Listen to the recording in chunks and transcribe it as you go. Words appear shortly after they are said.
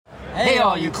Hey,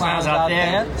 all you clowns out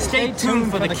there. Stay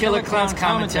tuned for the Killer Klowns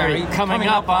commentary coming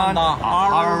up on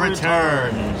Our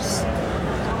Returns.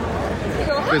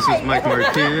 This is Mike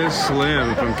Martinez,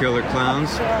 Slim from Killer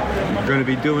Klowns. We're going to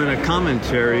be doing a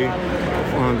commentary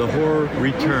on the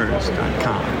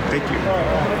horrorreturns.com. Thank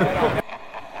you.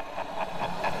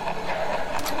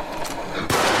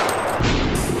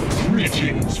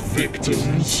 Greetings,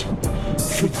 victims.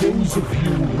 For those of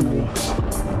you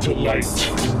who delight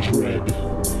in dread,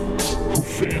 who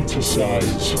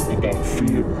fantasize about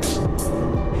fear,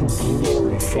 who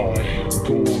glorify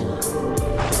gore,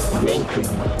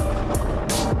 welcome.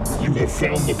 You have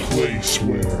found the place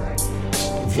where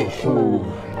the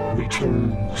horror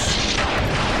returns.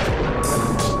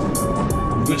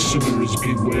 Listeners,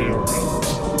 beware.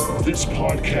 This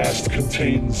podcast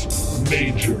contains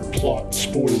major plot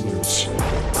spoilers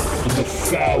and the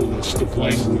foulest of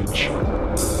language.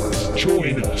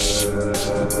 Join us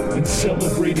in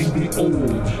celebrating the old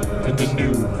and the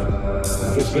new,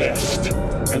 the best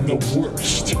and the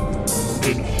worst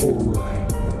in horror.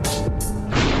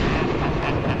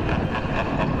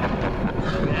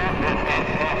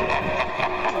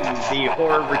 The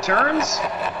Horror Returns.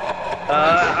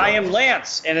 I am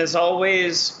Lance, and as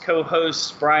always,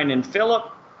 co-hosts Brian and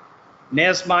Philip.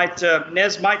 Nez might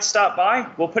stop by.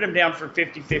 We'll put him down for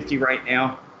 50-50 right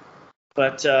now.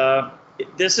 But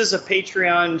this is a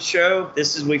Patreon show.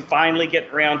 We finally get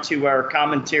around to our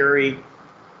commentary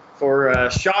for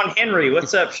Sean Henry.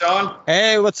 What's up, Sean?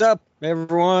 Hey, what's up,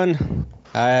 everyone?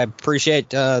 I appreciate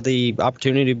the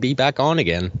opportunity to be back on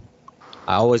again.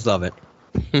 I always love it.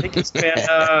 I think it's been,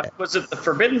 was it the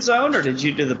Forbidden Zone, or did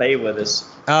you do the Bay with us?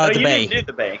 The you Bay. didn't do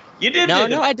the Bay. You did No,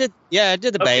 do the Bay. I did. Yeah, I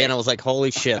did the Bay, Okay. and I was like,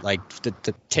 holy shit, like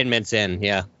 10 minutes in,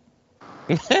 yeah.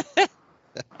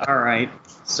 All right.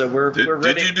 So we're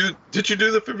ready. Did you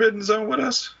do the Forbidden Zone with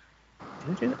us?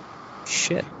 Did I do that?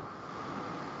 Shit.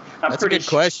 I'm That's a good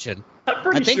question. I'm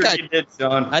pretty think sure I- you did,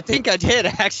 Sean. I think I did,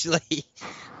 actually.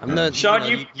 I'm not. Sean,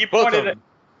 you you both pointed of them.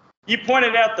 You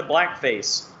pointed out the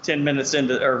blackface 10 minutes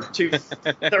into, or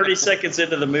 30 seconds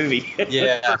into the movie.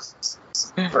 Yeah.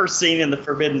 First scene in the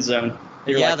Forbidden Zone.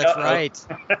 You're Yeah, like, that's uh-oh. right.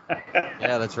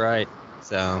 Yeah, that's right.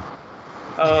 So.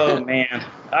 Oh, man.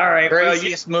 All right.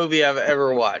 Craziest movie I've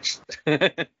ever watched.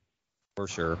 For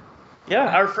sure. Yeah,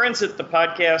 our friends at the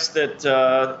podcast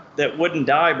that wouldn't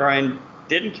die, Brian,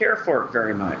 didn't care for it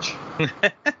very much.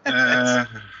 I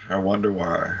wonder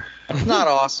why. It's not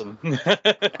awesome.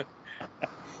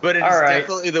 But it's All right.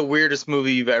 definitely the weirdest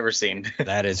movie you've ever seen.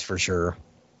 That is for sure.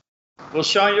 Well,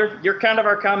 Sean, you're kind of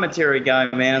our commentary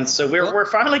guy, man. So we're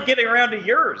finally getting around to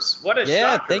yours. What a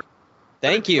shocker.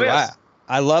 Thank you. twist.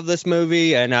 I love this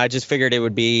movie, and I just figured it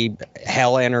would be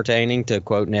hell entertaining, to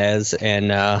quote Nez,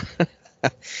 and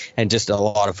and just a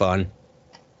lot of fun.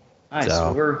 Nice.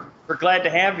 So- Well, we're glad to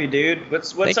have you, dude.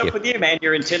 What's Thank up you. with you, man?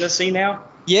 You're in Tennessee now?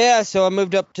 Yeah, so I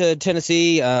moved up to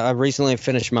Tennessee. I recently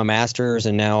finished my master's,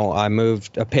 and now I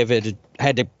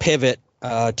had to pivot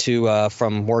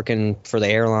from working for the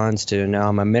airlines to now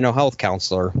I'm a mental health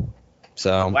counselor.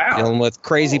 So Wow. dealing with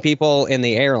crazy Cool. people in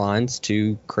the airlines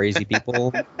to crazy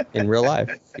people in real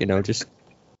life. Just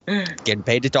getting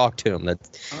paid to talk to them.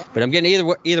 But I'm getting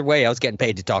either way. I was getting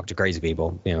paid to talk to crazy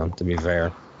people. To be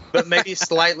fair. But maybe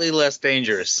slightly less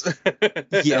dangerous.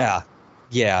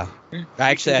 Yeah.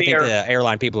 Actually, I think our- the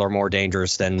airline people are more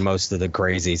dangerous than most of the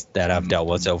crazies that I've dealt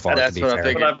with so far. That's to be what I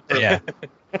fair. figured.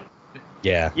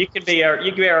 Yeah. You can be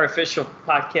our official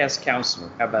podcast counselor.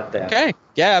 How about that? Okay.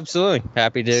 Yeah, absolutely.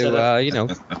 Happy So-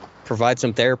 to provide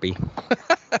some therapy.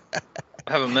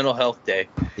 Have a mental health day.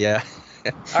 Yeah.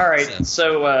 All right.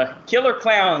 So Killer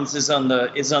Klowns is on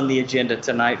the agenda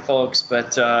tonight, folks.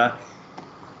 But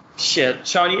shit,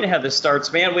 Sean, you know how this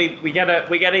starts, man. We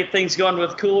got things going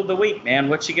with Cool of the Week, man.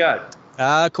 What you got?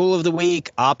 Cool of the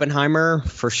week, Oppenheimer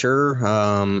for sure.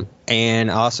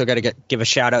 And I also got to give a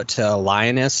shout out to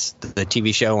Lioness, the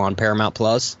TV show on Paramount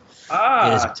Plus.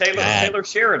 Taylor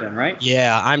Sheridan, right?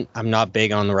 Yeah, I'm not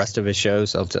big on the rest of his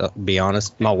shows. To be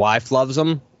honest, my wife loves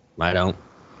them. I don't.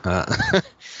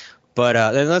 But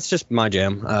that's just my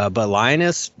jam. But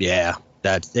Lioness, yeah,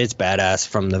 it's badass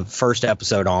from the first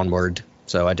episode onward.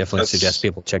 So I definitely suggest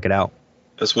people check it out.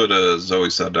 That's with Zoe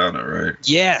Saldana, right?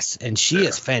 Yes, and she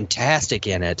is fantastic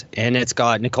in it. And it's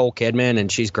got Nicole Kidman,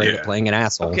 and she's great at playing an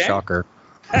asshole. Okay. Shocker.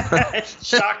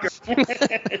 Shocker.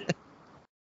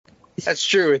 That's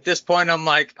true. At this point, I'm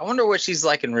like, I wonder what she's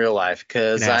like in real life,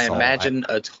 because An I asshole, imagine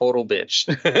a total bitch.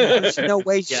 There's no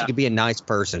way she Yeah. could be a nice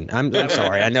person. I'm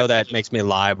sorry. I know that makes me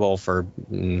liable for.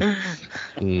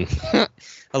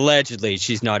 Allegedly,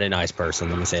 she's not a nice person.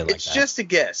 Let me say it like It's that. just a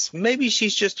guess. Maybe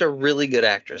she's just a really good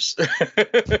actress.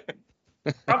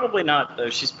 Probably not though.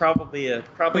 She's probably a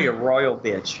royal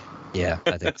bitch. Yeah,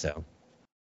 I think so.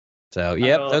 So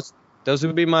yep, those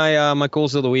would be my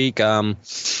cools of the week. All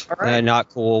right. Not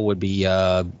cool would be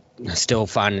still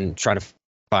trying to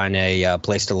find a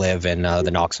place to live in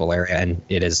the Knoxville area, and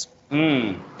it's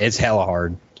hella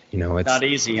hard. It's not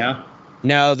easy, huh?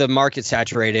 No, the market's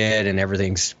saturated and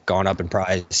everything's gone up in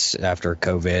price after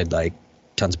COVID. Like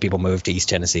tons of people moved to East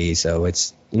Tennessee, so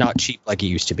it's not cheap like it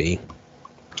used to be.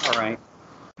 All right.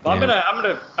 Well, yeah.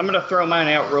 I'm gonna throw mine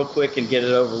out real quick and get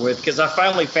it over with because I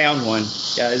finally found one,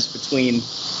 guys. Between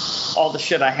all the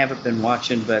shit I haven't been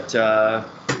watching, but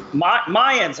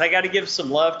Mayans, I got to give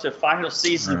some love to final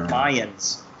season of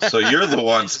Mayans. So you're the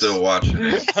one still watching.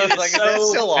 I was like, is that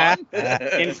still on?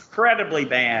 Incredibly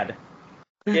bad.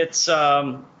 It's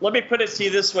let me put it to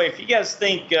you this way: if you guys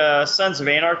think Sons of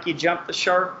Anarchy jumped the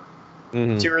shark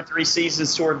 2 or 3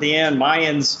 seasons toward the end,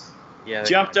 Mayans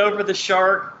jumped over the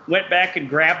shark, went back and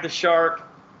grabbed the shark,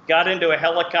 got into a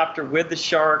helicopter with the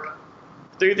shark,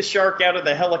 threw the shark out of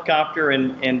the helicopter,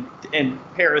 and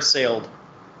parasailed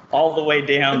all the way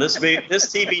down. This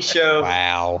TV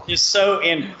show is so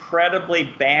incredibly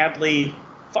badly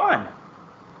fun.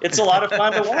 It's a lot of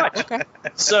fun to watch.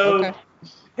 So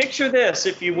picture this,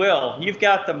 if you will. You've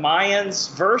got the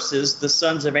Mayans versus the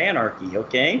Sons of Anarchy,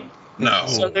 okay? No.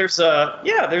 So there's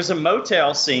a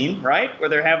motel scene, right, where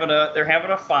they're having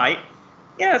a fight.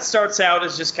 Yeah, it starts out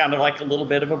as just kind of like a little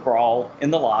bit of a brawl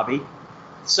in the lobby.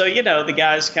 So, the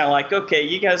guy's kind of like, okay,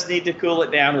 you guys need to cool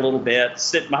it down a little bit,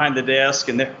 sit behind the desk,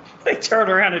 and they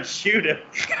turn around and shoot him.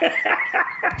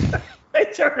 They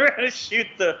turn around and shoot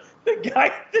the guy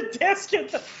at the desk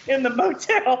in the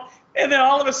motel, and then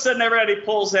all of a sudden everybody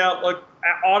pulls out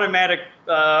automatic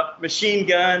machine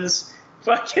guns.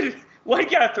 Fucking one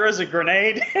guy throws a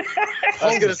grenade. I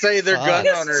was going to say they're gun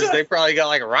owners. They probably got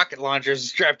like rocket launchers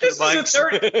strapped to the bikes.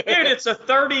 It's a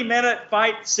 30-minute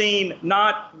fight scene.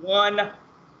 Not one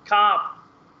cop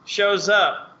shows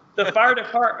up. The fire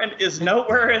department is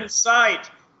nowhere in sight.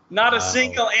 Not a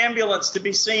single ambulance to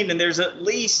be seen, and there's at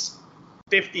least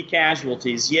 50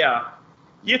 casualties. Yeah.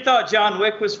 You thought John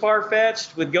Wick was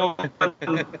far-fetched with going,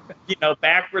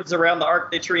 backwards around the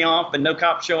Arc de Triomphe and no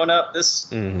cop showing up? This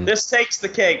takes the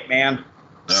cake, man.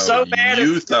 No, so bad.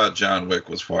 You thought John Wick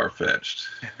was far-fetched.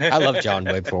 I love John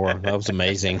Wick 4. That was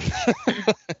amazing.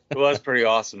 It was pretty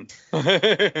awesome.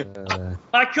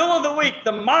 My cool of the week,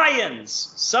 the Mayans.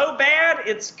 So bad,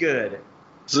 it's good.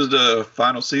 This is the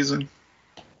final season?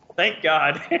 Thank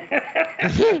God.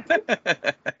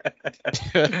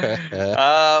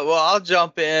 Well, I'll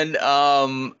jump in.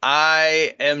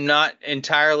 I am not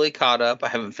entirely caught up. I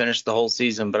haven't finished the whole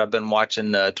season, but I've been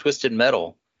watching Twisted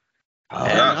Metal. Oh,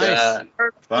 nice.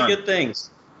 Good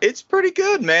things. It's pretty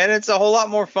good, man. It's a whole lot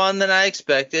more fun than I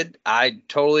expected. I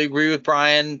totally agree with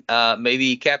Brian.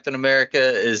 Maybe Captain America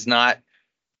is not.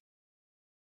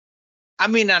 I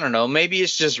mean, I don't know. Maybe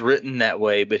it's just written that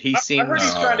way, but he seems. I heard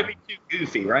he's trying to be too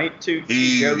goofy, right?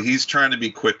 He's trying to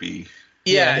be quippy.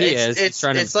 Yeah, he is.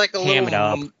 It's like a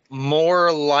little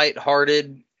more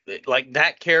lighthearted. Like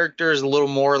that character is a little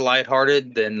more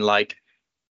lighthearted than like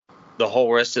the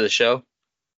whole rest of the show.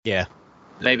 Yeah.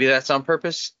 Maybe that's on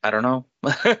purpose. I don't know.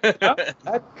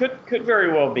 That could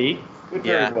very well be.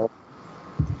 Very well.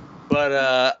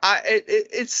 But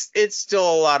it's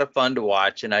still a lot of fun to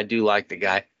watch, and I do like the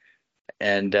guy.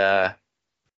 And and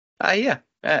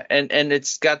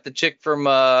it's got the chick from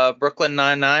Brooklyn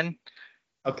Nine-Nine.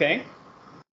 Okay.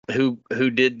 Who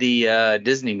did the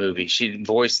Disney movie? She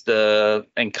voiced the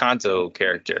Encanto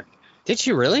character. Did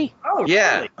she really? Oh,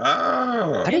 yeah. Really?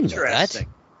 Oh, I didn't know that.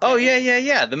 Oh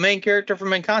yeah. The main character from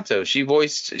Encanto. She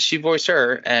voiced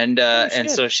her,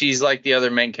 and so she's like the other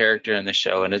main character in the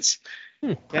show, and it's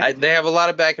they have a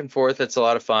lot of back and forth. It's a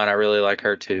lot of fun. I really like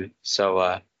her too.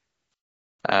 So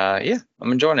I'm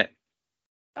enjoying it.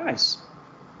 Nice.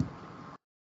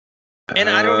 And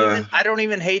I don't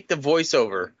even hate the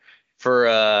voiceover for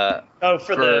the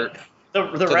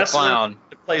wrestler clown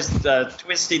that plays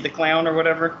Twisty the Clown or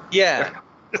whatever. Yeah.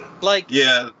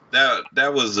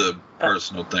 that was a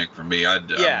personal thing for me. I'm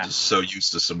just so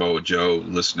used to Samoa Joe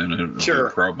listening to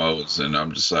promos, and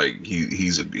I'm just like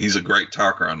he's a great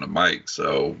talker on the mic.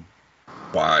 So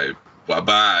why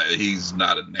he's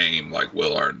not a name like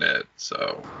Will Arnett.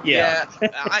 So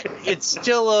it's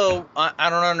still I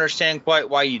don't understand quite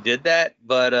why you did that,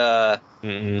 but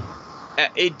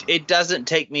it doesn't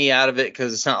take me out of it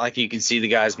because it's not like you can see the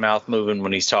guy's mouth moving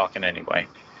when he's talking anyway,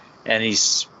 and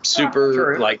he's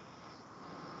super like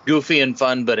goofy and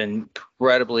fun, but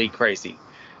incredibly crazy.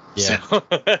 Yeah, so,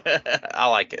 I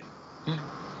like it.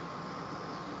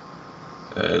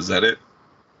 Is that it?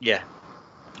 Yeah.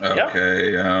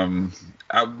 Okay.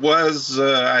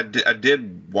 I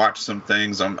did watch some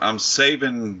things. I'm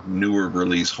saving newer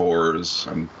release horrors.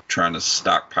 I'm trying to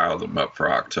stockpile them up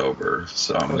for October.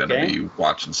 So I'm going to be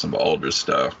watching some older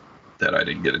stuff that I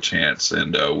didn't get a chance.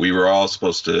 And we were all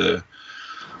supposed to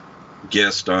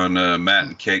guest on Matt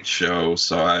and Kate's show,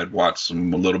 so I had watched a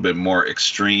little bit more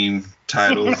extreme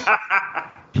titles.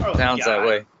 Sounds that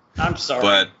way. I'm sorry.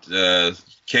 But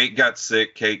Kate got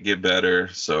sick. Kate get better,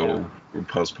 so we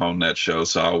postponed that show.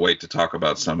 So I'll wait to talk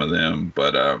about some of them.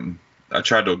 But I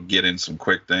tried to get in some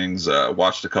quick things.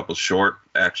 Watched a couple short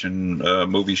action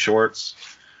movie shorts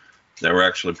that were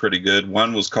actually pretty good.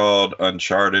 One was called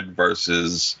Uncharted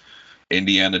versus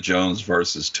Indiana Jones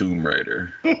versus Tomb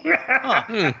Raider.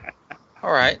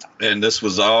 All right. And this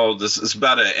is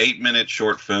about an 8-minute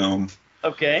short film.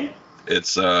 Okay.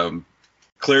 It's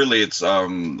clearly it's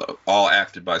all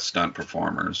acted by stunt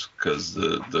performers because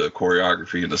the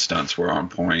choreography and the stunts were on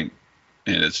point.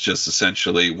 And it's just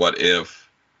essentially what if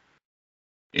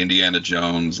Indiana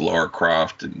Jones, Lara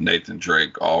Croft, and Nathan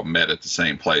Drake all met at the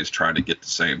same place trying to get the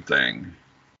same thing.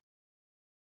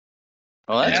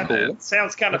 Oh, that's cool. It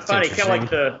sounds kind of funny, kind of like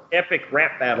the epic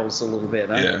rap battles a little bit.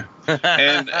 Huh? Yeah,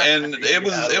 and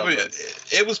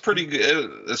it was pretty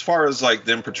good as far as like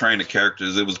them portraying the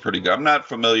characters. It was pretty good. I'm not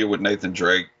familiar with Nathan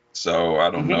Drake, so I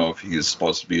don't know if he's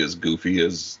supposed to be as goofy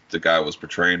as the guy was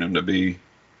portraying him to be.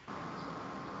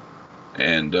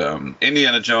 And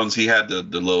Indiana Jones, he had the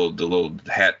little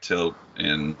hat tilt,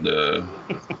 and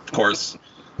of course.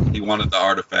 He wanted the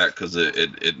artifact because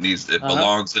it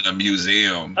belongs in a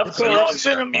museum. Of course,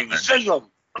 in a museum.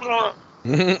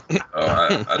 I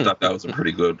thought that was a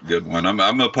pretty good one. I'm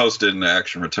gonna post it in the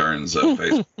Action Returns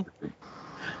Facebook group.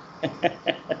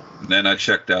 And then I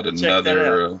checked out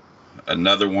another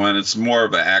one. It's more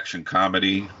of an action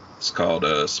comedy. It's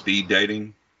called Speed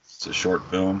Dating. It's a short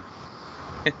film.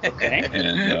 Okay.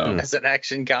 And that's an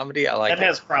action comedy. I like that.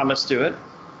 Has promise to it.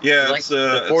 Yeah, like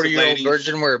the 40-year-old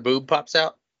virgin where a boob pops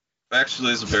out.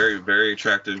 Actually, it's a very, very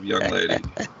attractive young lady.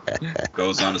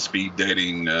 Goes on a speed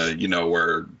dating,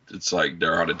 where it's like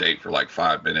they're on a date for like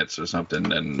 5 minutes or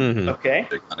something, and they kind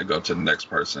of go to the next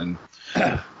person.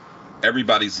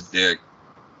 Everybody's a dick.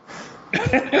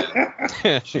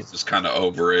 She's just kind of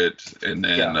over it, and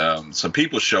then some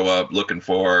people show up looking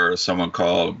for someone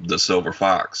called the Silver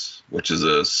Fox, which is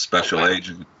a special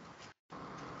agent,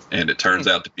 and it turns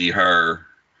out to be her.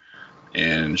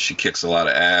 And she kicks a lot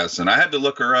of ass. And I had to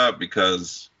look her up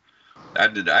because I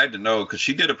had to know because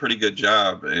she did a pretty good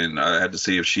job. And I had to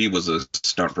see if she was a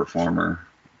stunt performer.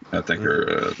 I think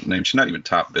her name, she's not even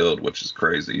top billed, which is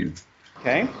crazy.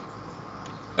 Okay.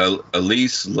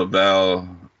 Elise Lavelle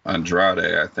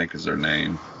Andrade, I think is her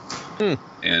name.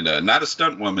 And not a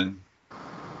stunt woman.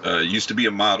 Used to be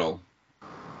a model,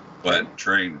 but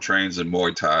trains in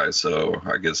Muay Thai. So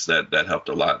I guess that helped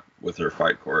a lot with her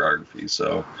fight choreography.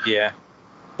 So yeah,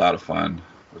 a lot of fun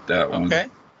with that one. Okay.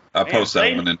 I'll post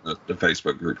that one in the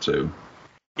Facebook group too.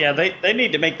 Yeah, they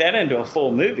need to make that into a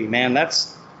full movie, man.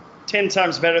 That's 10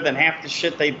 times better than half the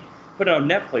shit they put on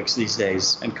Netflix these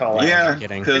days and call out. Yeah,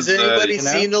 has anybody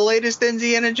seen the latest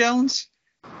Indiana Jones?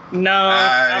 No,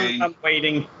 I'm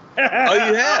waiting. Oh,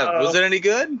 you have? Was it any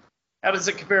good? How does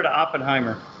it compare to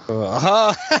Oppenheimer?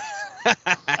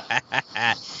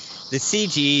 The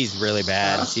CG is really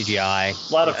bad. CGI.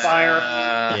 A lot of fire.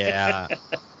 Yeah.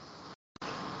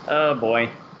 Oh boy.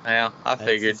 Yeah, I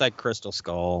figured. It's like Crystal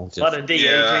Skull. A lot of de-aging.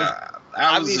 Yeah,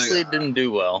 obviously it didn't do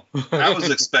well. I was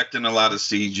expecting a lot of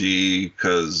CG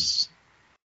because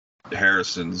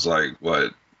Harrison's like,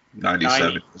 what,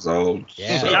 97 years old?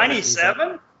 Yeah. So,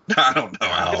 97? I don't know.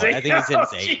 I think he's in his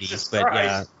 80s, but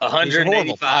yeah. 185 he's a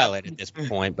horrible pilot at this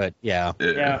point, but yeah.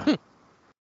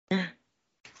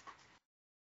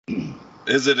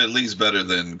 Is it at least better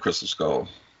than Crystal Skull?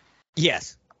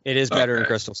 Yes, it is better than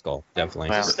Crystal Skull, definitely.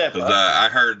 Wow. I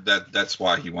heard that's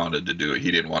why he wanted to do it.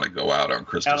 He didn't want to go out on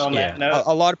Crystal Skull. Yeah.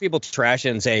 A lot of people trash it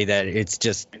and say that it's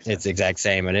the exact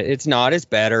same, and it's not. It's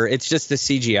better. It's just the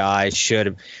CGI should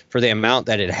have, for the amount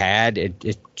that it had,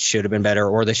 it should have been better,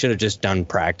 or they should have just done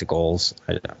practicals.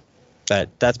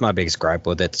 That's my biggest gripe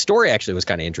with it. The story actually was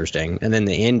kind of interesting, and then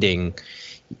the ending,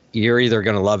 you're either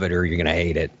going to love it or you're going to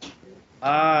hate it.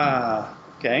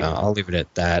 Okay. I'll leave it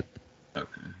at that.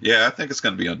 Okay. Yeah, I think it's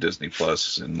going to be on Disney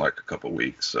Plus in like a couple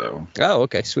weeks. So. Oh,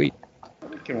 okay, sweet.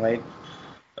 We can wait.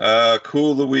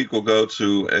 Cool of the week will go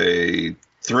to a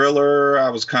thriller.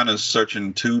 I was kind of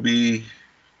searching Tubi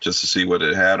just to see what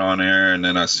it had on there, and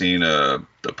then I seen the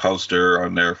poster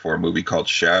on there for a movie called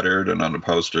Shattered, and on the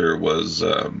poster was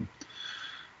a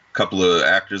couple of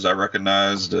actors I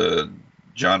recognized,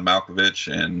 John Malkovich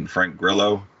and Frank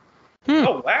Grillo.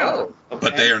 Oh wow! Okay.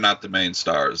 But they are not the main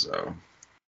stars, though.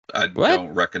 I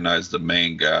don't recognize the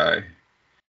main guy.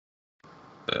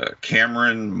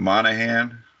 Cameron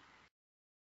Monaghan.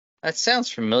 That sounds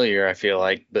familiar, I feel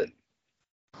like, but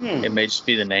it may just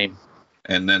be the name.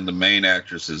 And then the main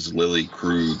actress is Lily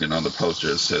Krug, and on the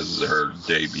poster it says her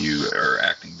debut, or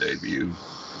acting debut.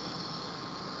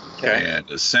 Okay. And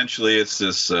essentially it's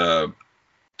this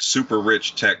super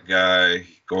rich tech guy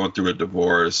going through a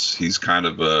divorce. He's kind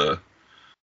of a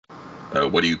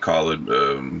what do you call it?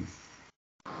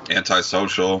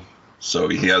 Antisocial. So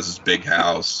he has this big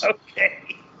house. Okay.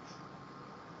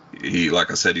 He, like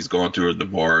I said, he's going through a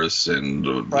divorce, and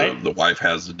the wife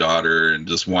has a daughter. And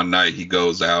just one night, he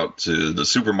goes out to the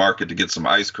supermarket to get some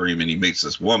ice cream, and he meets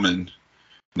this woman.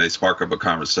 And they spark up a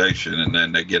conversation, and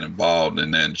then they get involved.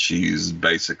 And then she's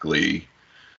basically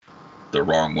the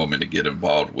wrong woman to get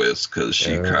involved with because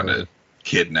she kind of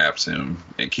kidnaps him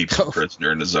and keeps him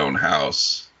prisoner in his own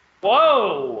house.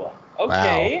 Whoa.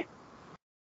 Okay. Wow.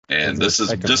 And this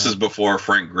is before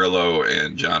Frank Grillo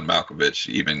and John Malkovich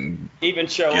even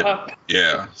show up.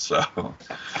 Yeah, so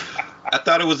I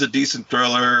thought it was a decent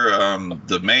thriller.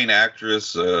 The main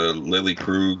actress, Lily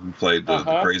Krug, who played the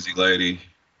crazy lady.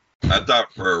 I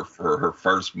thought for her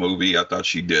first movie, I thought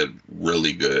she did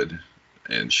really good,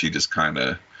 and she just kind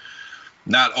of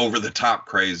not over the top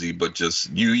crazy, but just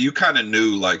you kind of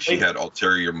knew like she had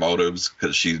ulterior motives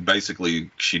because she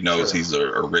knows he's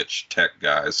a rich tech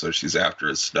guy, so she's after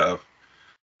his stuff,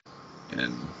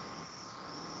 and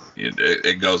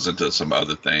it goes into some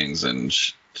other things, and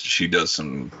she does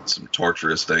some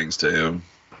torturous things to him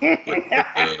with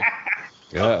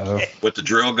the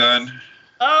drill gun.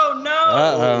 Oh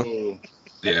no!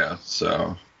 Yeah,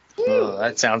 so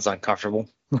that sounds uncomfortable.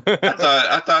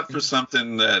 I thought for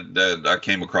something that I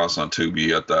came across on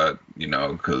Tubi, I thought,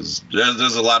 because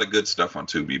there's a lot of good stuff on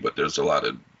Tubi, but there's a lot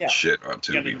of shit on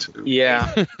Tubi too.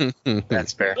 Yeah,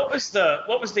 that's fair. What was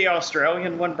the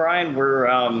Australian one, Brian,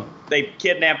 where they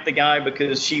kidnapped the guy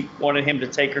because she wanted him to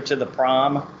take her to the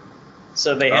prom,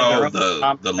 so they had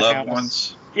the loved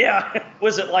ones. Yeah,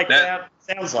 was it like that?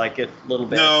 Sounds like it a little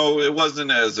bit. No, it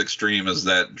wasn't as extreme as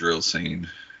that drill scene.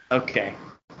 Okay,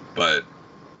 but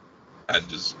I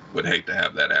just would hate to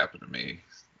have that happen to me.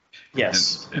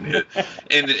 Yes. In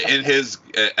his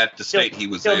at the state he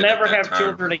was in. He'll never have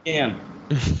children again.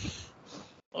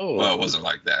 Oh. Well, it wasn't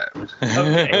like that.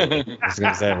 Okay. I was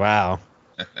going to say, wow.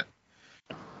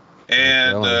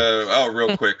 And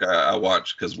real quick, I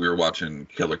watched because we were watching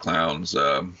Killer Klowns.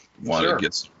 Wanted to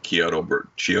get Kyoto.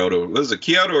 Was it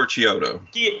Kyoto or Chiodo?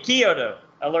 Kyoto.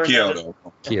 I learned Kyoto.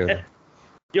 Kyoto.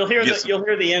 You'll hear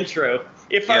the intro.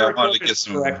 I wanted to get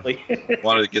some correctly.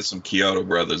 wanted to get some Kyoto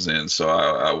brothers in, so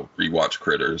I rewatched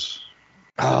Critters.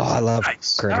 Oh, I love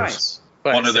Critters. Nice.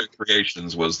 One of their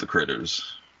creations was the Critters.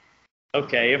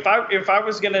 Okay, if I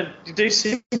was gonna do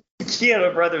some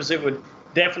Kyoto brothers, it would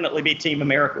definitely be Team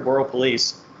America World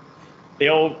Police.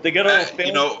 The good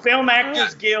old Film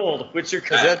Actors Guild, which are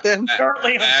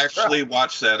currently on I actually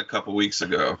watched that a couple weeks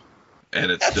ago, and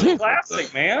it's still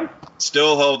classic, man.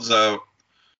 Still holds up.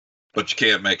 But you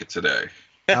can't make it today.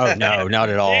 Oh, no, not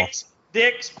at all.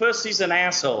 Dicks, pussies, and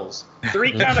assholes.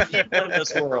 3 kind of people in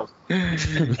this world.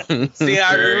 See,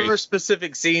 I remember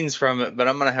specific scenes from it, but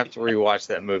I'm going to have to rewatch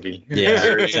that movie.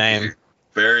 Yeah, same.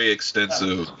 Very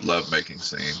extensive lovemaking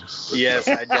scene. Yes,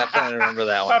 I definitely remember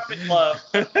that one. Puppet love.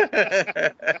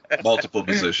 Multiple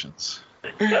positions.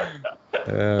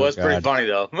 Was pretty funny,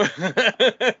 though.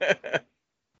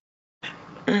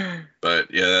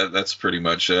 But yeah, that's pretty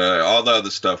much all the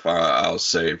other stuff I'll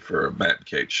save for a Matt and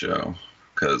Kate show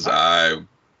because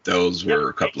those were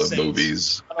a couple of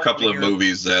movies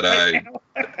that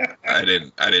I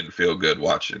didn't feel good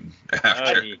watching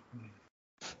after.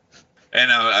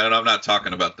 And I'm not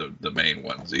talking about the main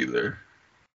ones either.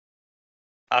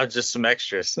 Just some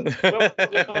extras.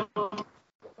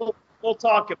 We'll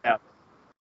talk about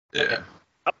it. Yeah.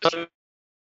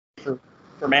 For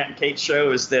Matt and Kate's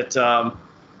show is that.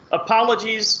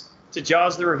 Apologies to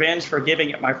Jaws the Revenge for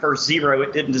giving it my first 0.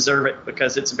 It didn't deserve it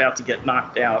because it's about to get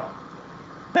knocked out.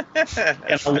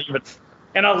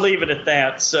 and I'll leave it at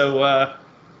that. So wow.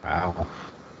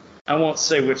 I won't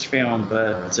say which film,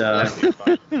 but yeah,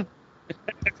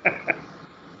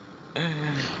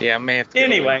 I may have to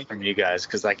get from you guys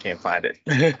because I can't find it.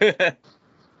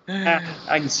 I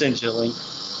can send you a link.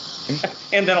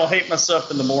 And then I'll hate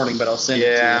myself in the morning, but I'll send it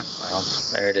to you. Yeah, well,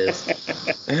 there it is.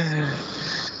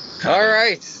 All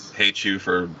right. Hate you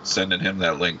for sending him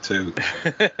that link too.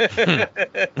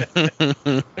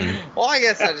 Well, I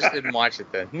guess I just didn't watch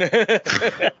it then.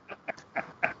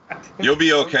 You'll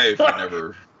be okay if you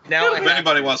never. Now, if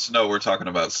anybody wants to know, we're talking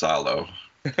about Salo.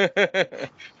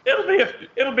 It'll be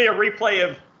a replay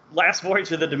of Last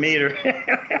Voyage of the Demeter.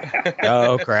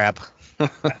 Oh crap.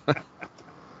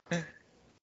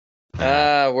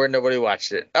 Where nobody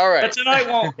watched it. All right. But tonight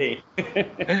won't be.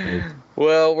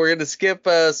 Well, we're going to skip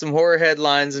some horror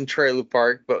headlines in Trailer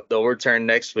Park, but they'll return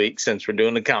next week since we're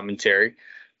doing the commentary.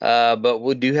 But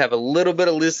we do have a little bit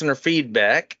of listener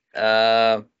feedback. We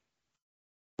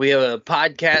have a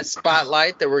podcast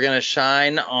spotlight that we're going to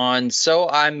shine on So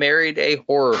I Married a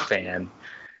Horror Fan,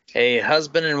 a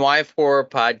husband and wife horror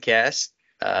podcast.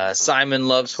 Simon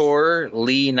loves horror,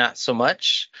 Lee not so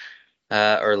much.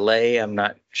 Or Lay, I'm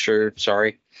not sure,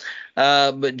 sorry.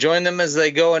 But join them as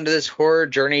they go into this horror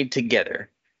journey together.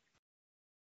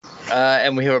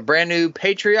 And we have a brand new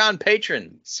Patreon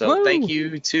patron. So Woo! Thank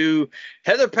you to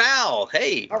Heather Powell.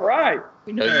 Hey. All right.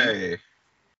 We know you.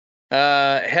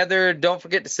 Heather, don't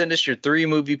forget to send us your 3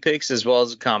 movie picks as well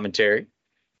as a commentary.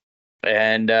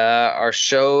 And our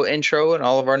show intro and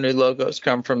all of our new logos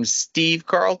come from Steve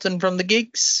Carlton from The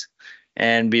Geeks.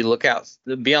 And be on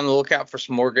the lookout for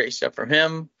some more great stuff from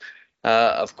him.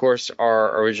 Of course,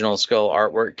 our original skull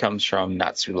artwork comes from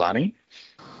Natsulani.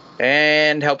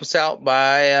 And help us out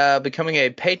by becoming a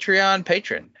Patreon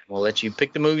patron. We'll let you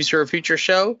pick the movies for a future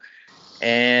show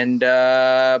and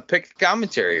pick a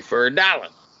commentary for $1.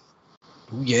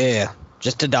 Ooh, yeah,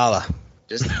 just $1.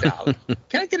 Just $1.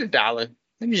 Can I get $1?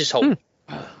 Let me just hold.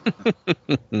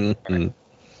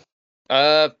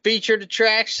 Featured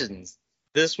attractions.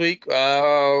 This week,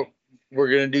 we're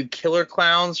going to do Killer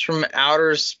Klowns from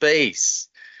Outer Space.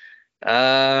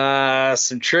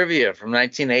 Some trivia from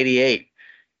 1988.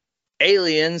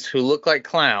 Aliens who look like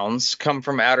clowns come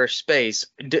from outer space.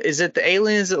 Is it the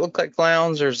aliens that look like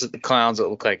clowns, or is it the clowns that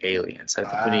look like aliens? I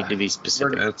think we need to be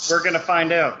specific. We're going to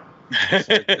find out. It's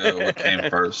like, what came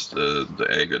first, the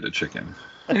egg or the chicken?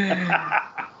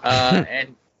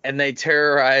 And they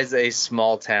terrorize a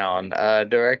small town.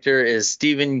 Director is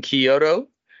Stephen Chiodo.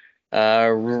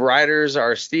 Writers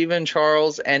are Stephen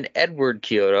Charles and Edward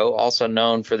Chiodo, also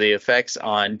known for the effects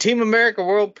on Team America,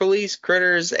 World Police,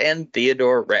 Critters, and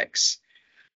Theodore Rex.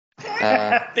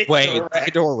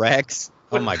 Theodore Rex?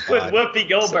 Oh my God. With Whoopi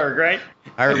Goldberg, right?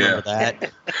 I remember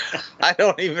that. I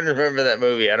don't even remember that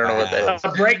movie. I don't know what that is. A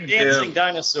breakdancing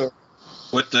dinosaur.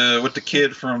 With the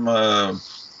kid from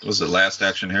was it Last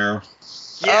Action Hero?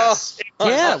 Yes.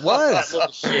 Yeah, it was. That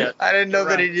little shit. I didn't know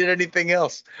that he did anything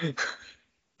else.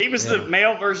 He was the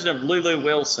male version of Lulu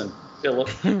Wilson, Philip.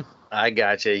 I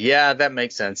gotcha. Yeah, that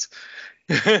makes sense.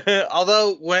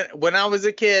 Although when I was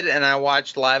a kid and I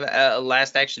watched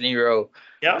Last Action Hero,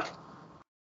 yeah,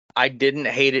 I didn't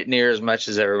hate it near as much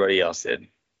as everybody else did.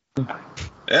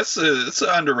 It's an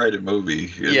underrated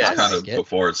movie. It's kind of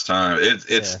before its time.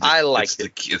 I liked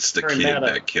it. It's the kid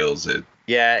that kills it.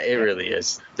 Yeah, it really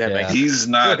is. He's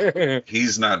not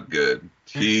good.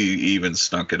 He even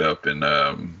stunk it up in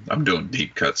I'm doing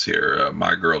deep cuts here.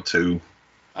 My Girl 2.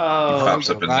 Oh, he pops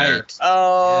up in there.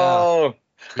 Oh,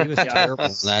 he was terrible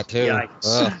in that too.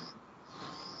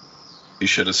 He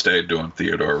should have stayed doing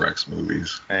Theodore Rex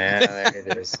movies. Yeah, there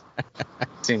it is.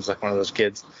 Seems like one of those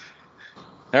kids.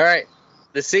 All right.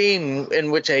 The scene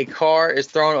in which a car is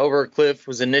thrown over a cliff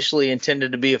was initially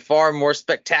intended to be a far more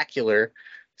spectacular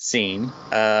scene,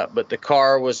 but the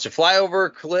car was to fly over a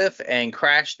cliff and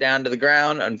crash down to the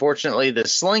ground. Unfortunately, the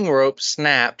sling rope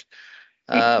snapped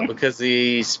because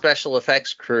the special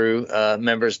effects crew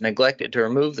members neglected to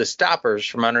remove the stoppers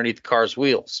from underneath the car's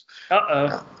wheels.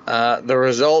 The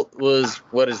result was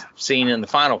what is seen in the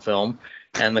final film,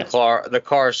 and the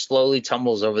car slowly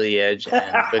tumbles over the edge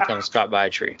and becomes caught by a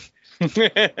tree.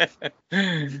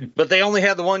 But they only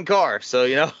had the one car, so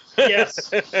you know.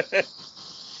 Yes.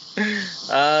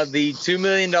 The $2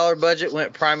 million budget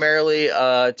went primarily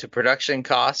to production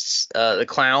costs. The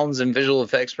clowns and visual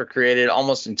effects were created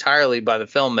almost entirely by the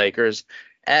filmmakers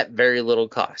at very little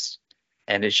cost,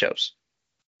 and it shows.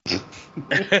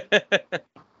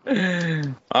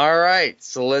 All right,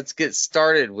 so let's get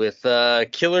started with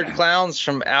Killer Klowns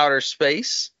from Outer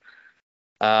Space.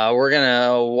 We're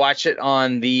gonna watch it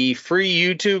on the free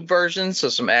YouTube version, so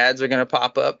some ads are gonna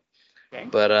pop up,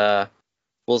 but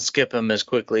we'll skip them as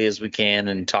quickly as we can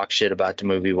and talk shit about the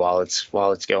movie while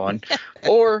it's going,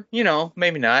 or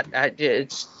maybe not.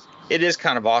 It is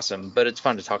kind of awesome, but it's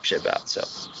fun to talk shit about. So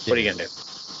what are you gonna do?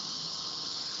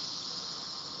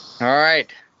 All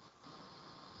right,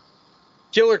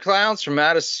 Killer Klowns from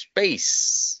Outer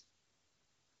Space.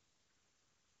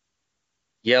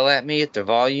 Yell at me if the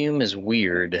volume is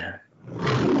weird.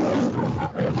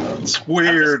 It's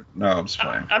weird. No, I'm just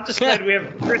playing. I'm just glad we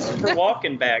have Christopher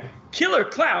Walken back. Killer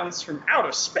Klowns from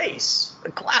Outer Space.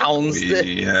 The clowns.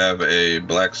 We have a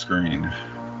black screen.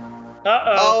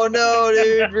 Uh-oh. Oh no,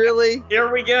 dude! Really?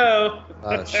 Here we go.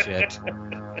 Oh shit.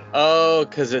 Oh,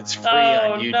 because it's free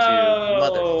on YouTube,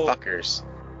 no. motherfuckers.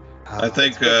 I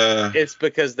think It's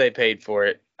because they paid for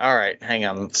it. All right, hang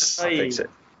on. I'll fix it.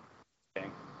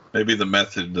 maybe the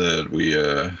method that we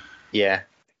Yeah.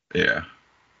 yeah.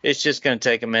 It's just gonna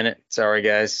take a minute. Sorry,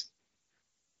 guys.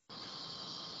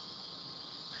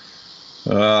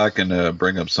 I can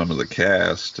bring up some of the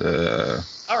cast.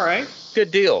 All right.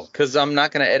 Good deal, because I'm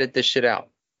not gonna edit this shit out.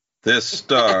 This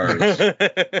stars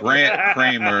Grant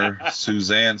Kramer,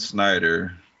 Suzanne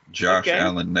Snyder, Josh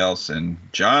Allen Nelson,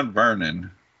 John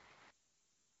Vernon.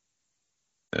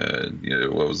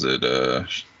 What was it?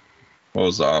 What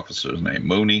was the officer's name?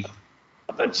 Mooney.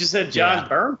 I thought you said John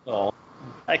Bernthal.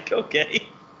 Like, okay.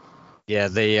 Yeah,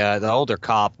 the older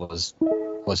cop was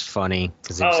funny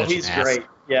because he was such he's an ass. great.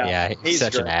 Yeah, he's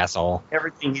such great. an asshole.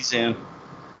 Everything he's in.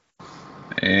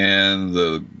 And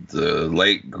the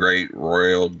late great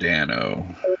Royal Dano.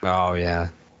 Oh yeah.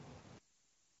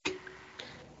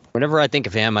 Whenever I think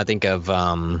of him, I think of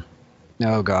oh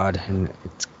god, and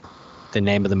it's, the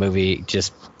name of the movie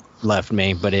just left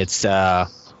me, but it's yep,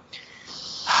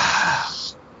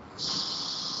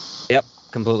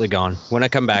 completely gone. When I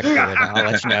come back to it, I'll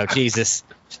let you know. Jesus,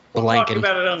 We'll talk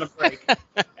about it on the break.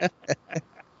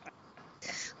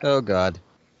 Oh god.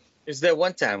 Is that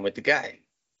one time with the guy?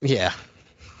 Yeah.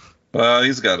 Well,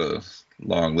 he's got a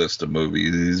long list of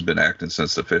movies. He's been acting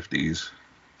since the 50s.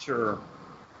 Sure.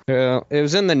 It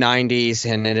was in the 90s,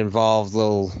 and it involved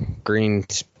little green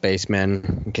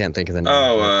spacemen. I can't think of the name.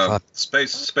 Oh,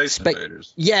 Space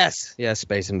Invaders. Yes,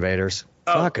 Space Invaders.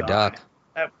 Fuck a duck.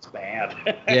 That was bad.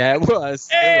 Yeah, it was.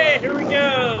 Hey, here we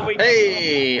go.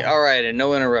 Hey, all right, and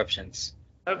no interruptions.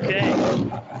 Okay.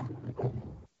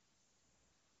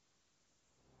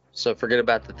 So forget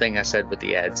about the thing I said with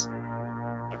the ads.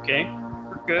 Okay.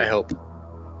 We're good. I hope.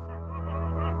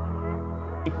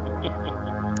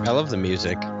 I love the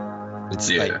music.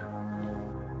 It's like, Yeah.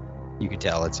 you could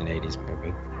tell it's an 80s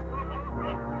movie.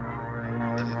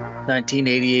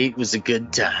 1988 was a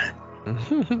good time.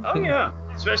 Oh, yeah.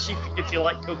 Especially if you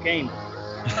like cocaine.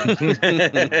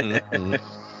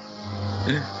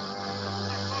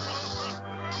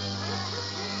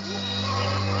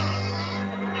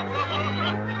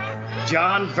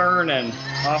 John Vernon,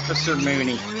 Officer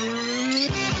Mooney.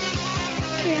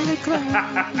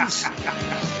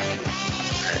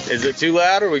 Is it too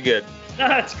loud or are we good? No,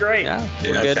 that's great. Yeah,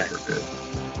 Yeah, we're good. I think we're good.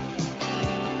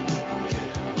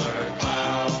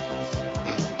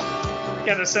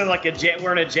 Kind of sound like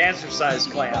we're in a jazzercise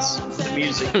class. The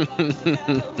music.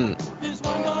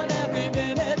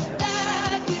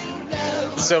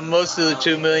 So most of the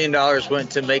 $2 million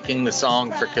went to making the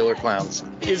song for Killer Klowns.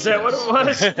 Is that what it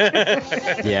was?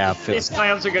 Yeah. These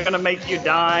clowns are gonna make you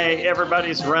die.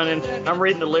 Everybody's running. I'm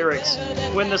reading the lyrics.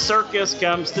 When the circus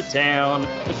comes to town.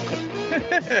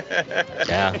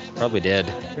 Yeah, probably did.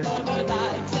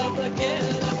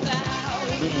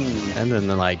 And then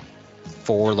like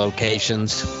 4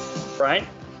 locations. Right?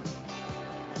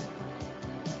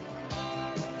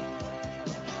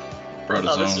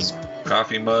 Brought his own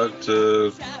coffee mug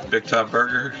to Big Top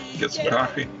Burger. Get some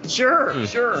coffee. Sure,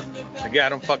 sure. The guy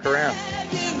don't fuck around.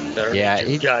 Yeah,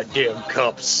 Two goddamn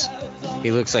cups.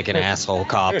 He looks like an asshole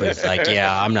cop. It's like,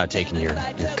 yeah, I'm not taking your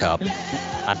cup.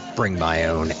 I bring my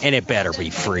own, and it better be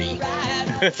free.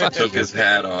 Took his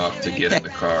hat off to get in the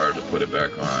car to put it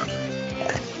back on.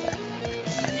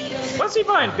 What's he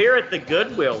buying beer at the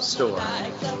Goodwill store?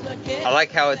 I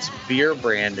like how it's beer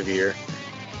brand beer.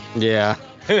 Yeah.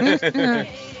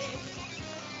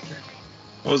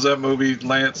 What was that movie,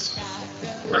 Lance?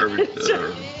 Where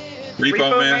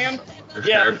Repo Man?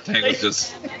 Yeah. Everything was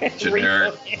just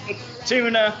generic.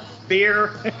 Tuna,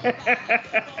 beer.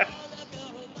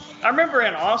 I remember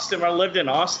in Austin, when I lived in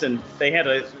Austin, they had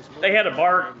a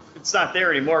bar. It's not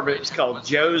there anymore, but it's called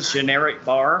Joe's Generic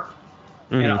Bar,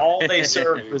 and all they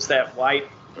served was that white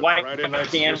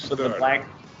can with the black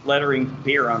lettering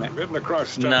beer on it.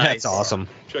 Nice. That's awesome.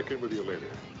 Check in with you later.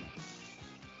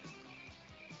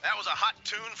 That was a hot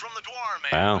tune from the Dwar,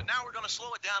 man. Wow. But now we're going to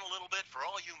slow it down a little bit for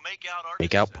all you make-out artists.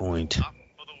 Make-out point. Top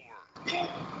of the world.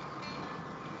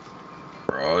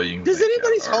 For all you Does make-out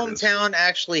anybody's artists. hometown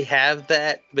actually have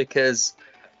that? Because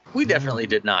we definitely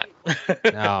did not.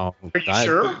 No. Are you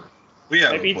sure? We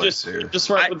have Maybe a place here. just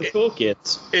right with the cool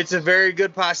kids. It's a very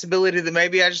good possibility that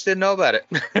maybe I just didn't know about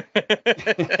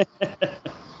it.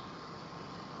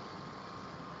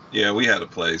 Yeah, we had a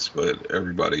place, but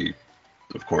everybody,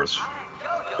 of course,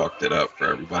 fucked it up for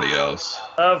everybody else.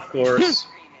 Of course.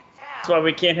 That's why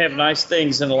we can't have nice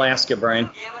things in Alaska, Brian.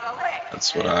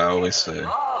 That's what I always say.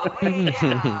 Ice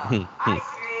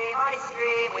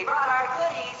cream, we brought our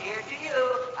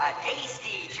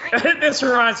This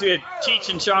reminds me of Cheech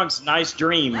and Chong's Nice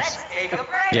Dreams. Let's take a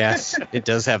break. Yes, it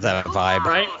does have that vibe.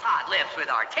 Right? Hot lips with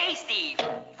our tasty,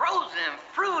 frozen,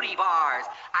 fruity bars.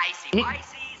 Icy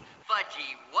Ices,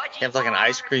 fudgy wudgy. Have like an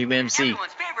ice cream MC.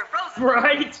 Everyone's favorite frozen.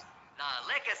 Right. The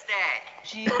lick a stack.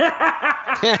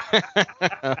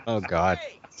 Oh God.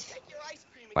 You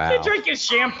Wow. drinking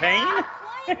champagne?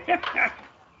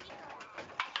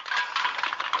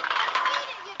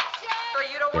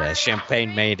 Yeah,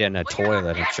 champagne made in a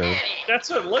toilet, I'm sure. That's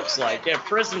what it looks like. Yeah,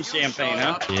 prison champagne,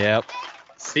 huh? Yep.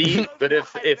 See, but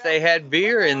if they had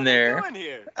beer in there,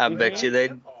 I bet you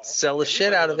they'd sell the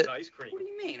shit out of it.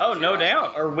 Oh, no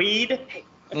doubt. Or weed.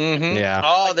 Mm-hmm. Yeah.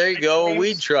 Oh, there you go, a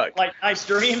weed truck. Like Nice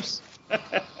Dreams.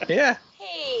 Yeah.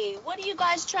 Hey, what are you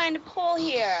guys trying to pull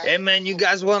here? Hey man, you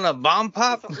guys want a bomb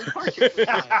pop? You said we could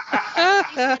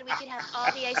have all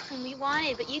the ice cream we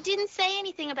wanted, but you didn't say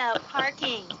anything about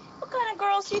parking. What kind of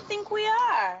girls do you think we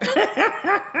are?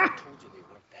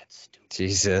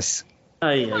 Jesus.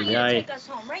 Ay, Come on, you ay, ay. take us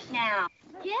home right now.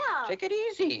 Yeah. Take it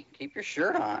easy. Keep your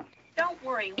shirt on. Don't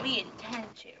worry, we intend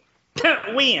to.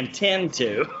 We intend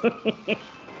to.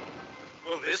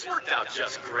 Well, this worked out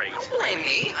just great. Don't blame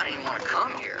me. I didn't want to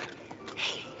come here.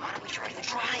 Hey, why don't we try the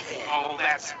drive-in? Oh,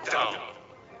 that's dumb.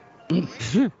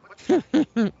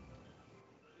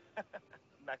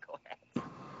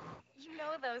 You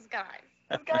know those guys.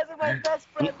 Those guys are my best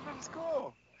friends from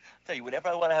school. Tell you, whenever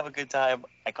I want to have a good time,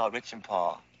 I call Rich and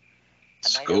Paul.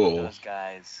 And I know School. those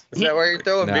guys. Is that where you're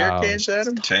throwing beer No. cans at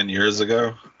them? 10 years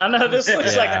ago. I know this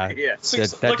looks Yeah. like Yeah.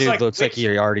 That dude looks like he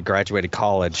already graduated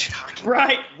college.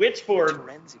 right Witchboard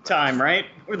time, right?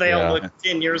 Where they Yeah. all look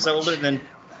 10 years older than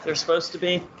they're supposed to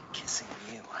be. Kissing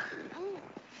you.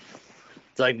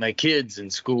 It's like my kids in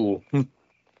school. It's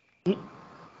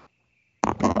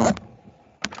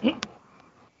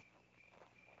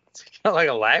got like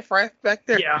a life raft back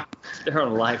there. Yeah, they're on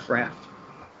a life raft.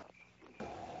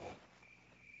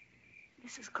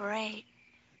 This is great.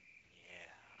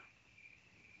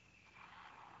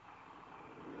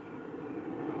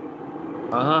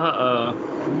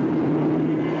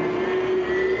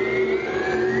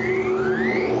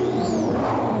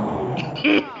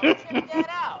 Check that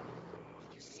out.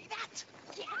 You see that?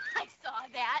 Yeah, I saw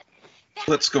that.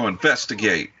 Let's go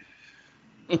investigate.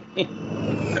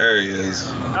 There he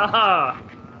is.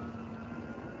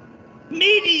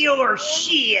 Meteor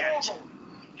shit.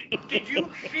 Did you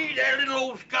see that little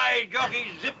old sky jockey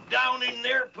zip down in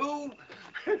their pool?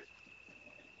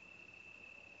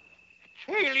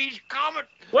 Haley's Comet.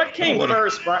 What came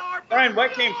first, Brian?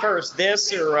 What came first,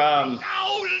 this or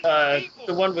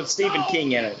the one with Stephen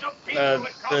King in it?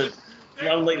 The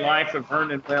Lonely Life of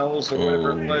Vernon Wells or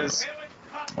whatever it was.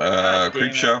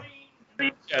 Creepshow.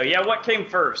 Creepshow. Yeah, what came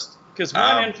first? Because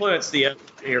one influenced the other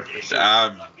here for sure.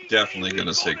 I'm definitely going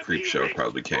to say Creepshow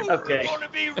probably came first. Okay.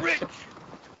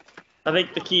 I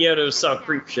think the Kyotos saw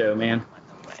Creepshow, man.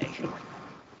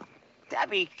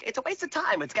 Debbie, it's a waste of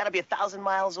time. It's got to be 1,000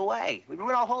 miles away. We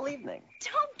ruined our whole evening.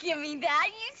 Don't give me that.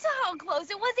 You saw how close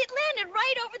it was. It landed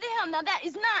right over the hill. Now that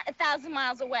is not 1,000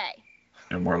 miles away.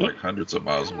 And more like hundreds of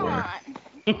miles Come away. on.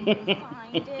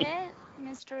 Find it,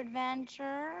 Mr.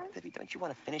 Adventure. Debbie, don't you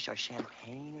want to finish our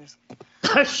champagne?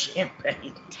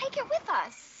 Champagne. Take it with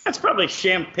us. That's probably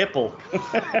Champipple.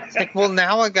 It's like, well,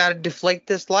 now I got to deflate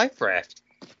this life raft.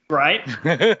 Right?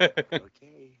 Okay.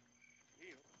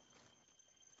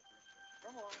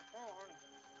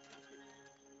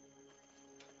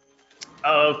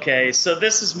 Okay, so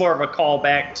this is more of a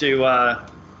callback to,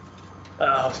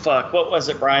 oh, fuck, what was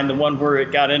it, Brian? The one where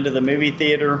it got into the movie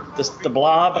theater? The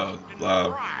Blob?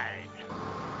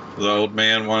 The old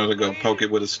man wanted to go poke it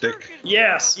with a stick.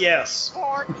 Yes, yes.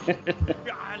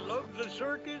 I love the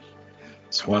circus.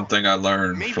 It's one thing I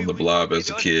learned from the Blob as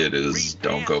a kid is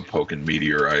don't go poking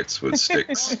meteorites with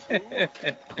sticks.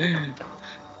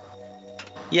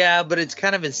 Yeah, but it's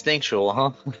kind of instinctual,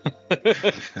 huh?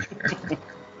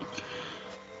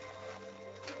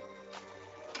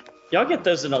 Y'all get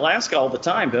those in Alaska all the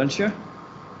time, don't you?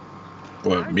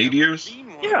 What, meteors?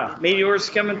 Yeah, meteors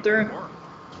coming through.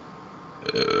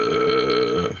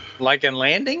 Like in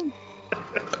landing?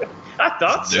 I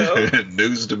thought so.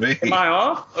 News to me. Am I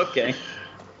off? Okay.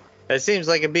 That seems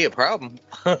like it'd be a problem.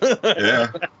 Yeah.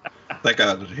 I think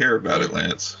I'd hear about it,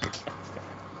 Lance.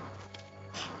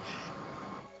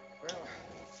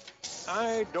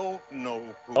 I don't know.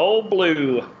 Old Blue.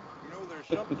 You know, there's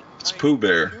something It's Pooh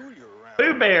Bear. peculiar around.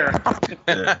 Pooh Bear.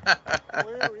 Yeah.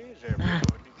 Where is everybody?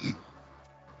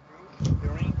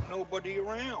 There ain't nobody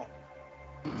around.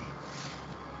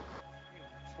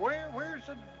 Where's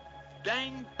the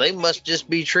dang? They must just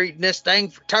be treating this thing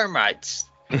for termites.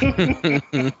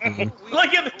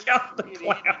 Look at the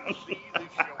clown.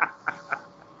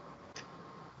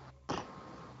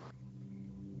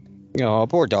 Oh,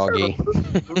 poor doggy.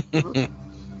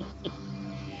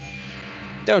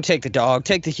 Don't take the dog,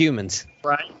 take the humans.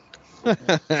 Right.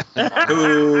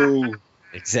 Ooh.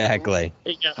 Exactly.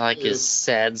 Like his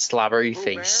sad, slobbery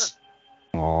face.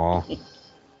 Aw.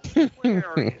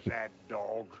 Where is that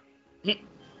dog? You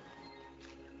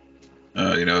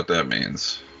know what that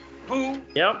means. Pooh?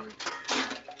 Yep.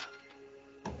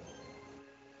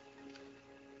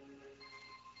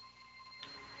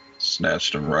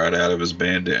 Snatched him right out of his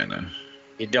bandana.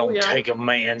 You don't take a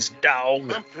man's dog.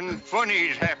 Something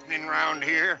funny's happening around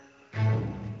here.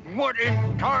 What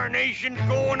in tarnation's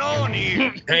going on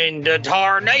here? In the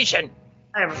tarnation.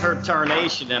 I haven't heard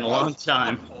tarnation in a long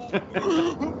time.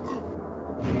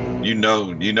 You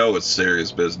know it's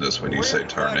serious business when you say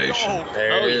tarnation.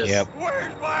 There it is. Yep.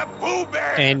 Where's my Pooh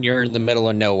Bear? And you're in the middle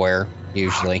of nowhere,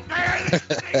 usually. Tear this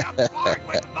thing apart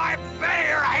with my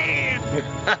bare hands.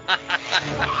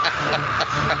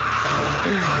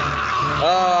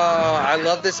 Oh, I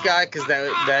love this guy because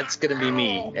that's gonna be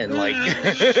me. And like,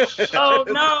 Oh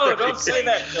no! Don't say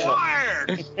that,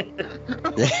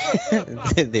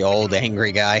 Philip. The old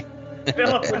angry guy.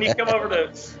 Philip, when you come over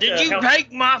to did you help-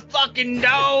 take my fucking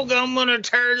dog? I'm gonna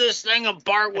tear this thing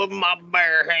apart with my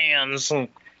bare hands. when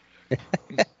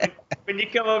you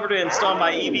come over to install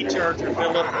my EV charger,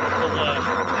 Philip,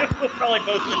 we'll probably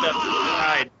both end up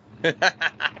ride.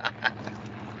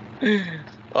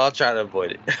 Well, I'll try to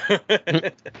avoid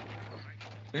it.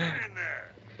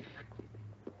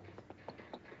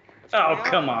 Oh,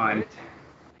 come on.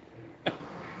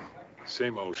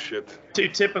 Same old shit. Two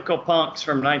typical punks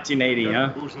from 1980, huh?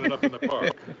 Boozing it up in the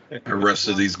park.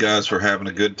 Arrested these guys for having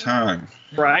a good time.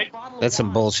 Right? That's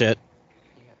some bullshit.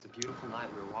 Yeah, it's a beautiful night.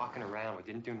 We were walking around. We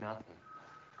didn't do nothing.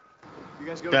 You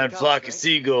guys go That flock of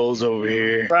seagulls over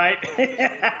here. Right?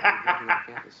 Why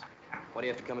do you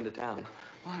have to come into town?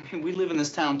 Well, I mean, we live in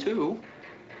this town, too.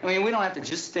 I mean, we don't have to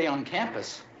just stay on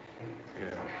campus.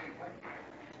 Yeah.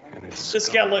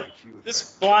 This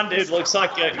blonde dude looks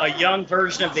like a young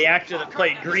version of the actor that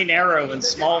played Green Arrow in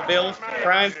Smallville,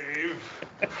 Brian.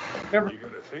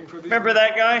 Remember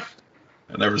that guy?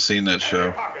 I've never seen that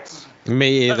show.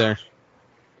 Me either.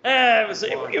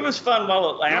 It was fun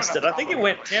while it lasted. I think it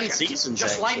went 10 seasons.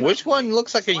 Actually. Which one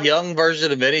looks like a young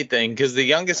version of anything? Because the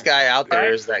youngest guy out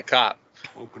there is that cop.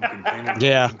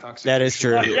 Yeah, that is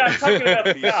true. Yeah, I'm talking about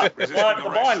the cop, the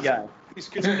blonde guy.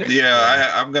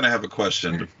 Yeah, I'm gonna have a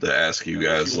question to ask you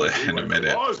guys in a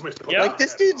minute. Yeah. Like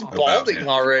this dude's balding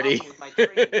already.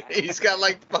 He's got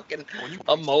like fucking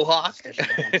a mohawk, and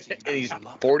he's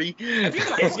 40.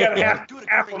 He's got half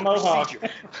a mohawk.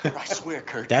 I swear,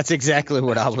 Kurt. That's exactly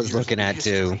what I was looking at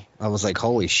too. I was like,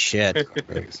 holy shit.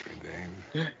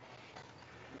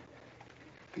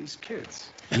 These kids.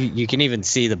 You can even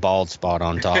see the bald spot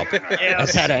on top.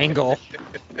 Yes. At that angle.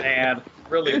 Bad,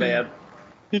 really bad.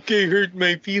 You can't hurt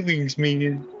my feelings,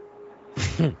 man.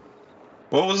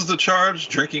 What was the charge?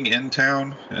 Drinking in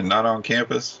town and not on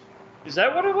campus? Is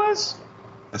that what it was?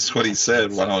 That's what he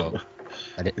said. He's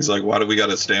like, why do we got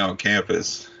to stay on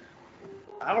campus?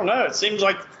 I don't know. It seems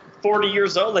like 40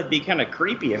 years old, they'd be kind of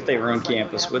creepy if they were on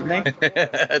campus, wouldn't they?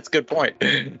 That's a good point.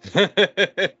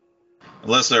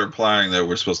 Unless they're implying that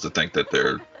we're supposed to think that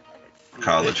they're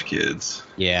college kids.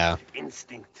 Yeah.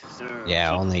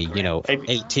 Yeah, only,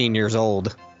 18 years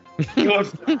old. going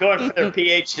for their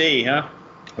PhD, huh?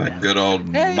 Like good old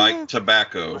Mike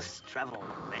Tobacco.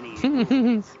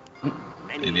 And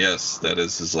yes, that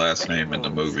is his last name in the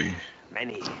movie.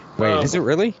 Wait, is it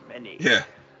really? Yeah,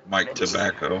 Mike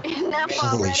Tobacco.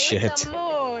 Holy shit.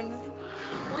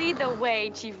 Lead the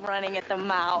way, Chief Running at the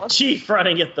Mouth. Chief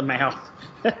Running at the Mouth.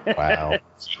 Wow.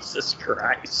 Jesus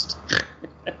Christ.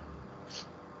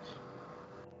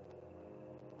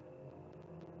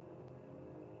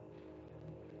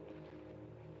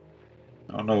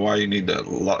 I don't know why you need that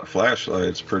flashlight.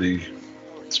 It's pretty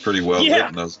well lit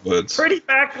in those woods. Pretty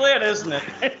backlit, isn't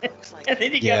it? And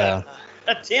then you got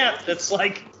a tent that's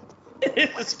like,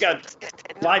 it's got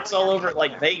lights all over it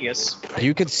like Vegas.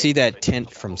 You could see that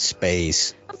tent from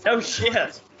space. Oh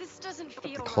shit. This doesn't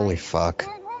feel Holy right. fuck.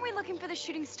 Weren't we looking for the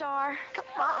shooting star? Come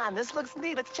on, this looks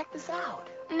neat. Let's check this out.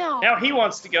 No. Now he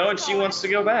wants to go and she wants to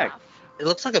go back. It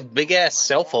looks like a big ass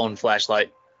cell phone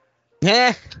flashlight.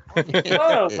 Yeah.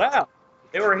 Oh wow.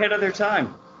 They were ahead of their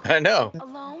time. I know.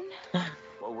 Alone?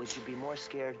 Well, would you be more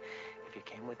scared if you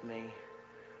came with me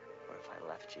or if I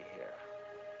left you here?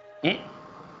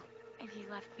 If you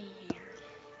left me here,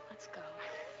 let's go.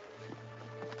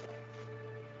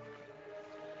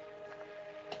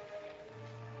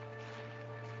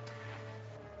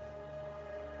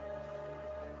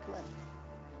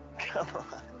 Come on.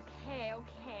 Okay,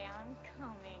 I'm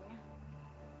coming.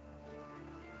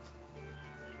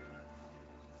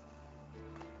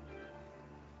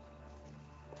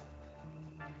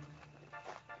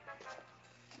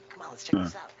 Come on, let's check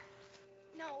this out.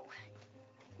 No.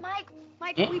 Mike,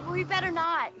 we better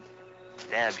not.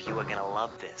 Deb, you are gonna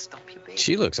love this. Don't be a baby.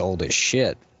 She looks old as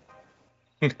shit.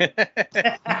 Maybe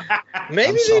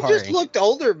they just looked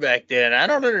older back then. I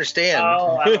don't understand.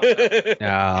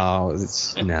 No.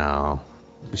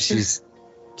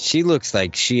 She looks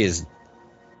like she is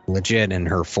legit in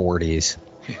her 40s.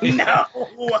 No.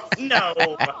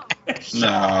 No,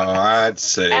 I'd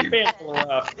say That's been a little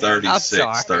rough.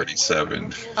 36,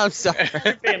 37. I'm sorry.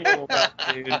 Been a little rough,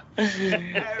 dude.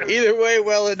 Either way,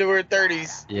 well into her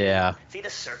 30s. Yeah. See the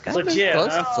circus? Legit,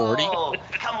 Close huh? to 40. Oh,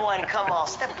 come on,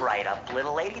 step right up,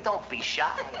 little lady. Don't be shy.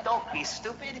 Don't be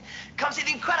stupid. Come see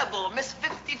the incredible Miss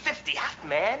 50-50, half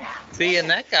man, half See, and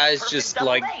that guy's perfect just double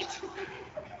like date.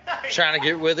 trying to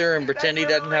get with her and pretend he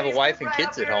doesn't have a wife and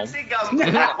kids at home.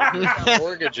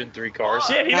 Mortgage and 3 cars.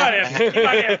 Shit, he might have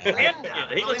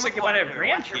grandkids. He looks like he might have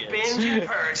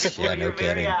grandkids. Yeah, no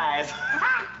kidding.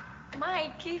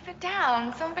 Mike, keep it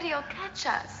down. Somebody will catch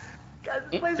us.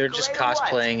 They're just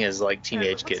cosplaying as like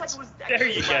teenage kids. There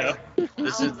you go.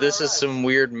 This is some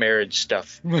weird marriage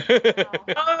stuff.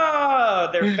 Oh,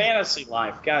 their fantasy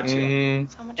life. Gotcha.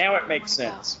 Mhm. Now it makes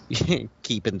sense.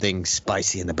 Keeping things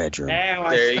spicy in the bedroom. Now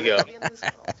There you go.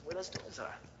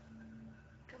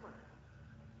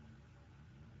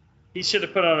 He should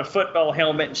have put on a football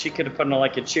helmet, and she could have put on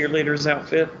like a cheerleader's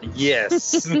outfit.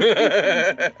 Yes.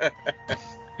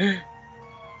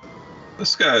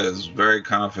 This guy is very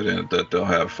confident that they'll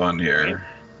have fun here.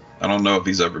 I don't know if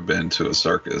he's ever been to a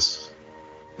circus.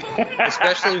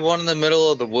 Especially one in the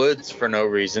middle of the woods for no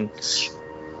reason.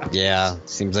 Yeah,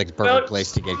 seems like the perfect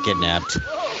place to get kidnapped.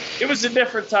 It was a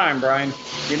different time, Brian.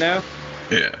 You know?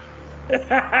 Yeah.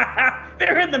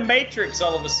 They're in the Matrix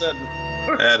all of a sudden.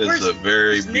 That is a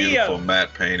very where's Neo? beautiful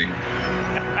matte painting.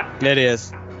 It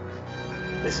is.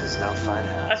 This is no fun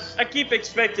house. I keep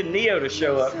expecting Neo to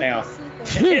show up now.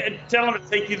 Tell him to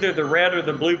take either the red or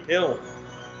the blue pill.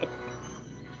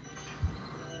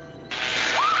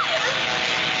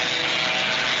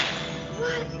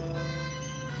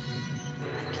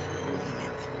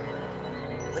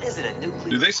 What is it, a nuclear?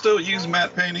 Do they still use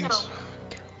matte paintings?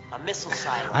 A missile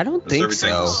silo. I don't think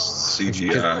so.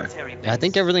 CGI. I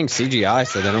think everything's CGI,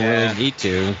 so they don't really need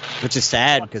to, which is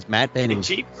sad because matte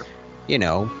paintings, you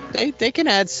know, they can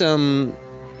add some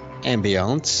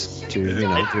ambience to to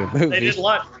a movie. They did a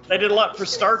lot. They did a lot for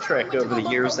Star Trek over the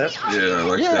years. That's for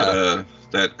sure. Yeah, like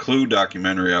that Clue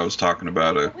documentary I was talking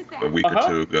about a week or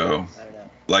two ago.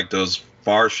 Like those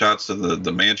far shots of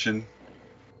the mansion.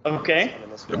 Okay.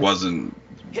 It wasn't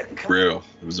real.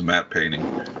 It was a matte painting.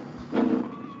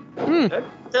 That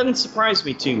doesn't surprise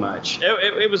me too much.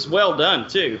 It was well done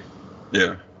too.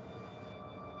 Yeah.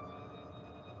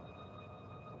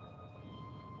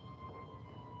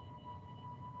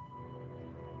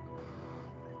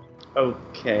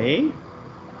 Okay.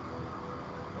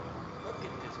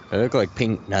 They look like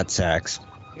pink nutsacks.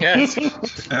 Yes.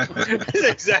 That's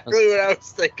exactly what I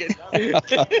was thinking.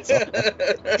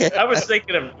 I was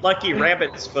thinking of Lucky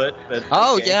Rabbit's foot, but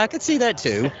Yeah, I could see that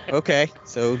too. Okay,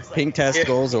 so pink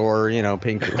testicles or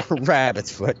pink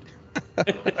rabbit's foot.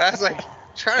 I was like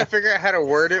trying to figure out how to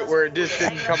word it where it just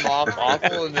didn't come off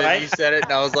awful, and then you said it,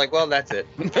 and I was like, well, that's it.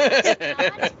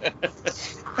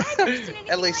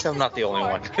 At least I'm not the only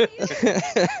one. Well,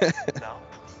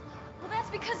 that's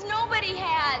because nobody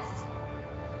has.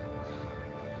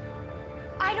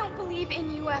 I don't believe in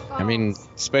UFOs. I mean,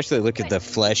 especially look at the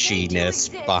fleshiness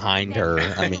behind her.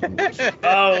 I mean,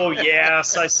 oh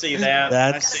yes, I see that.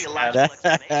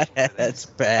 That's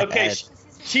bad. Okay,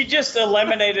 she just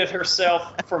eliminated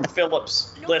herself from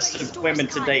Philip's list of women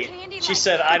to date. She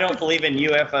said, "I don't believe in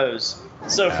UFOs."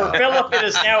 So for Philip, it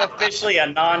is now officially a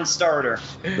non-starter.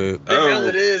 Because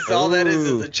it is, all that is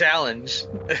a challenge.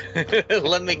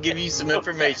 Let me give you some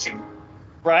information.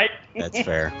 Right? That's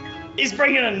fair. He's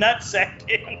bringing a nutsack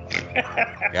in.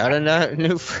 Got a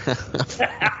new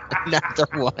another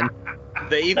one.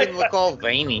 They even look all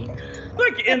veiny.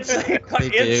 Look, insane. They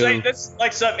Insane. do. That's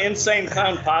like something Insane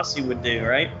Clown Posse would do,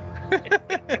 right?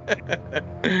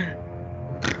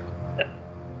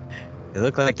 They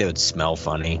look like they would smell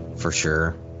funny for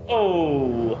sure.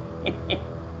 Oh.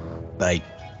 Like,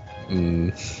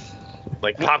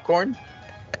 like popcorn?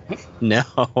 No.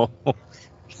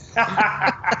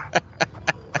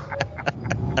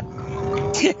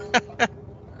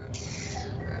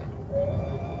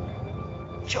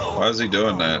 Why is he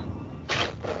doing that?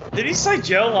 Did he say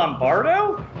Joe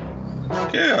Lombardo?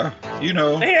 Yeah. You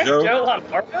know, They had Joe. Joe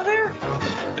Lombardo there?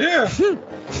 Yeah.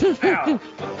 Wow.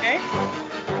 Okay.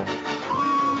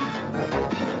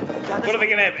 What are they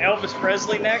gonna have? Elvis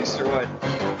Presley next, or what?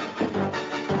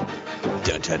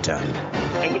 Dun, dun, dun.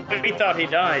 And we thought he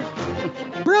died.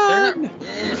 Run!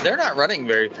 They're not running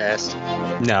very fast.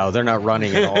 No, they're not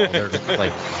running at all. They're just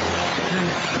like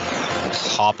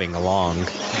hopping along.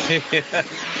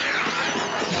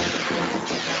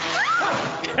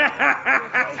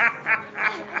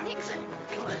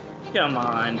 Come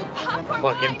on.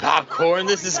 Fucking popcorn.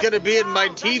 This is gonna be in my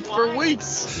teeth for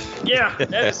weeks. Yeah,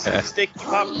 that's sticky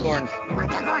popcorn.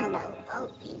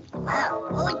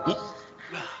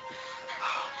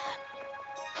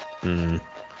 Hmm.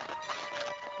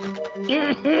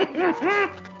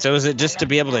 So is it just to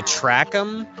be able to track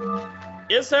them?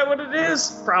 Is that what it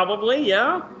is? Probably,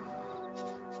 yeah.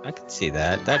 I could see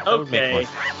that. That would make Okay, more.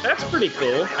 that's pretty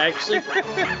cool, actually.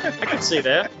 I can see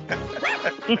that.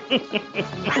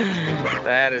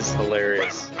 That is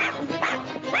hilarious.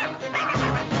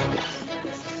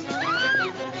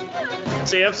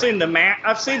 See, I've seen the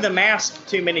mask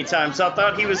too many times. I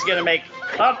thought he was gonna make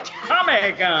a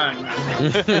Tommy gun.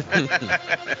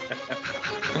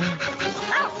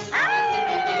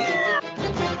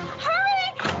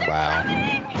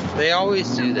 Wow. They always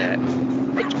do that.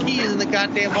 Put the keys in the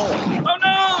goddamn hole. Oh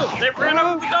no! They ran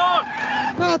over the dog.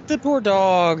 Not the poor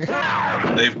dog.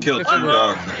 They've killed 2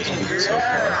 dogs in this movie so far.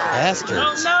 Bastards.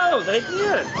 Oh no, they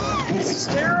did. This is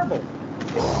terrible.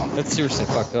 That's seriously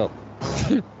fucked up.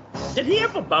 Did he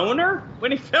have a boner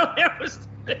when he fell down?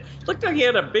 Looked like he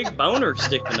had a big boner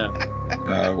sticking up.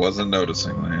 I wasn't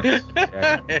noticing that.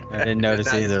 Yeah, I didn't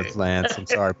notice either, Lance. I'm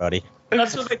sorry, buddy.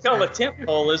 That's what they call a tent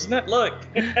pole, isn't it? Look.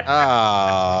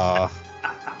 Oh.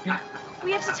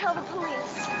 We have to tell the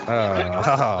police.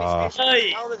 Oh.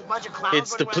 Hey.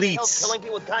 It's the pleats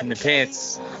in the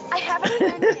pants. I haven't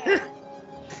learned yet.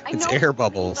 I It's know air you believe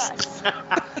bubbles. us.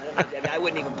 I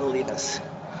wouldn't even believe us.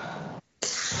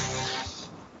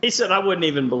 He said, I wouldn't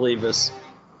even believe us.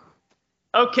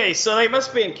 Okay, so they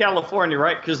must be in California,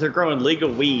 right? Because they're growing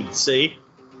legal weed, see?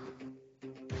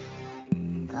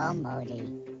 Go,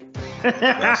 Modi.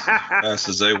 Fast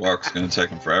as they walk, it's going to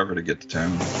take them forever to get to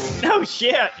town. No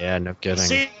shit. Yeah, no kidding.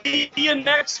 See you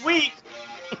next week.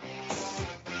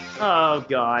 Oh,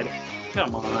 God.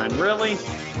 Come on, really?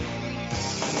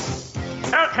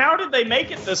 How did they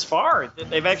make it this far? That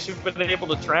they've actually been able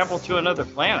to travel to another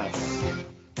planet?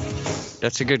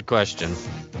 That's a good question.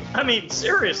 I mean,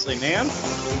 seriously, man.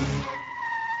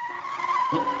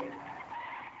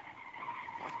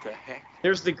 What the heck?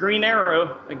 There's the Green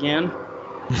Arrow again.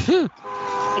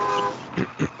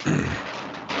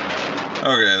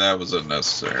 Okay, that was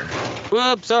unnecessary.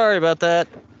 Whoops, sorry about that.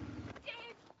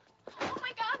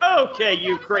 Okay,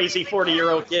 you crazy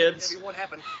 40-year-old kids. What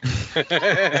happened? Two people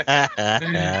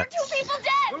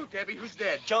dead. Who, Debbie? Who's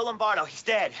dead? Joe Lombardo. He's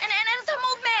dead. And some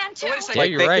old man, too. Wait a second. Like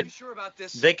you're they right. could, Sure about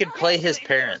this? they could play his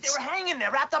parents. They were hanging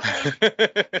there, wrapped up in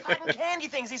these cotton candy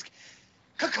things. These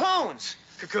cocoons.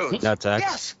 Cocoons. Nutsacks.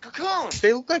 Yes, cocoons.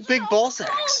 They look like big ball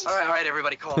sacks. All right,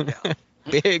 everybody, calm down.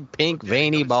 Big, pink,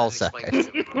 veiny ball sack. I'd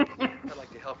like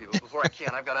to help you, but before I can,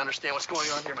 I've got to understand what's going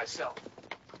on here myself.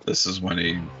 This is when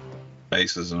he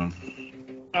faces them.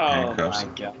 Oh, Handcuffs.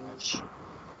 my gosh.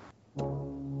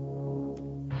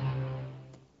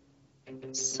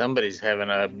 Somebody's having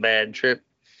a bad trip.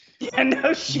 Yeah,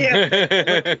 no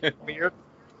shit. Weird.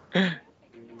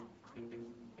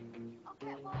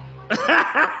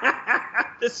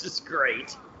 This is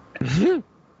great.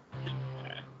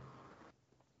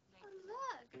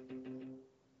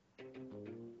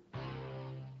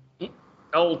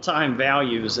 Old time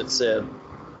values, it said.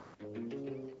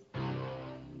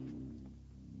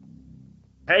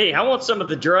 Hey, I want some of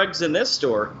the drugs in this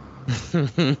store.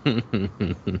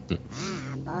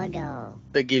 Bodo.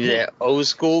 They give you that old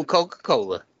school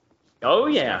Coca-Cola. Oh,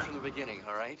 yeah. From the beginning,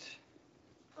 all right?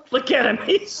 Look at him.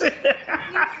 He's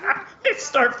Let's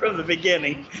start from the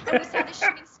beginning. And we saw the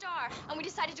shooting star, and we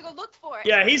decided to go look for it.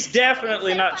 Yeah, he's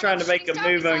definitely not trying to make a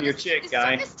move on your chick,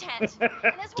 guy.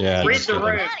 Yeah, Read the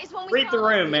room. Read the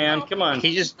room, man. Come on.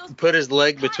 He just put his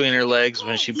leg between her legs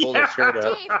when she pulled her shirt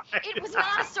up. Dave, it was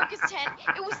not a circus tent.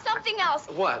 It was something else.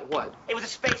 What? It was a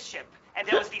spaceship, and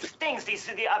there was these things, these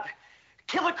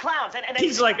killer clowns, and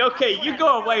He's like, okay, you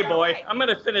go away, boy. I'm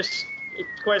gonna finish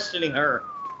questioning her.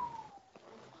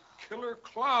 Killer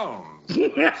clowns.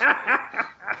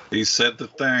 He said the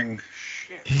thing.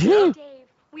 Dave,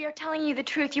 we are telling you the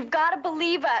truth. You've got to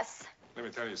believe us. Let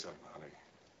me tell you something, honey.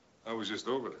 I was just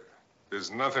over there. There's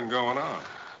nothing going on.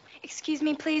 Excuse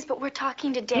me, please, but we're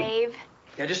talking to Dave.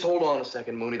 Yeah, just hold on a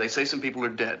second, Mooney. They say some people are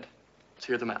dead. Let's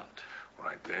hear them out.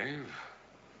 Right, Dave?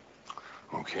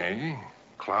 Okay.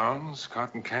 Clowns,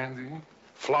 cotton candy,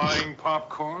 flying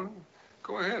popcorn.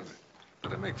 Go ahead.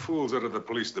 Let them make fools out of the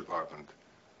police department.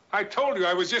 I told you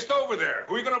I was just over there.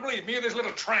 Who are you going to believe? Me or this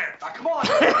little tramp? Now, come on.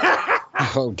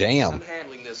 Oh, damn. I'm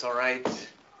handling this, all right?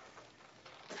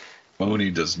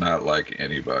 Mooney does not like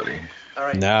anybody. All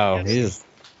right. No, he's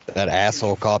that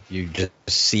asshole cop you just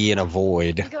see and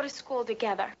avoid. We go to school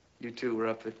together. You two were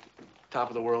up at the top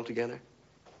of the world together?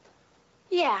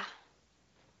 Yeah.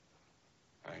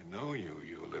 I know you,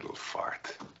 you little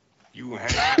fart. You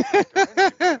hang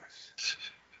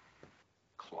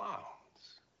Clowns.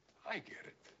 I get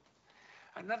it.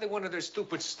 Another one of their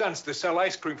stupid stunts to sell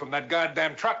ice cream from that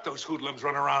goddamn truck those hoodlums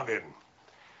run around in.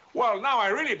 Well, now I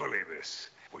really believe this.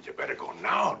 Well, you better go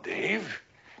now, Dave.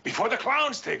 Before the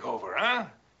clowns take over, huh?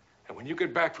 And when you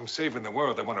get back from saving the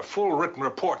world, I want a full written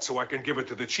report so I can give it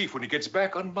to the chief when he gets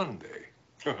back on Monday.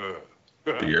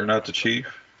 You're not the chief?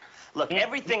 Look,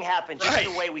 everything happened just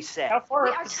the way we said. How far We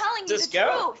are telling you the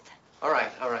truth. All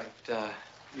right.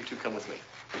 You two come with me.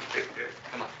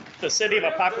 Come on. The city of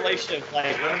a population of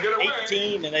like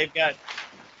 18, and they've got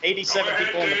 87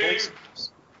 people in the police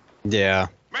force. Yeah.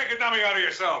 Make a dummy out of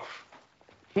yourself.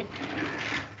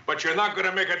 But you're not going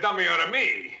to make a dummy out of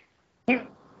me.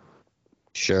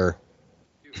 Sure.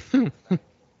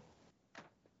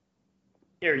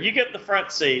 Here, you get the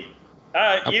front seat.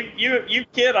 You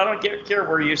kid, I don't care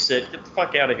where you sit. Get the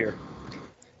fuck out of here.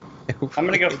 I'm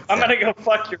gonna go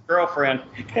fuck your girlfriend.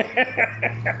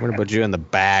 I'm gonna put you in the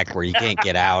back where you can't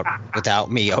get out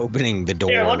without me opening the door.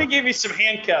 Here, let me give you some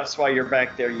handcuffs while you're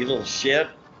back there, you little shit.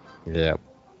 Yeah.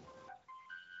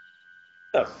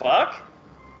 The fuck?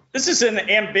 This is an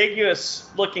ambiguous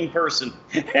looking person.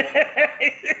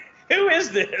 Who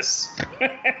is this?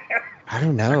 I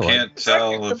don't know. I can't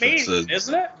tell if it's a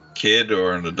isn't it? kid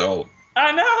or an adult.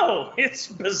 I know. It's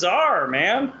bizarre,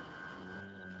 man.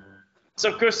 So,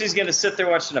 of course, he's going to sit there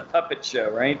watching a puppet show,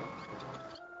 right?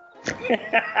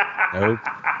 Nope.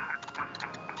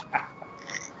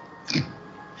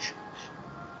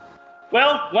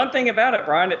 Well, one thing about it,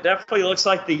 Brian, it definitely looks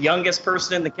like the youngest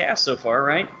person in the cast so far,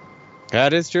 right?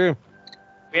 That is true.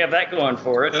 We have that going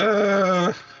for it.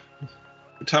 Every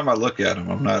time I look at him,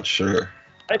 I'm not sure.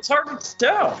 It's hard to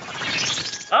tell.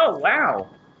 Oh, wow.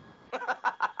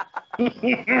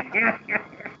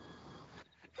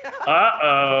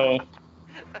 Uh-oh.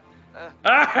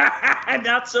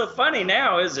 Not so funny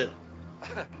now, is it?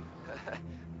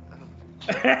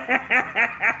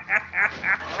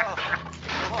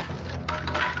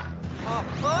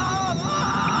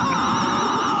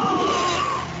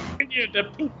 You're the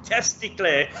pink testicle.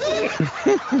 I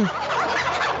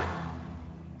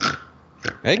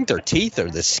think their teeth are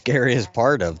the scariest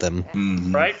part of them.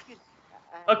 Mm-hmm. Right?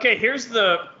 Okay, here's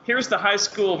the high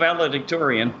school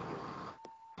valedictorian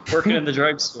working in the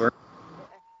drugstore.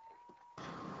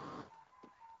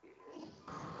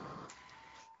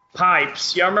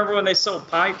 Pipes. Y'all remember when they sold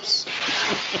pipes?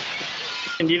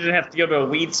 And you didn't have to go to a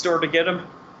weed store to get them?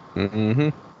 Mm-hmm.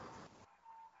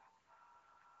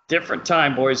 Different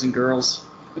time, boys and girls.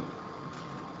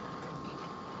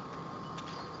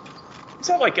 Is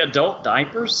that like adult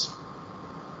diapers?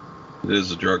 It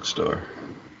is a drugstore.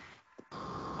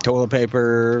 Toilet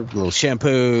paper, little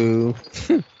shampoo.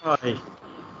 Right.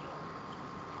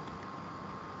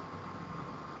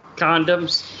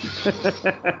 Condoms.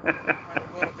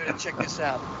 Well, better check this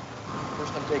out.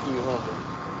 First, I'm taking you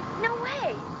home. No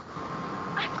way.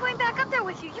 I'm going back up there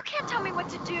with you. You can't tell me what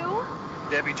to do.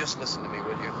 Debbie, just listen to me,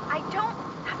 will you? I don't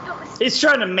have to listen. He's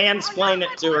trying to mansplain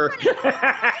it to her.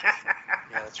 Yeah,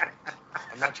 that's right.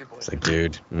 I'm not your boy. It's like,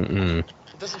 dude. Mm-mm.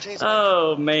 It doesn't change.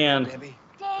 Oh, man. Debbie.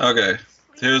 Okay,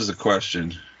 here's the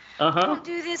question. Uh-huh. Don't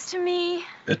do this to me.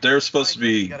 If they're supposed to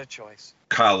You be got a choice.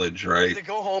 college, right? Either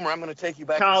go home or I'm going to take you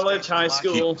back College, to the high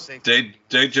station. school.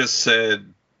 They just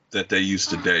said that they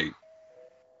used to date.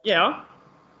 Yeah.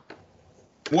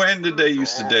 When did they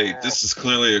used to date? This is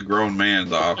clearly a grown man,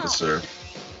 the officer.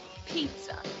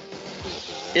 Pizza.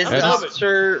 Is the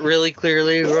officer really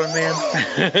clearly a grown man?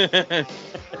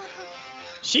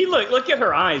 Look at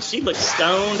her eyes. She looks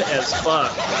stoned as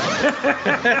fuck.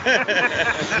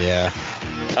 Yeah.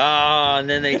 Oh, and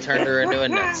then they turned her into a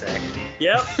nutsack.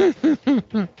 Yep.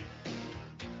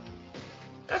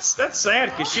 That's sad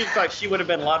because she looked like she would have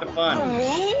been a lot of fun.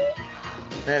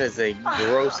 That is a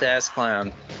gross ass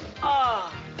clown.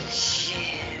 Oh,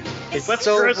 shit. It's What's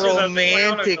so grosser than the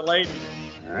clown or romantic. the lady?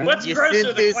 What's You grosser, sent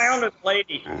the this- clown or the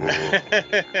lady?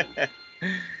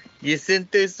 You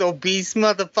sent this obese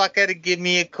motherfucker to give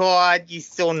me a card. You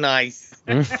so nice.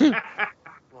 Come on,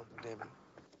 Debbie.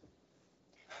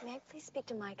 May I please speak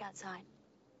to Mike outside?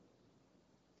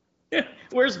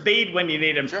 Where's Bede when you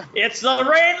need him? Sure. It's the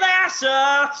Red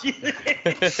Lassa.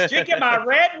 Drinking my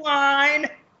red wine.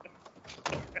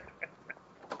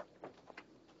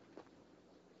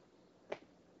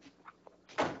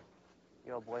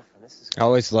 I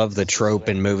always love the trope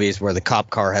in movies where the cop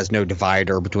car has no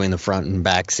divider between the front and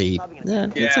back seat. Yeah,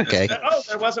 it's okay. Oh,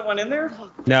 there wasn't one in there?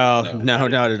 No,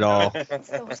 not at all. It's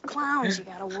those clowns you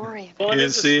gotta worry You about.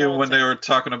 didn't see when they were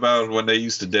talking about when they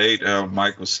used to date,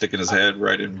 Mike was sticking his head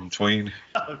right in between.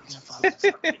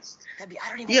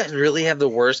 You guys really have the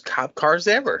worst cop cars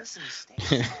ever.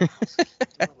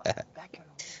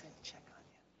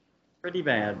 Pretty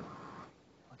bad.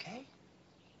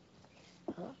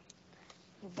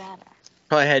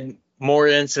 I had more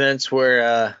incidents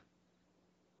where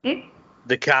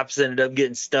the cops ended up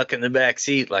getting stuck in the back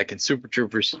seat, like in Super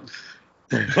Troopers.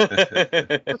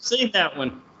 I've seen that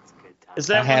one. Is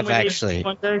that I have one we actually. did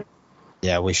one day?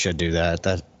 Yeah, we should do that.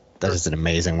 That is an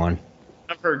amazing one.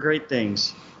 I've heard great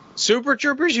things. Super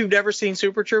Troopers? You've never seen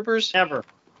Super Troopers? Never.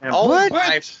 Oh What?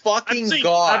 my fucking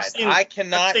God. I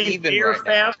cannot even Beer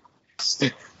right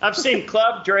Fest. I've seen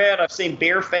Club Dread. I've seen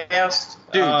Beer Fest.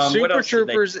 now. Dude, what Super else did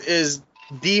they- Troopers is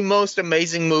the most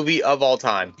amazing movie of all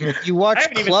time. You watch I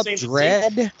haven't even Club seen the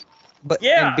Dread, but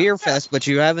Yeah. and Beer Fest, but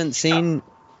you haven't seen.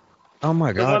 Oh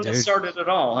my The one God, that dude! started it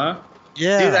all, huh?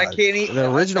 Yeah, Dude, I can't eat. the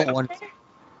original one.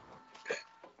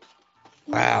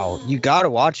 Wow, you gotta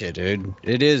watch it, dude.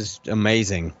 It is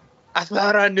amazing. I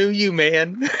thought I knew you,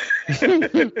 man.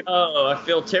 Oh, I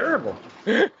feel terrible.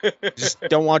 Just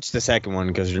don't watch the second one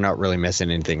because you're not really missing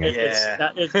anything. Is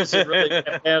it really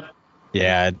that bad?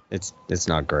 Yeah, it's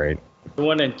not great. The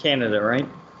one in Canada, right?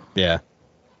 Yeah.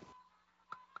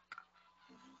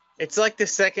 It's like the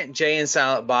second Jay and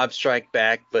Silent Bob Strike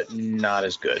Back, but not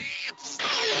as good.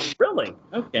 Really?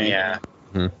 Okay. Yeah.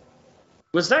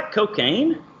 Was that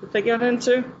cocaine that they got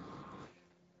into?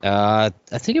 I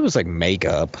think it was like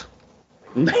makeup.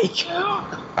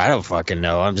 Makeup. I don't fucking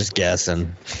know. I'm just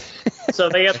guessing. So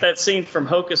they got that scene from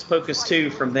Hocus Pocus 2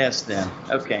 from this then.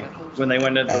 Okay. When they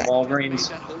went into the Walgreens.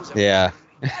 Yeah.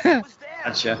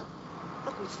 Gotcha.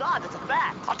 Look who saw it. It's a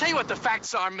fact. I'll tell you what the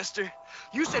facts are, mister.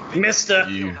 You said Mister.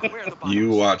 You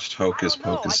watched Hocus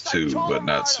Pocus 2, but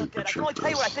not Super Troopers.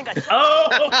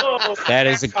 Oh! That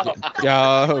is a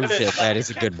oh shit. That is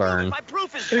a good burn.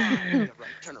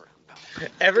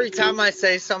 Every time I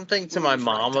say something to my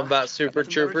mom about Super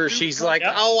Troopers, she's like,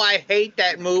 "Oh, I hate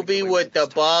that movie with the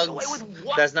bugs."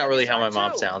 That's not really how my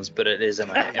mom sounds, but it is in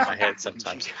my head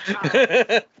sometimes.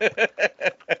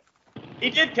 He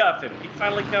did cuff him. He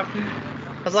finally cuffed him.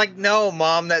 I was like, "No,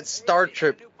 Mom, that's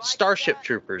Starship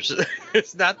Troopers.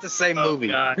 It's not the same movie."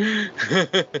 God.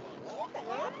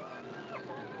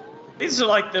 These are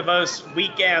like the most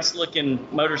weak-ass looking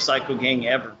motorcycle gang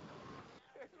ever.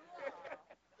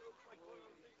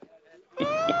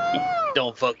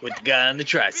 Don't fuck with the guy on the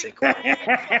tricycle.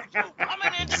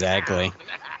 Exactly.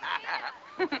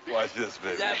 Watch this,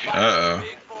 baby. Uh-oh.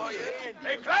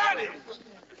 Hey, Patty!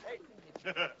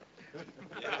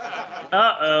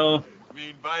 Uh-oh.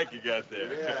 Mean bike you got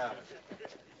there. Yeah.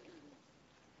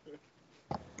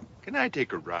 Can I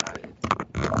take a ride?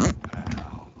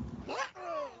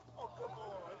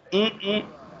 Mm-mm.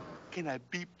 Can I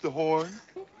beep the horn?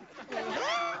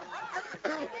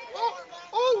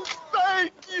 Oh,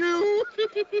 thank you.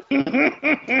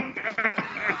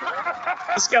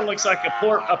 This guy looks like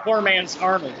a poor man's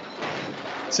Arnold.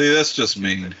 See, that's just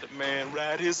mean.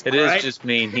 It is just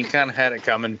mean. He kind of had it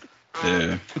coming.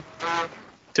 Yeah.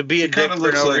 To be a dick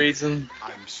for no reason.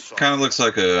 Kind of looks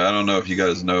like a, I don't know if you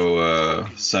guys know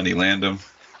Sonny Landham.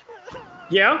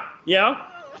 Yeah.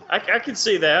 I can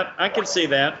see that. I can see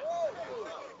that.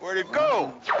 Where'd it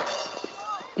go?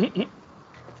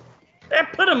 Hey,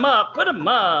 put him up. Put him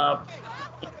up.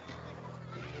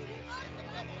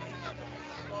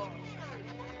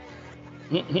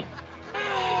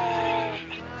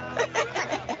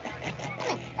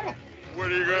 What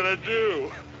are you gonna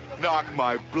do? Knock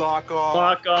my block off?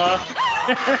 Block off.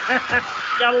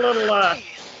 Got a little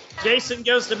Jason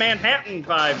Goes to Manhattan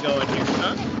vibe going here,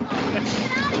 huh?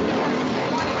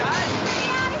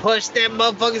 Push that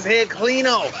motherfucker's head clean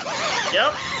off.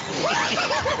 Yep.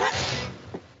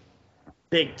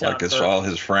 Big top. Like all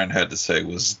his friend had to say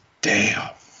was,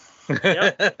 damn.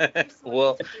 Yep.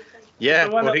 Well, yeah.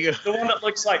 The one that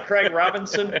looks like Craig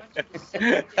Robinson.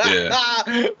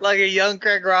 Yeah. Like a young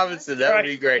Craig Robinson. That would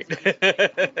be great.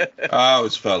 I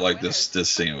always felt like this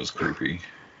scene was creepy.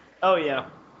 Oh, yeah.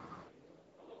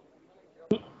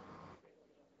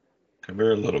 Come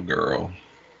here, little girl.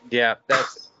 Yeah,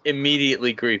 that's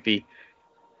immediately creepy.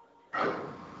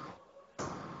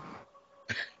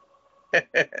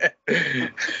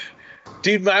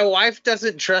 Dude, my wife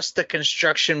doesn't trust the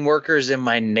construction workers in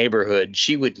my neighborhood.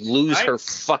 She would lose her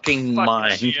fucking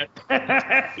mind. Shit.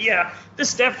 Yeah,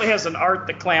 this definitely has an Art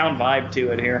the Clown vibe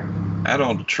to it here. I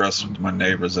don't trust my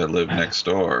neighbors that live next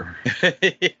door.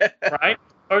 Right?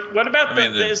 Or what about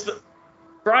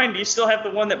Brian, do you still have the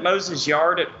one that mows his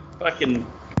yard at fucking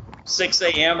 6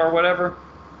 a.m. or whatever?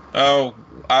 Oh,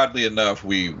 oddly enough,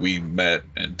 we met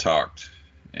and talked,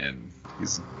 and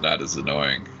he's not as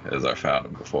annoying as I found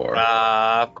him before.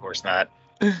 Of course not.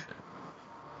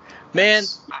 Man,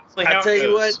 I tell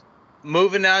you what,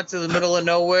 moving out to the middle of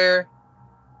nowhere,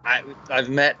 I've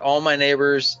met all my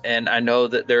neighbors, and I know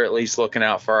that they're at least looking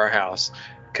out for our house,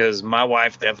 because my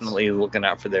wife definitely is looking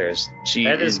out for theirs.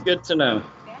 That is good to know.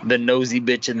 The nosy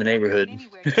bitch in the neighborhood.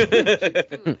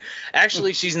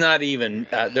 Actually, she's not even.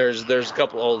 There's a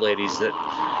couple old ladies that.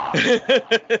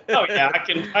 Oh yeah,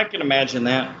 I can imagine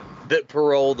that. That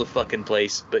parole the fucking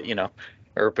place, but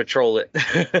or patrol it.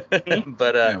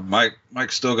 But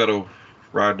Mike still got to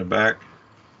ride in the back.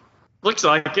 Looks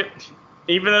like it.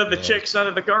 Even though the chick's not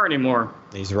in the car anymore.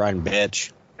 He's riding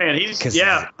bitch. Man, he's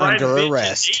under bitch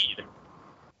arrest. Indeed.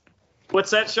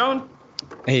 What's that, Sean?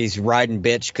 He's riding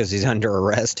bitch because he's under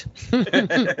arrest.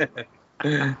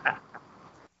 You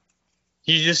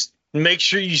just make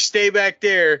sure you stay back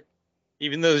there,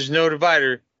 even though there's no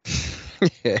divider.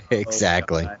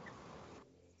 Exactly. Oh,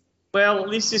 well, at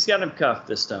least he's got him cuffed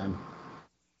this time.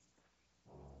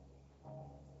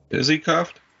 Is he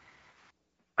cuffed?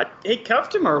 He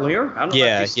cuffed him earlier. I don't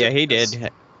know if he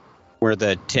did. Where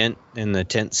the tent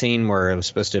scene where it was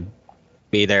supposed to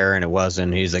be there and it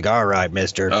wasn't. He's like, "All right,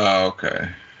 mister." Oh, okay.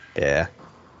 Yeah.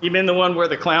 You mean the one where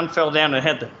the clown fell down and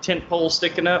had the tent pole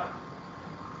sticking up?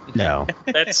 No.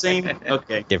 That scene?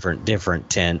 Okay. Different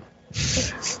tent.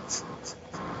 Is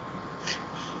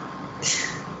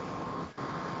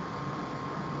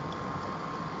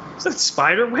that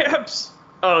spider webs?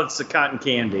 Oh, it's the cotton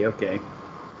candy. Okay.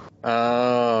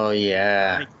 Oh,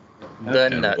 yeah. The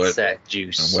nutsack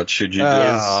juice. And what should you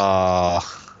do?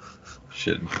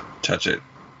 Should touch it.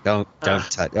 Don't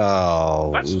touch. Oh.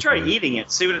 Why don't you try eating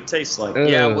it? See what it tastes like.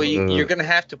 Yeah, well, you're going to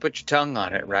have to put your tongue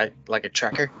on it, right? Like a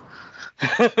trucker.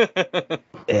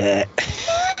 It's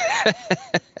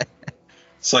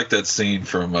like that scene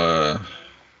from,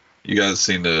 you guys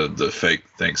seen the fake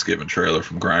Thanksgiving trailer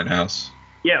from Grindhouse?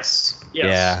 Yes.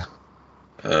 Yeah.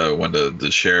 When the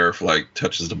sheriff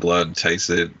touches the blood and tastes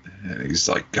it, and he's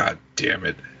like, "God damn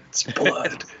it, it's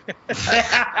blood." I'm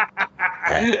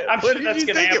sure that's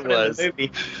going to happen in the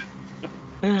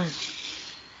movie.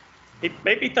 He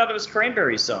maybe thought it was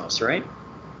cranberry sauce, right?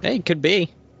 Hey, could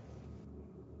be.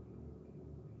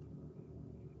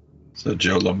 So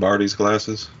Joe Lombardi's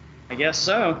glasses? I guess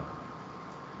so.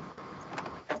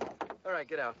 All right,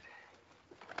 get out.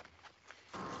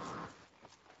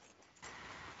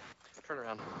 Turn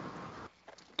around.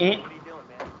 What are you doing,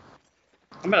 man?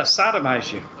 I'm going to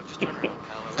sodomize you.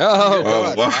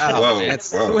 Oh, wow.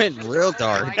 That went real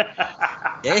dark.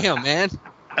 Damn, man.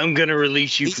 I'm going to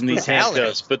release you from these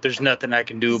handcuffs, but there's nothing I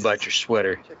can do about your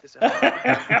sweater. That's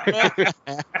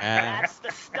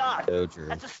the stuff. So true.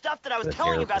 That's the stuff that I was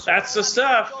telling you about. That's the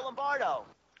stuff. Joe Lombardo.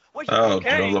 Joe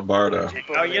Lombardo.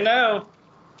 Oh, you know.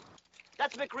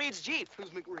 That's McReed's Jeep.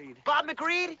 Who's McReed? Bob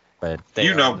McReed? But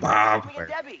you know Bob. Me and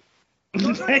Debbie.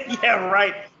 Yeah,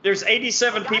 right. There's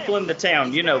 87 people in the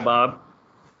town. You know, Bob.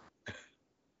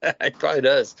 It probably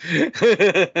does.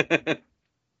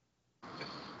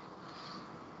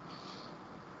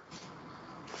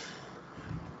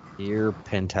 Dear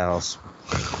Penthouse.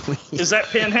 Is that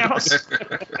Penthouse?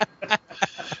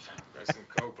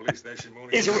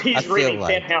 He's reading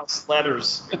Penthouse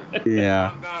letters.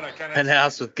 Yeah.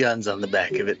 Penthouse with guns on the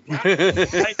back of it.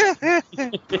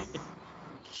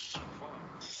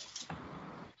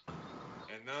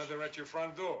 And now they're at your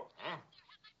front door, huh?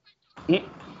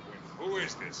 Who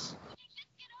is this?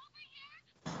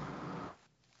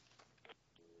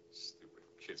 Stupid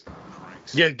kids and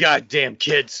pranks. You goddamn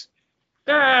kids.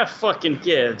 Fucking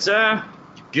kids,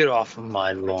 Get off of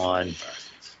my lawn.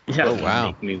 Yeah. Oh, wow.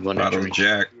 Make me want to Bottom drink.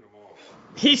 Jack.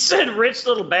 He said, "Rich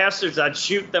little bastards, I'd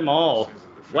shoot them all."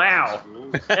 Wow.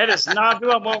 That is not who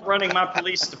I want running my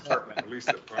police department. Police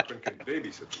department can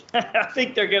babysit. I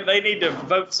think they need to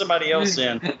vote somebody else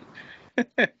in.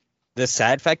 The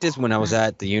sad fact is, when I was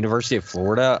at the University of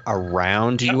Florida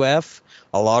around UF,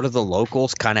 a lot of the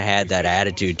locals kind of had that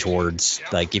attitude towards,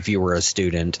 if you were a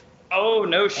student. Oh,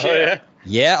 no shit. Oh, yeah?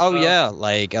 Yeah, yeah.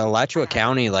 Alachua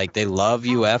County, they love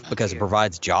UF because it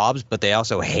provides jobs, but they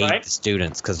also hate the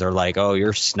students because they're like, "Oh,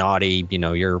 you're snotty,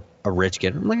 you're a rich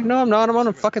kid." I'm like, "No, I'm not. I'm on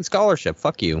a fucking scholarship.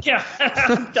 Fuck you." Yeah.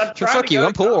 I'm trying Fuck to you. go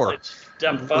I'm to poor. college.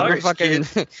 Dumb fuck.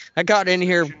 I got in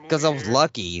here because I was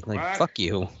lucky. Like, fuck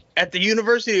you. At the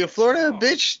University of Florida,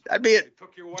 bitch, I'd be at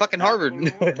fucking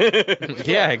Harvard.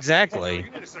 Yeah, exactly.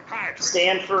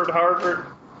 Stanford, Harvard,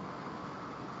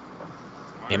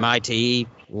 MIT.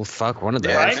 Well, fuck, one of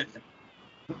those. right?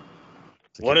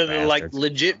 One of the like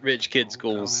legit rich kid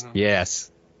schools. Yes.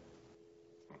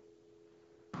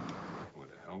 What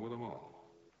the hell with them all?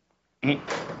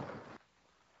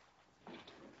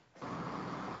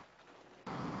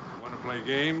 Want to play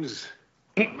games?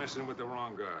 You're messing with the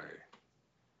wrong guy.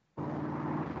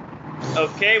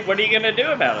 Okay, what are you gonna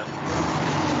do about it?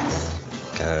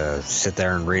 Sit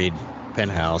there and read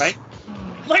Penthouse. Right?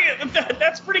 Look at that.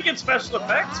 That's pretty good special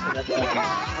effects for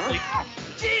that.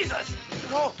 Jesus!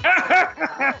 Whoa.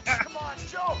 Come on,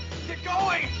 Joe, get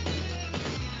going!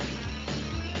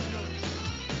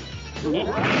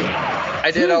 I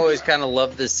did always kind of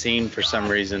love this scene for some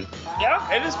reason. Yeah,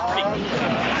 it is pretty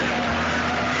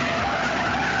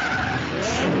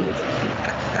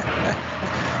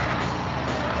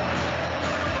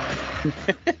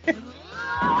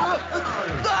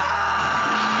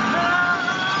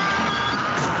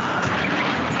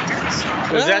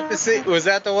Was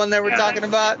that the one that we're talking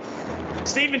about?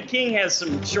 Stephen King has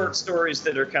some short stories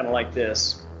that are kind of like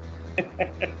this.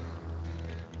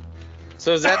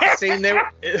 So is that the scene they were?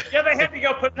 Yeah, they had to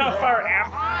go put it on fire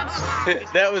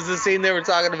afterwards. That was the scene they were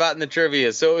talking about in the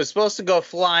trivia. So it was supposed to go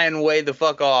flying way the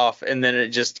fuck off, and then it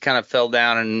just kind of fell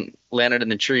down and landed in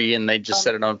the tree, and they just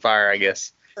set it on fire, I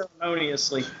guess.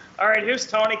 Ceremoniously. All right, here's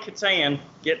Tawny Katan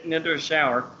getting into a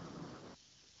shower.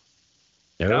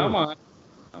 No. Come on.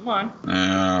 Come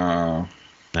on.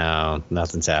 No,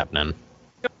 nothing's happening.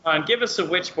 Come on, give us a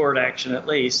witchboard action at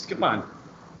least. Come on.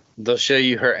 They'll show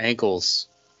you her ankles.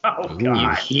 Oh, Ooh,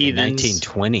 God. heathens.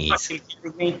 1920s. Fucking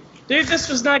kidding me? Dude, this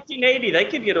was 1980. They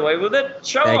could get away with it.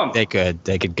 Show them. They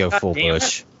could go full damn it.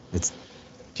 bush.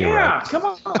 Yeah, right. come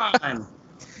on.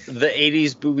 The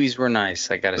 80s boobies were nice,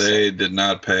 I gotta say. They did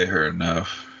not pay her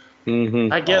enough.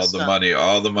 Mm-hmm. I guess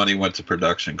all the money went to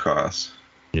production costs.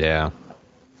 Yeah.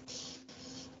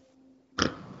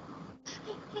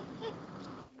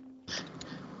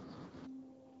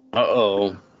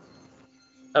 Uh-oh.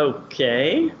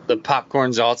 Okay. The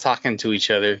popcorn's all talking to each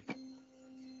other.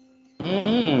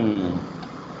 Mm.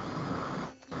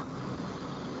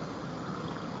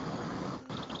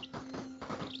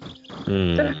 What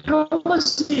the hell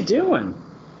is he doing?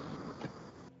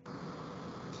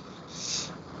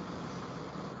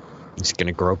 He's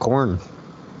gonna grow corn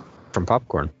from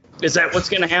popcorn. Is that what's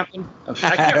going to happen? Okay,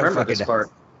 I can't remember this part.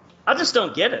 I just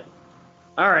don't get it.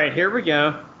 All right, here we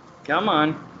go. Come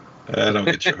on. Don't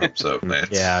get your hopes up, man.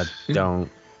 Yeah,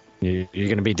 don't. You're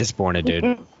gonna be disappointed,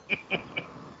 dude.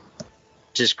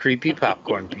 Just creepy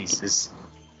popcorn pieces.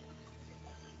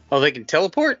 Oh, they can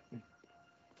teleport?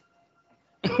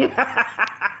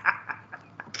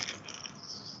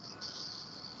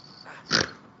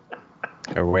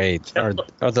 Or wait, are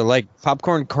the like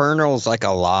popcorn kernels like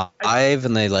alive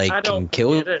and they like can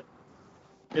kill you?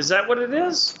 Is that what it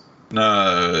is?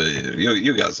 No,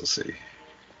 you guys will see.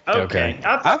 Okay. I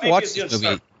thought I've maybe watched it was this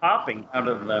gonna movie start popping out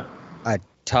of the. a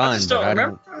ton, I just don't but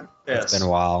remember this. It's been a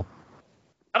while.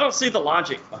 I don't see the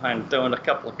logic behind throwing a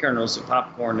couple of kernels of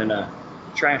popcorn in a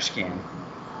trash can.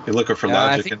 You looking for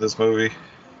logic in this movie?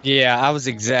 Yeah, I was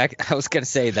gonna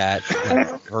say that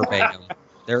verbatim.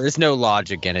 There is no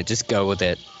logic in it. Just go with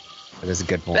it. That is a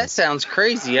good point. That sounds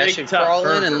crazy. I Big should tough crawl in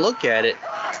burger. and look at it.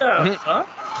 Huh?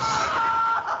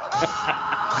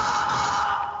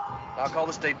 I'll call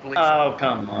the state police. Oh,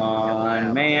 come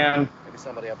on, man. Maybe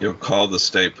somebody up You'll call the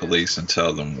state police and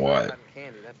tell them what?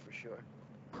 candy, that's for sure.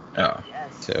 Yeah.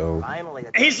 So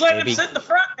He's letting him Maybe- sit in the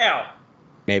front now.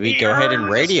 maybe He go ahead and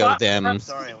earned radio the spot. them.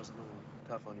 Sorry, I was a little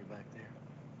tough on you back there.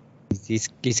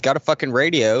 He's got a fucking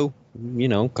radio. You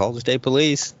know, call the state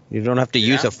police. You don't have to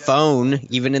use a phone,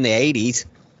 even in the 80s.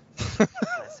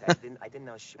 I didn't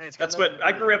know. That's what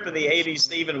I grew up in the 80s,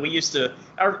 Stephen. We used to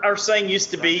our saying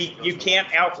used to be, you can't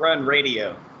outrun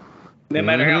radio. No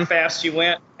matter how fast you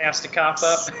went, fast to cop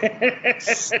up.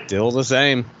 Still the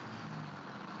same.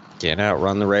 Can't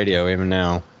outrun the radio even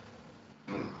now.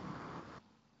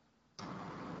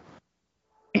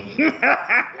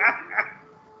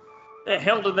 The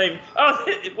hell did they? Oh,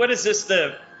 what is this?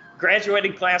 The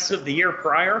graduating class of the year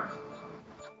prior?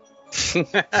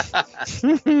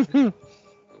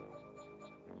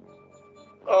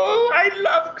 Oh, I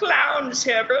love clowns,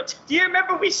 Herbert. Do you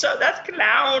remember we saw that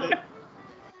clown?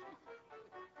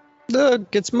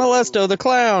 Look, it's Molesto the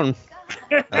clown.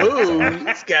 Ooh,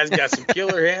 this guy's got some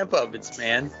killer hand puppets,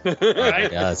 man.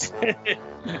 Right?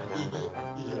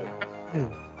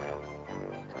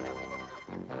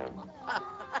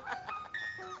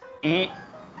 Big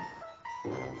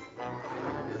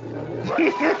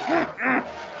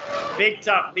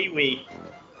Top Pee Wee.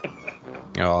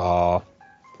 Oh,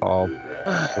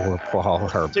 poor Paul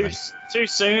Herman. Too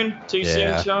soon? Too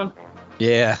soon, Sean?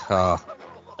 Yeah.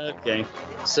 Okay.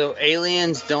 So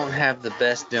aliens don't have the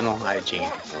best dental hygiene.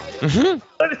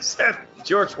 What is that?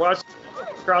 George Washington,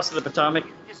 Cross of the Potomac?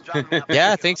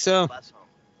 Yeah, I think so.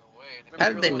 How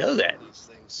did they know that?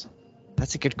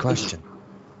 That's a good question.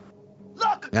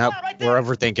 Nope, we're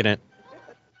overthinking it.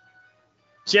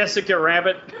 Jessica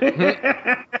Rabbit. Get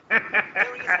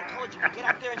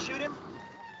out there and shoot him.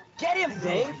 Get him,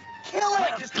 Dave. Kill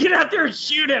him. Get out there and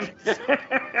shoot him.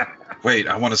 Wait,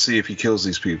 I want to see if he kills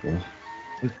these people.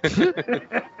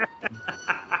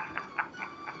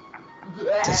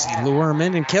 Does he lure him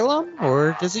in and kill him,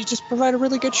 or does he just provide a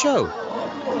really good show? Boy.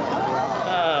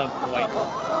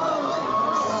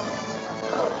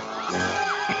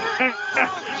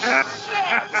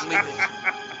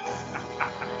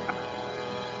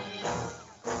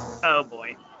 Oh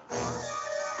boy.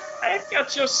 I've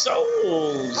got your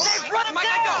souls.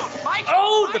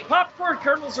 Oh, the popcorn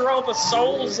kernels are all the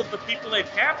souls of the people they've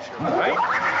captured, right?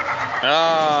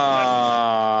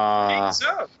 Ah.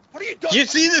 So. What are you doing? You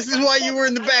see, this is why you were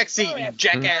in the back seat, you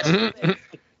jackass. Where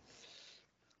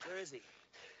is he?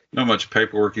 Not much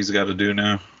paperwork he's got to do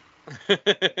now.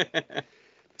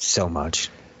 So much.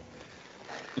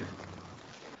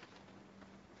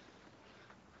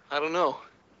 I don't know.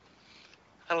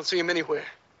 I don't see him anywhere.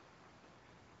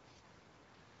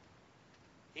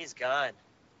 He's gone.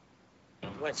 He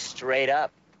went straight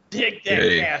up. Dig that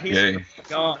cat. He's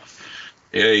gone.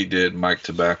 Yeah, he did, Mike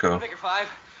Tobacco. Baker 5,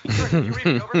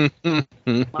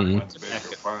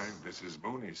 this is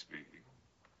Mooney speaking.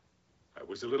 I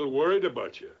was a little worried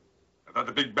about you. I thought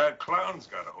the big bad clowns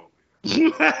got a hold of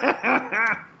you.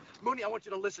 Mooney, I want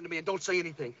you to listen to me and don't say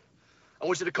anything. I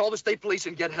want you to call the state police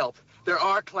and get help. There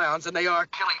are clowns and they are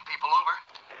killing people. Over.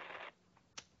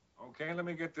 Okay, let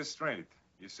me get this straight.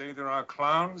 You say there are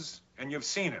clowns and you've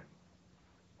seen him.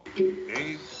 Okay,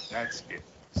 Dave, that's it.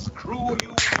 Screw you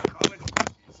and the college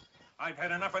monkeys. I've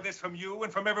had enough of this from you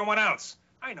and from everyone else.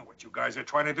 I know what you guys are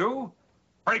trying to do.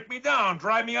 Break me down,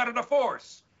 drive me out of the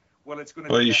force. Well, it's going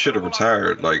to. Well, you should have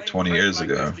retired like 20 years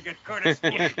ago. To get Curtis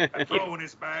and throw in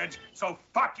his badge. So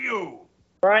fuck you.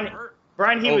 Brian,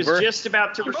 he was just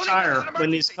about to retire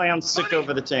when these clowns took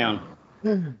over the town.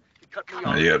 You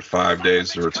had 5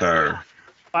 days to retire.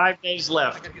 5 days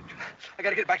left. I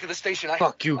gotta get back to the station.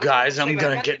 Fuck you guys, I'm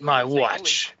gonna get my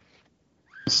watch.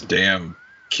 These damn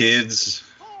kids.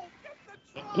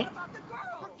 So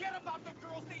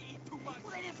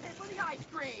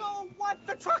what?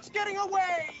 The truck's getting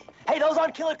away. Hey, those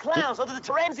aren't killer clowns. Those are the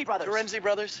Terenzi brothers. Terenzi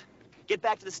brothers? Get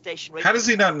back to the station. How does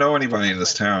he not know anybody in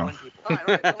this town? All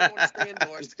right. Tell everyone to stay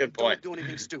indoors. That's a good point. Don't do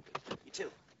anything stupid. You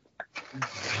too.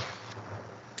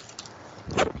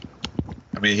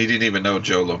 I mean, he didn't even know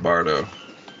Joe Lombardo.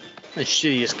 The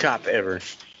shittiest cop ever.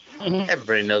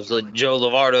 Everybody knows Joe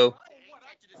Lombardo.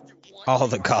 All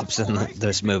the cops in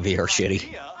this movie are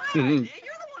shitty.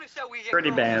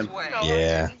 Pretty bad.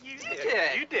 Yeah.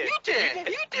 You did.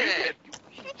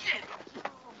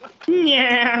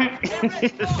 Yeah.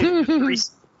 Three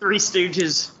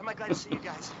Stooges. I'm glad to see you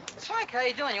guys. Frank, how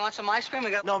you doing? You want some ice cream?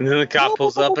 We got. No. And then the cop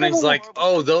pulls up and he's like,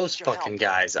 "Oh, those fucking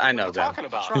guys. I know them." Talking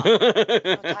about.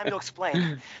 No time to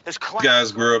explain. There's These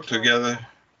guys grew up together.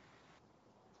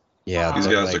 Yeah. These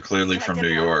guys are clearly from New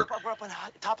York.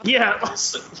 Yeah,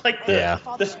 like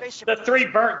the three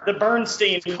the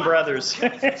Bernstein brothers.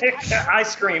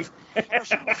 Ice cream.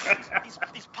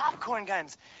 these popcorn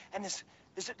guns, and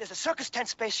there's a circus tent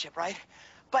spaceship, right?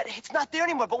 But it's not there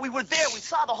anymore. But we were there. We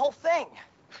saw the whole thing.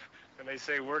 And they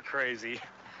say we're crazy.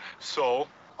 So?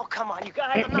 Oh, come on, you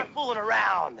guys. I'm not fooling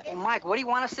around. Hey, Mike, what do you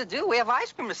want us to do? We have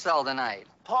ice cream to sell tonight.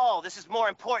 Paul, this is more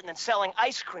important than selling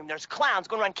ice cream. There's clowns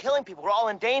going around killing people. We're all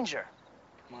in danger.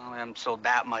 Well, we haven't sold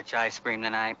that much ice cream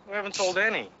tonight. We haven't sold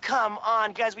any. Come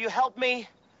on, guys. Will you help me?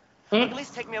 At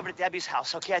least take me over to Debbie's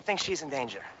house, okay? I think she's in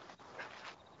danger.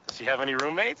 Does she have any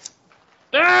roommates?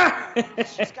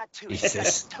 She's got two. She's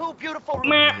got two beautiful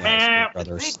roommates.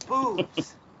 Brothers. Big boobs.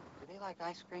 Do they like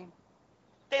ice cream?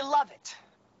 They love it.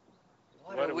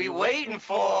 What are we waiting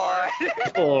for?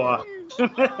 Whoa,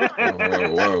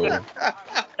 whoa.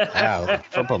 Wow,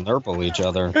 triple nurple each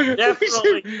other.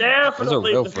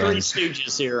 Definitely real the Three friends.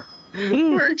 Stooges here.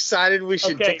 We're excited. We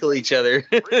should tickle each other.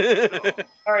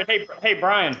 All right, hey,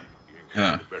 Brian.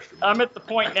 Huh. I'm at the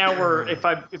point now where if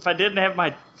I didn't have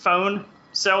my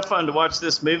cell phone to watch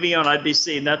this movie on, I'd be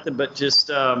seeing nothing but just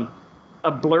a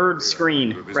blurred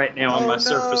screen right now on my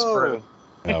Surface Pro.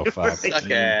 Oh fuck. Suck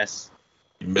ass.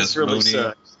 Miss really Mooney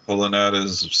sucks. pulling out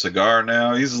his cigar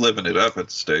now. He's living it up at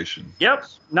the station. Yep,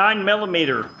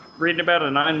 9mm. Reading about a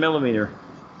 9mm.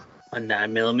 A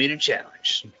 9mm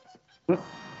challenge.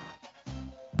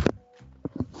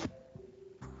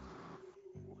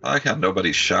 I like how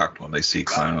nobody's shocked when they see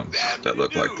clowns that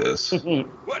look like this.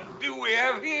 What do we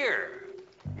have here?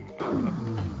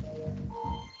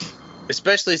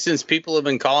 Especially since people have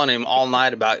been calling him all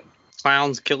night about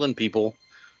clowns killing people.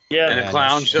 Yeah. And a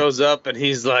clown shows up and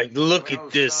he's like, look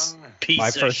at this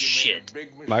piece of shit.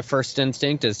 My first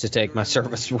instinct is to take my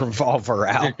service revolver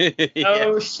out.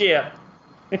 Oh, shit.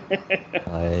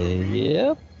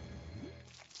 Yep.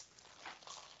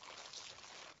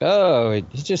 Oh, he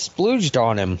just splooged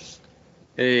on him.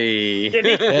 Hey.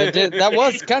 That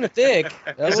was kind of thick.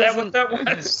 Is that what that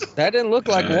was? That didn't look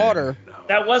like water.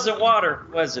 That wasn't water,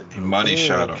 was it? Money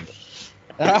shot him.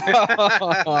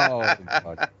 Oh,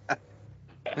 God.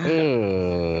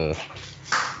 Ugh.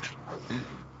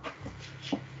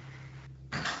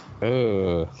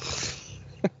 Ugh.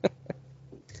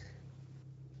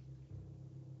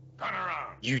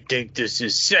 You think this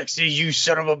is sexy, you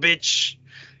son of a bitch?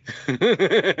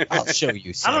 I'll show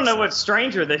you sexy. I don't know what's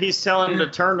stranger, that he's telling him to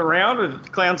turn around or the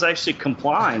clown's actually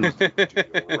complying.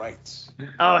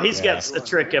 Oh, he's got the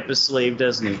trick up his sleeve,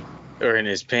 doesn't he? Or in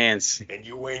his pants. And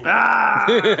you ain't.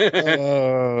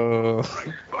 Oh.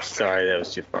 Sorry, that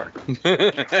was too far.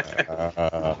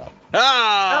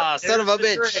 Oh, Son of a there's the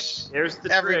bitch. trick. There's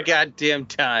the Every trick. goddamn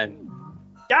time.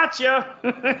 Gotcha.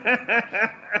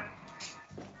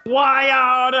 Why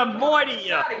out of boy to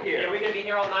you? Out of here. Are we gonna be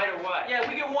here all night or what? Yeah,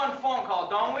 we get one phone call,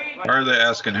 don't we? Why are they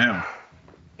asking him?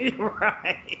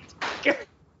 Right.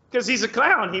 Because he's a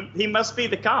clown. He must be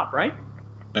the cop, right?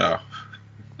 No.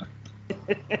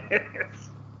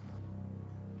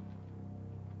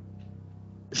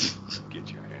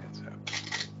 Get your hands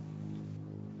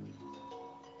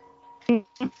up.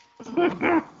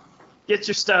 Get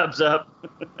your stubs up.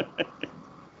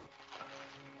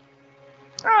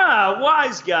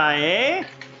 Wise guy, eh?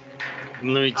 Let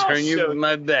me I'll turn show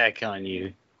my back on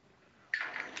you.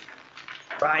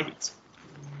 Right.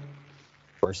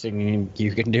 First thing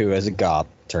you can do as a cop,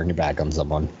 turn your back on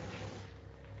someone.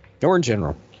 Or in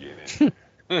general.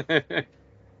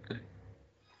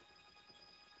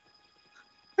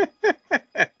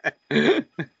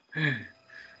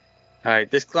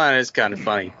 Alright, this clown is kind of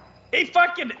funny. He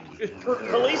fucking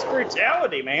police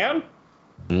brutality, man.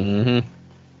 Mm-hmm.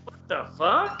 What the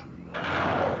fuck?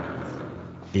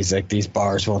 He's like, these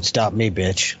bars won't stop me,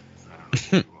 bitch.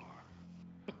 Before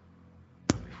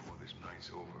this night's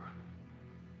over,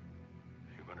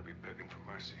 you're gonna be begging for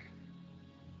mercy.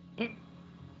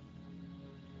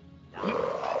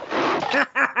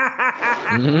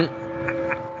 Mm-hmm.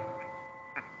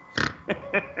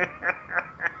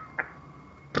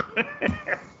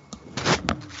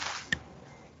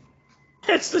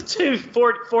 It's the two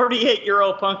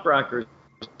 48-year-old punk rockers.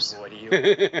 What do you?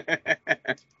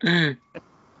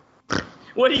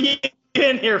 What are you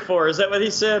in here for? Is that what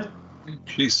he said?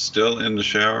 She's still in the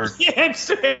shower. Yeah, I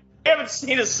haven't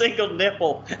seen a single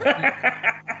nipple.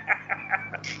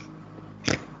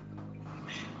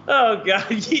 Oh,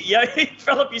 God. Yeah,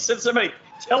 Philip, you said somebody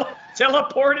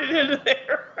teleported into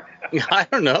there. I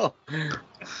don't know.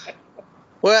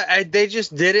 Well, they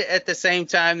just did it at the same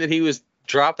time that he was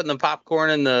dropping the popcorn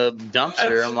in the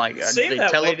dumpster. I'm like, did they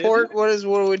teleport? What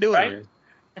are we doing here?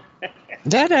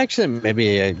 That actually may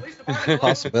be a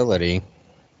possibility.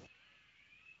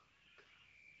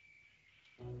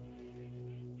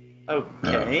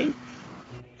 Okay.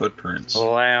 Footprints.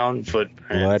 Clown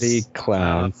footprints. Bloody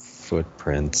clown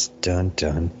footprints. Dun,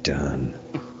 dun, dun.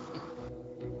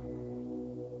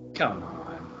 Come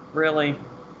on. Really?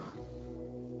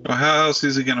 Well, how else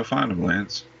is he going to find them,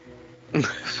 Lance?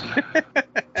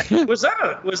 Was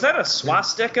that a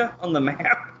swastika on the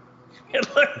map?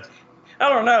 It looked, I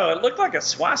don't know. It looked like a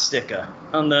swastika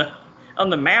on the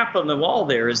map on the wall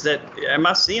there. Is that? Am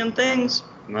I seeing things?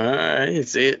 I didn't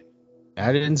see it.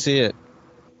 I didn't see it.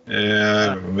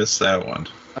 Yeah, I missed that one.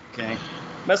 Okay.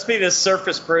 Must be this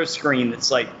Surface Pro screen that's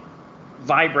like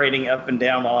vibrating up and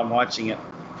down while I'm watching it.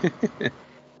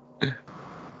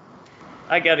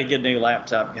 I got to get a new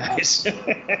laptop, guys.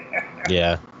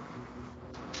 Yeah.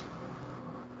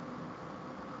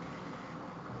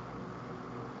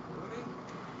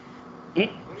 When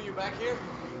are you back here?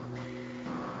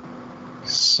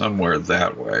 Somewhere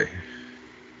that way.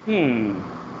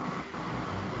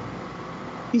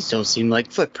 These don't seem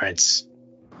like footprints.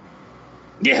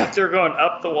 Yeah, they're going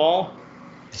up the wall.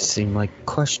 They seem like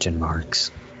question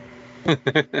marks.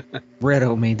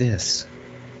 Riddle me this.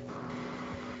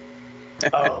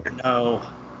 Oh, no.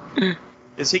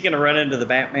 Is he going to run into the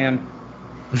Batman?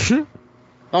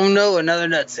 Oh no, another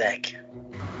nutsack.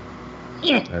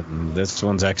 This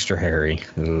one's extra hairy.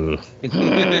 Ooh.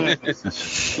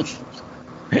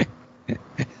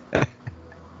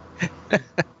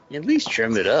 At least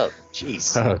trim it up.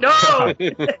 Jeez. Oh, No!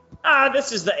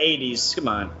 This is the 80s. Come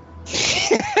on.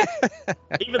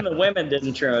 Even the women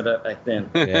didn't trim it up back then.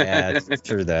 Yeah, it's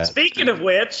true that. Speaking of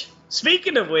which,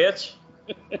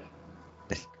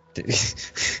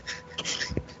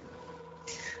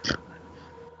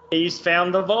 he's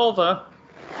found the vulva.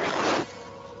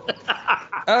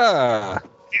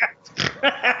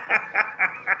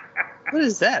 What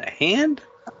is that? A hand?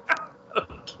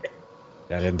 Okay.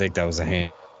 I didn't think that was a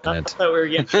hand. I thought we were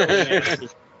getting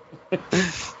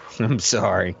I'm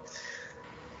sorry.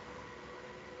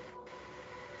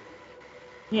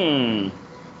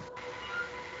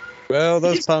 Well,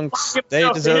 those punks,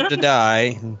 they deserve to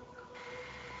die.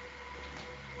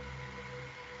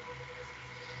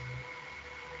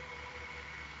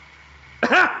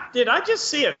 Did I just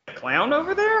see a clown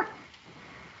over there?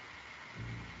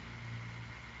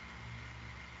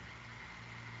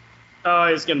 Oh,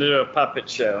 he's going to do a puppet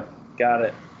show. Got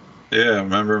it. Yeah,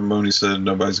 remember Mooney said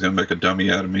nobody's going to make a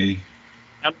dummy out of me.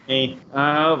 Not me.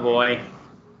 Oh, boy.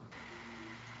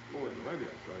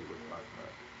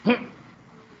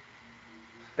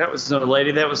 That was no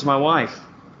lady. That was my wife.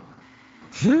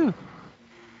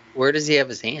 Where does he have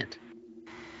his hand?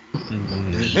 You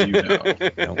know.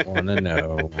 Don't want to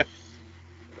know.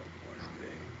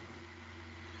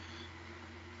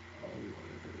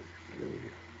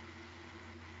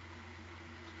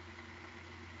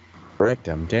 Correct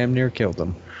him. Damn near killed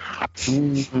him.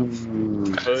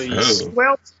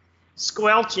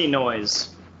 Squelchy noise.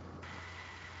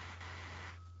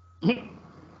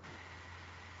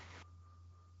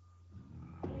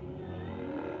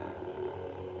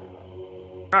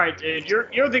 All right, dude.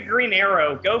 You're the Green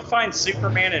Arrow. Go find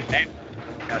Superman and Batman.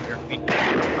 Out there.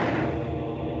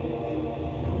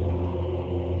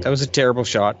 That was a terrible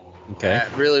shot. Okay.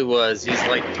 That really was. He's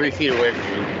like 3 feet away from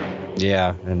me.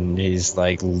 Yeah, and he's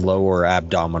like lower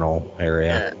abdominal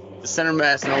area. Yeah. The center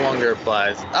mass no longer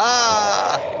applies.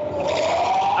 Ah!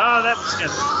 Oh, that was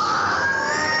good.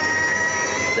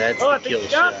 That's the kill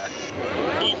shot.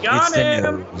 He got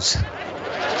him.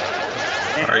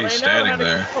 Why are you standing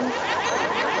there?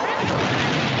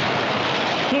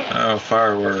 Oh,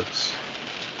 fireworks.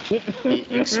 He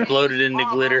exploded into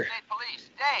glitter.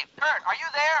 Dave, Kurt, are you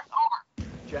there? Over.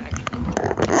 Jack.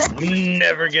 I'm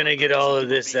never gonna get all of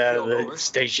this out of the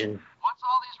station. What's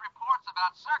all these reports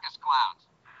about circus clowns?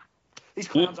 These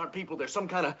clowns aren't people. They're some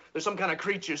kind of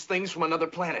creatures, things from another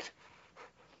planet.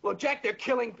 Look, Jack, they're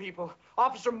killing people.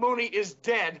 Officer Mooney is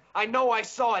dead. I know I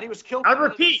saw it. He was killed. I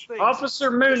repeat, Officer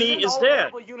Mooney is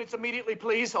dead. Units immediately,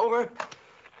 please. Over.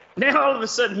 Now all of a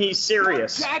sudden he's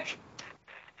serious. Jack.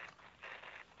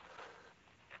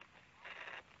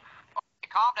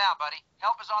 Calm down, buddy.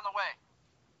 Help is on the way.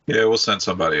 Yeah, we'll send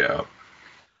somebody out.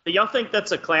 Do y'all think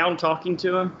that's a clown talking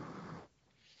to him?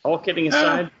 All kidding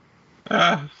aside.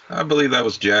 I believe that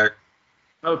was Jack.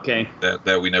 Okay.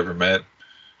 That we never met.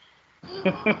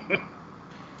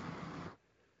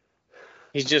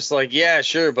 He's just like, yeah,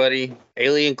 sure, buddy.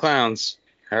 Alien clowns.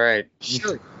 All right.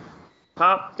 Sure.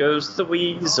 Pop goes the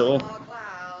weasel. Calling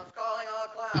all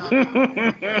clowns. Are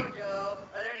there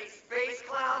any space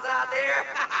clowns out there?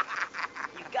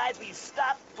 You guys, will you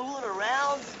stop fooling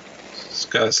around? This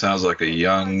guy sounds like a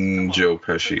young Joe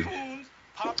Pesci.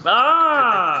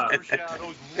 Ah!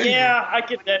 Yeah, I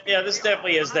get that. Yeah, this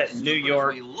definitely is that New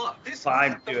York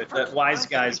vibe to it. That wise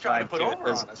guys vibe to it.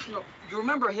 Doesn't it? You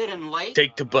remember Hidden Lake?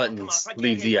 Take the buttons.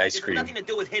 Leave the ice cream. Nothing to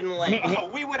do with Hidden Lake.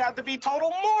 We would have to be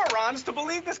total morons to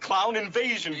believe this clown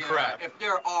invasion crap. If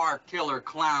there are killer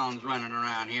clowns running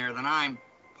around here, then I'm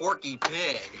Porky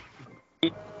Pig.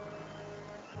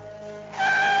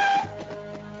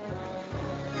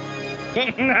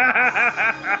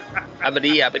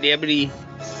 Abity, abity, abity.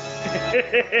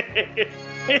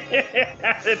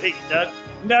 The big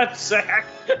nutsack.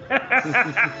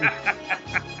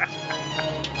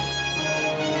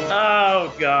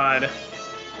 Oh, God.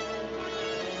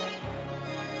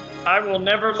 I will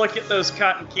never look at those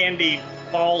cotton candy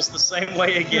balls the same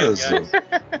way again, That's guys.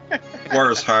 the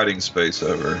worst hiding space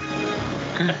ever.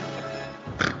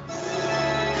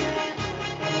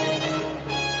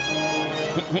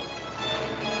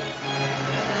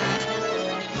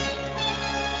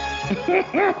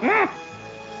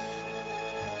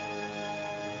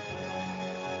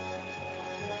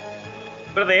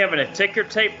 What, are they having a ticker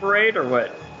tape parade or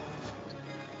what?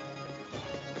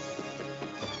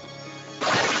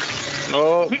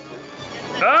 Oh.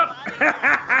 Oh.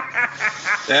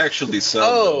 They actually sell.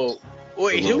 Oh,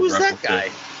 wait, who was that guy?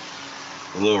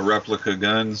 The little replica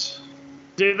guns.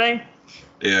 Do they?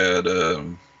 Yeah,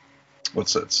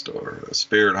 what's that store?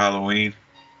 Spirit Halloween.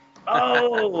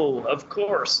 Oh, of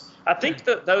course. I think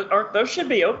that those should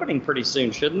be opening pretty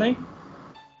soon, shouldn't they?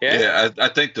 Yeah, I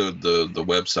think the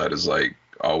website is like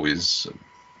always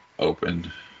open.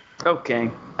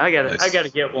 Okay, I gotta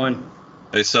get one.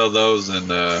 They sell those, and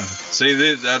see,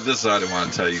 this I didn't want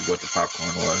to tell you what the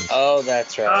popcorn was. Oh,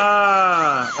 that's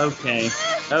right. Okay.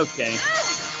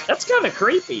 That's kind of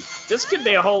creepy. This could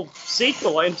be a whole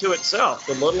sequel into itself.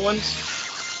 The little ones.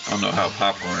 I don't know how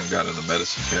popcorn got in the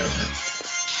medicine cabinet.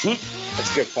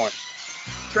 That's a good point.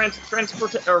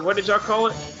 Transport, or what did y'all call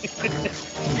it?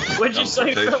 What'd you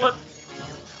say, Philip?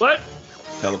 What?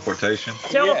 Teleportation.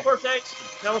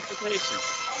 Teleportation.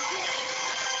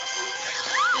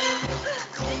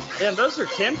 Man, those are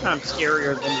 10 times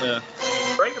scarier than the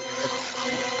regular.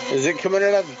 Is it coming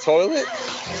out of the toilet?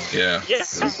 Yeah. Yes.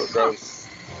 Super gross.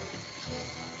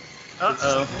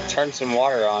 Uh-oh. Turn some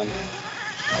water on.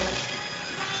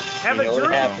 Have a drink.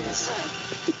 What happens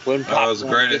when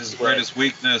his greatest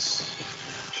weakness.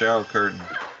 Shower curtain.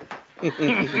 Debbie,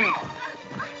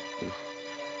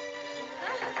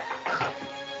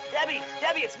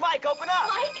 it's Mike. Open up.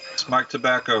 Mike? It's Mike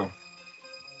Tobacco.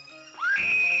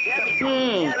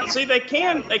 See, they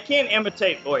can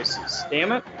imitate voices.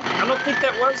 Damn it! I don't think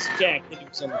that was Jack that he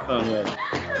was on the phone with.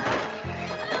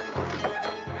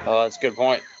 Oh, that's a good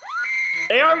point.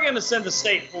 They are going to send the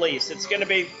state police. It's going to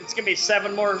be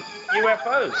 7 more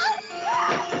UFOs.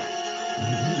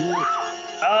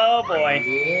 Oh boy.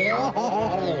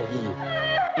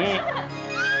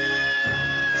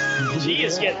 She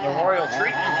is getting the royal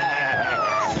treatment.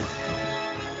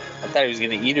 I thought he was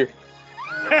going to eat her.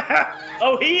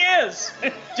 Oh, he is.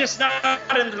 Just not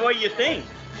in the way you think.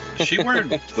 Is she wearing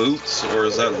boots, or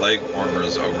is that leg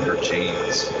warmers over her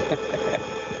jeans?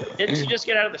 Didn't she just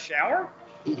get out of the shower?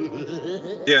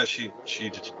 Yeah, she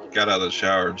just got out of the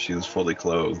shower and she was fully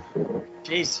clothed.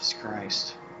 Jesus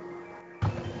Christ.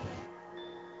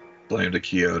 Blame the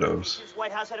Kyotos. This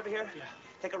White House right over here? Yeah.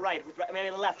 Take a right. Maybe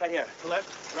the left, right here.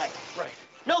 Left? Right. Right.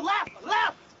 No, left!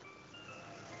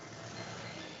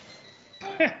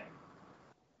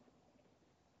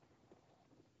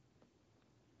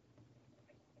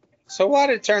 So why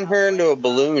did it turn her into a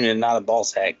balloon and not a ball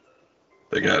sack?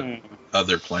 They got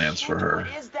other plans for her.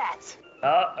 What is that?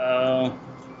 Uh-oh.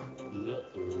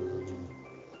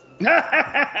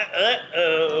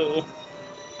 Uh-oh.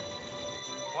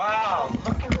 Wow,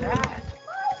 look at that.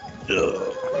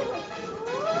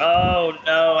 Oh,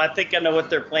 no. I think I know what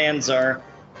their plans are.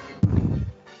 Come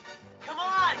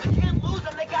on, we can't lose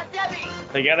them. They got Debbie.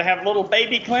 They got to have little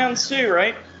baby clowns, too,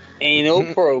 right?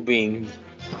 Anal probing.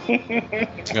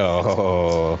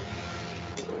 Oh.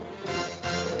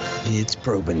 It's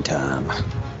probing time.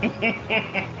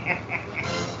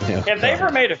 Have they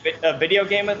ever made a video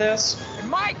game of this?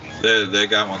 Mike! They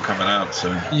got one coming out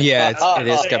soon. Yeah, it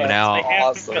is coming out. They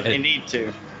have to, but they need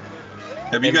to.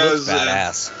 Have you guys?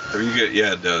 Badass.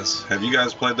 Yeah, it does. Have you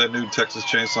guys played that new Texas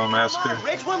Chainsaw Massacre?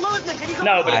 Rich, we're losing. Can you go?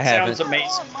 No, but I it haven't. sounds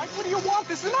amazing. Mike, what do you want?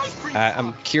 This is an ice cream.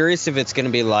 I'm curious if it's going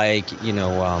to be like,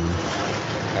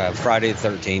 Friday the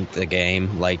 13th, the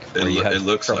game. Like, where you have it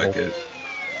looks trouble. like it.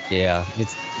 Yeah,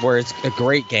 it's where it's a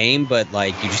great game, but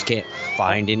like you just can't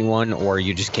find anyone, or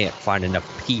you just can't find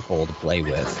enough people to play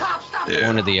with. Yeah.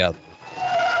 One or the other.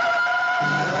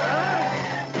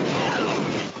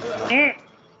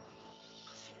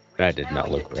 That did not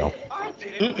look real. I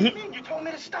didn't. What do you mean? You told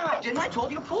me to stop. Didn't I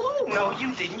told you to pull over? No,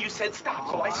 you didn't. You said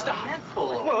stop, so I stopped. I meant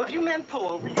pull over. Well, if you meant pull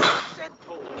over, you said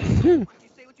pull over. Why don't you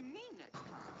say what you mean next time?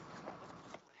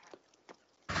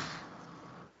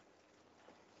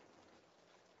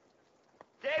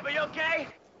 Dave, are you okay?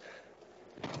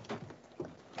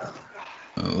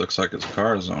 It looks like his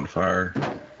car is on fire.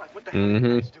 Mike, what the hell are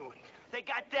you guys doing? They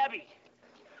got Debbie.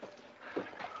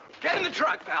 Get in the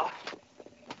truck, pal.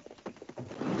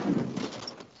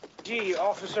 Gee,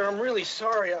 officer, I'm really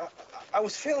sorry. I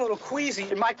was feeling a little queasy.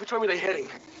 Hey, Mike, which way were they heading?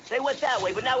 They went that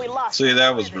way, but now we lost. See,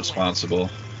 that was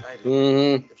responsible.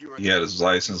 He had his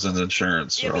license and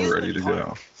insurance all ready to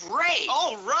go. Great.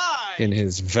 All right. In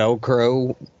his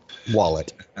Velcro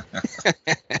wallet.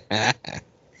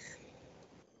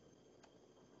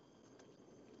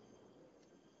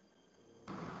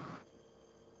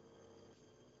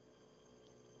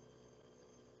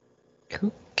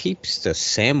 Who keeps the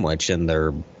sandwich in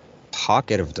their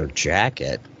pocket of their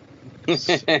jacket?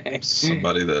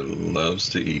 Somebody that loves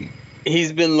to eat.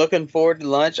 He's been looking forward to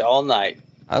lunch all night.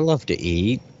 I love to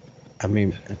eat. I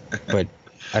mean, but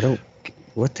I don't.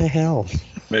 What the hell?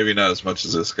 Maybe not as much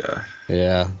as this guy.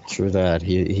 Yeah, true that.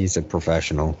 He's a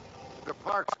professional. The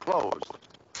park's closed.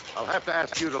 I'll have to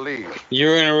ask you to leave.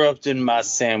 You're interrupting my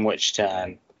sandwich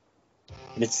time.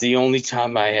 It's the only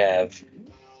time I have.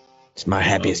 It's my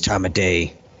happiest time of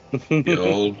day. The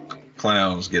old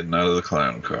clowns getting out of the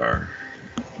clown car.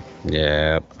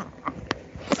 Yep.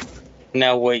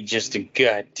 Now wait just a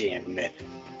goddamn minute.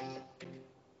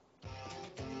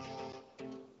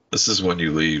 This is when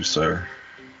you leave, sir.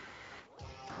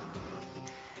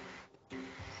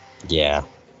 Yeah.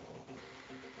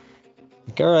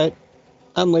 All right.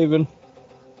 I'm leaving.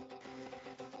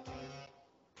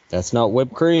 That's not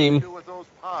whipped cream. Do with those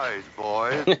pies,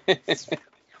 boys.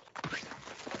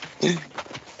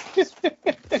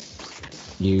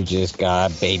 You just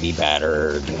got baby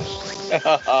battered.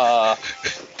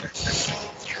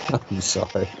 I'm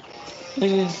sorry.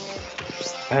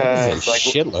 That's a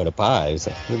shitload of pies.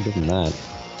 Who did that?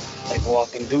 Like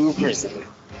walking through a prison.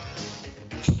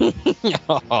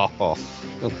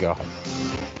 Oh God.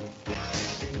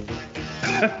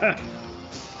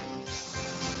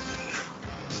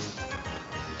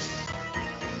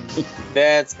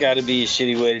 That's got to be a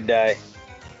shitty way to die.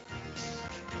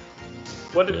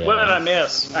 What did I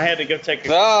miss? I had to go take a.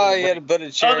 Oh, you had to put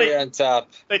a cherry on top.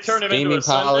 They turned him Steamy into a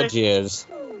sundae? jizz.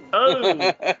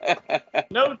 Oh,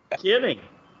 no kidding.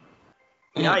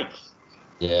 Yikes.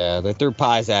 Yeah, they threw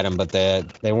pies at him, but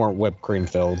they weren't whipped cream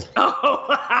filled. Oh.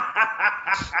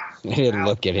 They didn't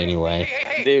look it anyway.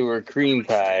 They were cream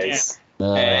pies.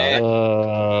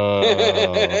 Oh,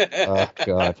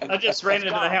 God. I just ran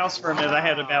into the house for a minute. I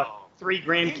had about 3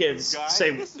 grandkids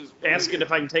asking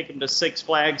if I can take them to Six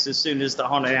Flags as soon as the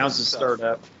haunted houses start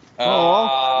up.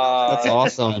 Oh, that's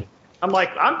awesome. I'm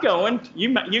like, I'm going.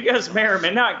 You guys may or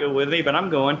may not go with me, but I'm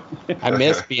going. I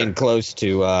miss being close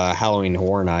to Halloween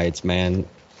Horror Nights, man.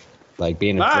 Like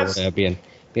being in Florida, being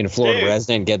a Florida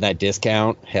resident, getting that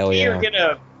discount. Hell yeah.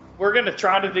 We're gonna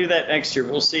try to do that next year.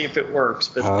 We'll see if it works,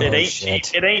 but it ain't cheap.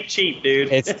 It ain't cheap, dude.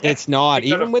 It's not.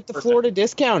 Even with the Florida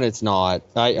discount, it's not.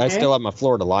 I still have my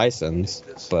Florida license,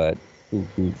 but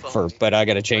I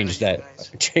got to change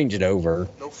it over.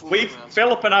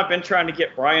 Philip and I've been trying to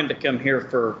get Brian to come here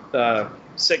for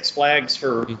Six Flags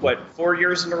for 4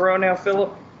 years in a row now,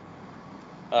 Philip.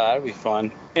 That'd be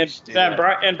fun.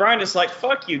 And Brian is like,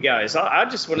 fuck you guys. I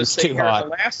just want to stay here at the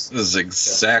last. This is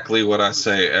exactly what I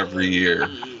say every year.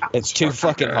 It's too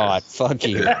fucking hot. Fuck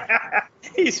you.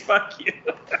 He's fuck you.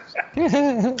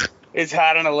 It's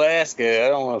hot in Alaska. I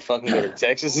don't want to fucking go to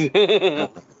Texas.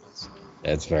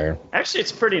 That's fair. Actually,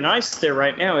 it's pretty nice there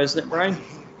right now, isn't it, Brian?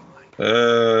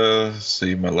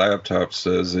 See, my laptop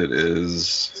says it is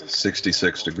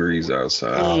 66 degrees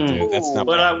outside. Oh, dude, that's not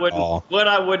what bad I wouldn't. at all. What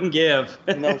I wouldn't give.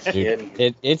 No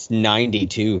shit. It's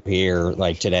 92 here,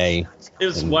 like today. It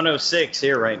was 106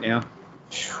 here right now.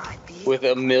 With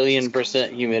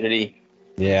 1,000,000% humidity.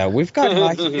 Yeah, we've got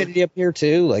high humidity up here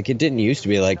too. Like it didn't used to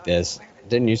be like this. It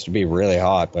didn't used to be really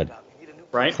hot, but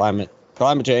climate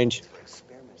change.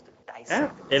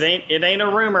 Yeah, it ain't a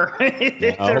rumor.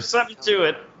 There's something to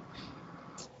it.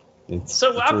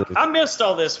 I missed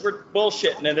all this. We're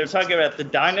bullshitting, and they're talking about the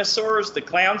dinosaurs. The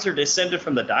clowns are descended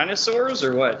from the dinosaurs,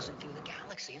 or what?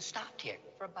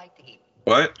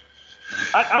 What?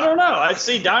 I don't know. I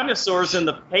see dinosaurs in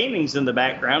the paintings in the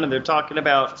background, and they're talking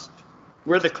about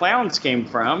where the clowns came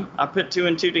from. I put 2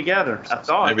 and 2 together. I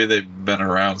thought maybe they've been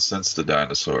around since the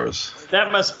dinosaurs.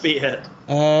 That must be it.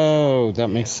 Oh, that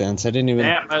makes sense. I didn't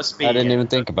even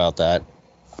think about that.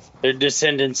 They're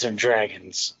descendants of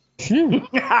dragons. I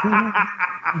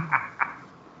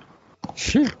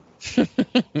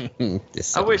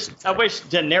wish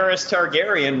Daenerys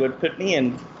Targaryen would put me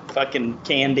in fucking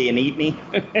candy and eat me.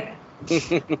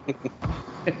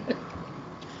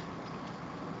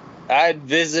 I'd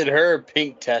visit her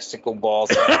pink testicle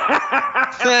balls.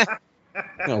 Oh,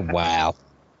 wow.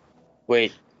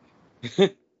 Wait.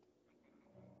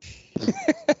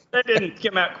 That didn't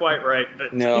come out quite right.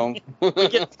 But no. We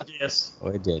get the gist. Oh,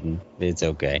 it didn't. It's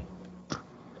okay.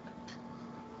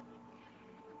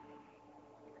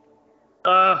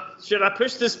 Should I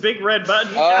push this big red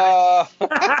button?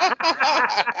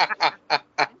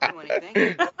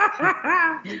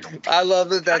 I love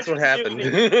that that's what happened.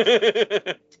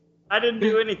 I didn't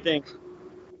do anything.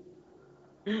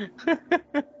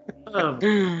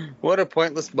 What a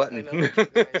pointless button. Stay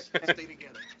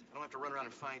together. I don't have to run around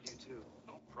and find you, too.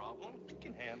 No problem. You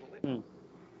can handle it.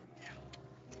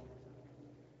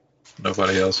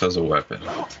 Nobody else has a weapon.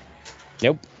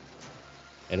 Nope.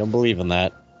 I don't believe in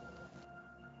that.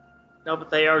 No,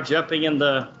 but they are jumping in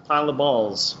the pile of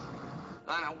balls.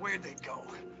 I know where'd they go.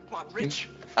 Come on, Rich.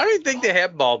 I don't even think they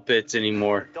have ball pits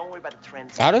anymore. Don't worry about the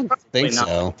trends. I don't think Not.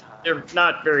 so. They're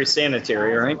not very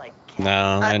sanitary, right?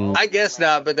 No, and I guess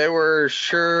not, but they were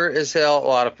sure as hell a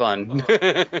lot of fun.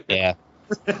 yeah.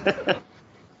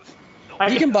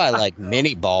 You can buy like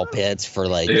mini ball pits for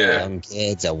like young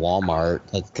kids at Walmart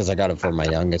because I got it for my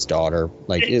youngest daughter.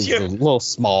 Like it's a little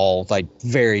small, like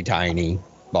very tiny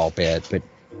ball pit, but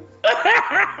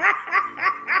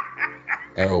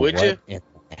Would you? In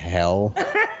the hell?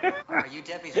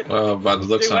 Well, by the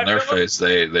looks on their face,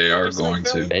 they are going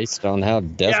to. Based on how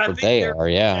desperate they are,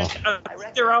 yeah. I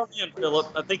think they're all in, Philip.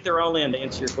 I think they're all in to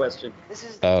answer your question.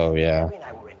 Oh yeah.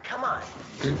 Come on.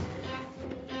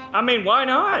 I mean, why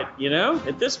not? You know,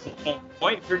 at this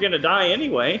point, if you're gonna die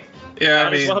anyway. Yeah, I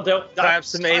mean, clap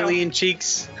some alien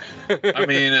cheeks. I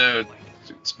mean,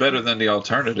 it's better than the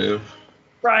alternative.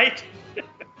 Right.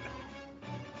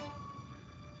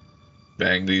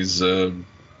 Bang these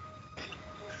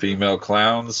female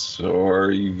clowns,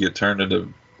 or you get turned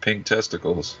into pink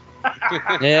testicles.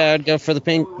 Yeah, I'd go for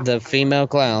the female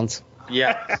clowns.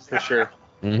 Yeah, for sure.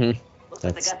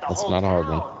 That's not a hard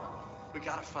one. We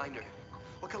gotta find her.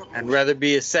 I'd rather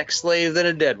be a sex slave than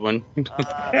a dead one.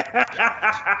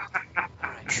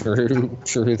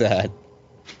 True that.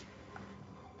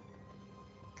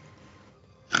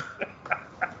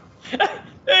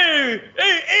 Hey,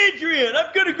 Adrian,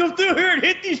 I'm gonna go through here and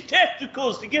hit these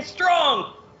testicles to get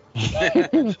strong.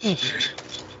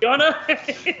 Gonna?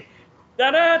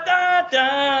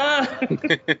 Da-da-da-da.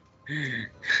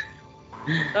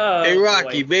 Oh, hey,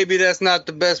 Rocky, boy. maybe that's not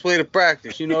the best way to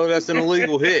practice. You know, that's an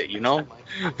illegal hit, you know?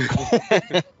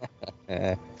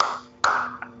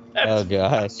 Oh,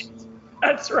 gosh.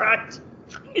 That's right.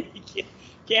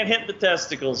 Can't hit the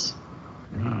testicles.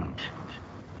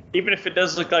 Even if it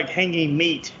does look like hanging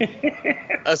meat.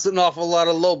 That's an awful lot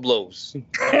of low blows.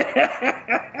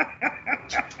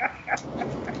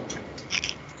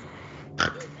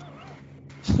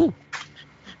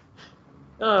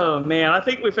 Oh, man. I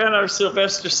think we found our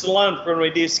Sylvester Stallone for when we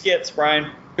do skits,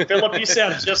 Brian. Philip, you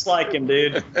sound just like him,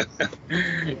 dude.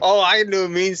 Oh, I can do a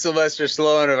mean Sylvester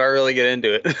Stallone if I really get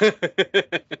into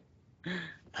it.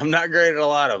 I'm not great at a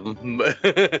lot of them,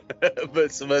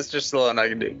 but Sylvester Stallone I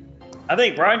can do. I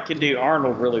think Brian can do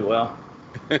Arnold really well.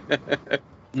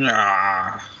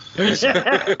 Nah.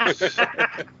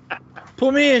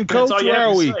 Put me in, Coach. Where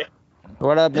are we? Say.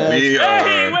 What up, man?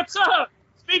 Hey, what's up?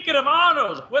 Speaking of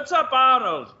Arnold, what's up,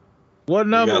 Arnold? What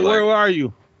number? Where are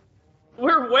you?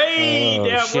 We're way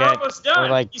down. Shit. We're almost done.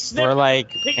 We're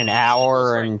like an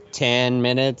hour and 10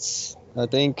 minutes, I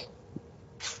think.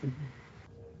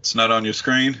 It's not on your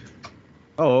screen?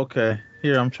 Oh, okay.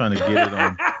 Here, I'm trying to get it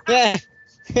on. Yeah.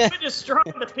 We're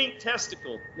destroying the pink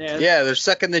testicle. Yeah, they're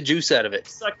sucking the juice out of it.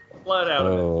 Sucking the blood out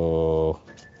of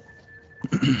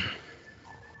it.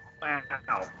 Wow.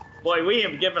 Boy, we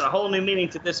have given a whole new meaning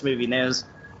to this movie, Nez.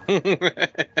 All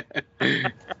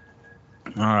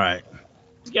right.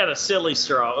 He's got a silly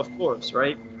straw, of course,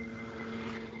 right?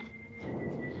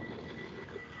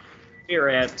 We're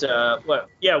at,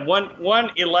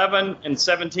 1:11 and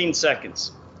 17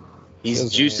 seconds.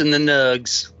 He's juicing the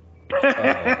nugs.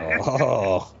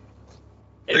 Oh.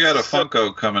 They got a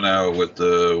Funko coming out with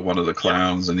one of the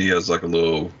clowns, and he has like a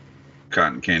little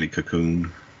cotton candy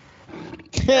cocoon.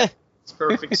 It's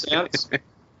perfect sense.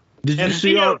 Did you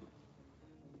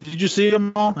see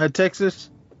them all at Texas,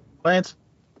 Lance?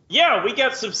 Yeah, we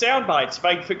got some sound bites. If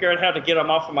I can figure out how to get them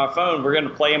off of my phone, we're going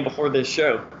to play them before this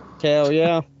show. Hell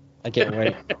yeah. I can't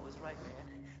wait.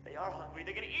 They are hungry.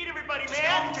 They're gonna eat everybody,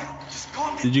 man.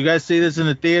 Did you guys see this in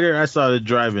the theater? I saw it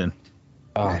drive-in.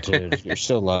 Oh, dude, you're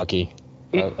so lucky.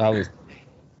 I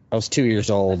was 2 years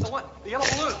old. What? The yellow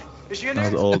balloon. Is she in I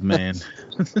there? was an old man.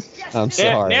 I'm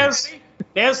sorry.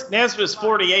 Nez was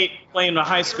 48 playing a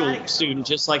high school student,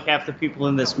 just like half the people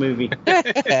in this movie.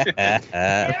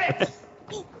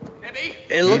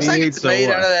 It looks like it's made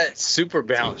out of that super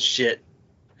bounce shit.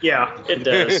 Yeah, it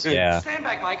does. Yeah. Stand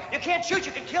back, Mike. You can't shoot.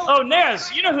 You can kill. Oh,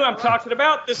 Nez, you know who I'm talking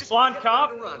about? This blonde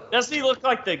cop? Doesn't he look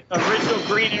like the original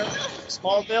Green Arrow from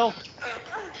Smallville?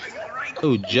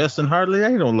 Oh, Justin Hartley?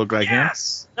 I don't look like him.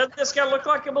 Yes. Doesn't this guy look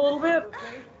like him a little bit?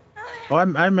 Oh,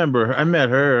 I remember. I met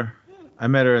her. I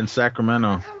met her in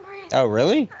Sacramento. Oh,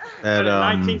 really? At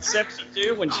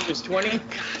 1972 when she was 20?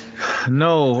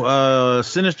 No,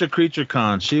 Sinister Creature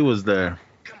Con. She was there.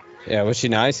 Yeah, was she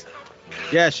nice?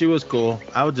 Yeah, she was cool.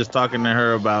 I was just talking to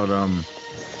her about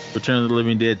Return of the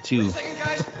Living Dead 2.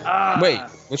 Wait,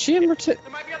 was she in Return?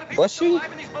 Was she?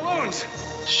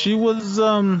 She was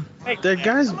that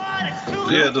guy's.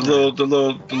 Yeah, the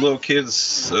little kid's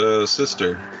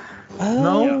sister. Oh,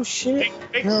 No. shit.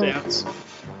 Makes No. sense.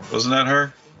 Wasn't that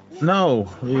her? No.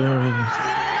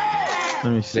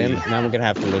 Let me see. Then, now I'm gonna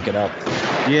have to look it up.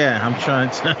 Yeah, I'm trying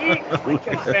to.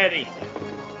 Confetti.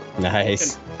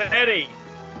 Nice. Confetti.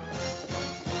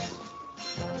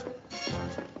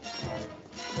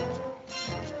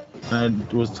 I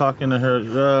was talking to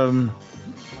her.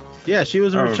 Yeah, she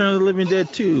was in Return of the Living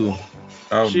Dead too.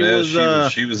 Oh,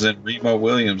 she was in Remo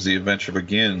Williams' The Adventure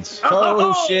Begins.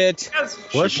 Oh shit! Yes,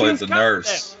 she played the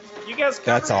nurse. You guys.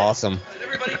 That's awesome.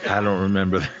 I don't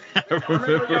remember that. I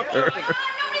remember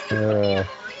her.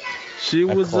 She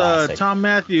was Tom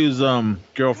Matthews'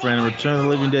 girlfriend in Return of the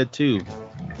Living Dead 2.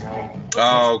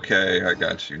 Oh, okay, I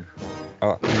got you.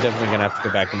 Oh, I'm definitely gonna have to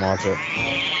go back and watch it.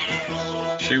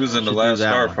 She was in The Last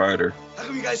Starfighter. How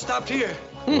come you guys stopped here?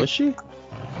 Was she?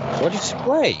 What did she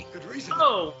play?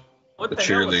 Oh, what the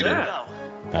hell was that?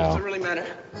 Does it really matter?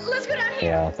 Let's go down here.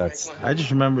 Yeah, that's. I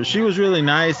just remember she was really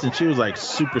nice and she was like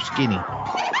super skinny.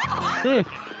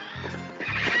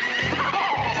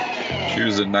 She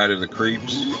was in Night of the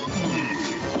Creeps.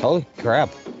 Holy crap!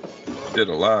 Did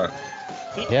a lot.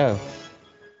 Yeah.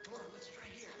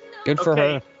 Good for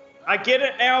her. I get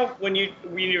it now. When you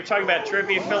were talking about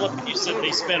trivia, Philip, you said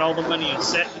they spent all the money on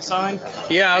set design.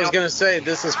 Yeah, I was gonna say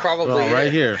this is probably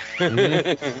right here.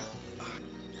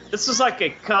 This is like a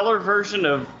color version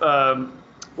of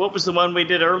what was the one we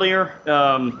did earlier?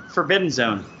 Forbidden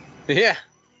Zone. Yeah,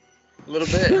 a little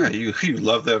bit. Yeah, you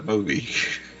love that movie.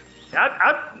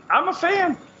 I'm a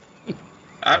fan.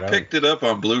 I picked it up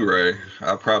on Blu-ray.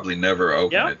 I'll probably never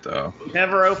open it though.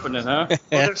 Never open it, huh?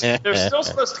 Well, they're still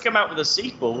supposed to come out with a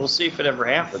sequel. We'll see if it ever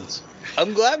happens.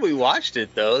 I'm glad we watched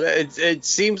it though. It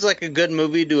seems like a good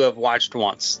movie to have watched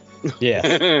once.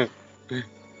 Yeah.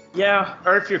 Yeah,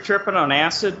 or if you're tripping on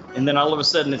acid and then all of a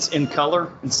sudden it's in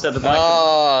color instead of black.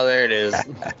 Oh, there it is.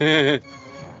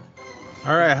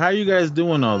 All right, how you guys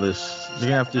doing all this? You're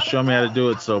gonna have to show me how to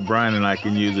do it so Brian and I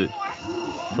can use it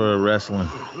for wrestling.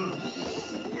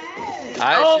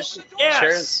 Sharing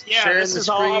this the is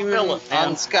all screen Philip, man.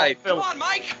 on Skype. Come on,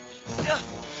 Mike.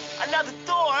 Another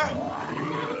door.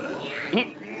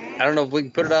 I don't know if we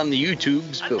can put it on the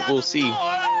YouTubes, but we'll see.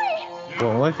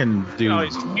 Well, I can do. You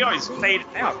always fade it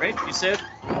out, right? You said.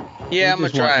 Yeah, I'm gonna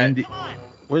try it.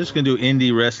 We're just gonna do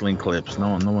indie wrestling clips.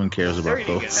 No one cares about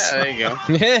those. Yeah, there you go.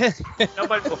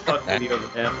 Nobody will fuck with you over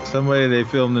that. Somebody they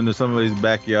filmed in somebody's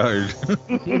backyard.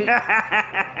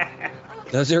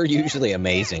 Those are usually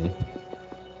amazing.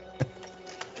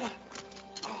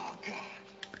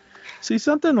 See,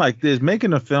 something like this,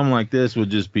 making a film like this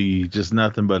would just be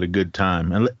nothing but a good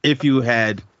time. And if you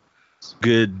had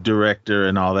good director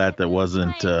and all that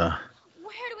wasn't a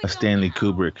Stanley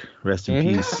Kubrick, rest in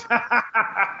peace.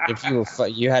 If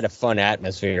you had a fun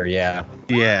atmosphere, yeah.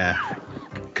 Yeah.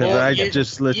 Because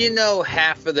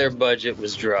half of their budget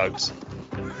was drugs.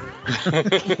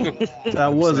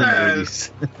 That wasn't 80s.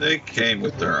 They came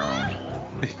with their own.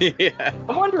 Yeah.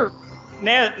 I wonder,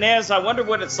 Naz, I wonder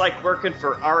what it's like working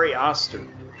for Ari Aster.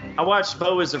 I watched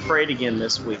Beau is Afraid again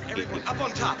this week.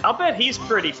 I'll bet he's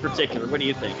pretty particular. What do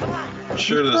you think? I'm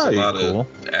sure there's a lot of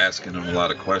asking him a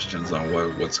lot of questions on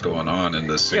what's going on in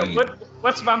this scene. Yeah,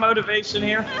 what's my motivation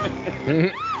here?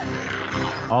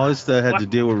 All this stuff had to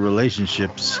deal with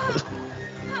relationships.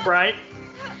 Right.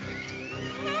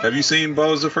 Have you seen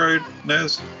Beau is Afraid,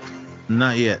 Nez?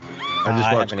 Not yet. I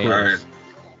just watched clips. All right.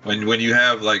 When you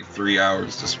have like 3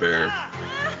 hours to spare,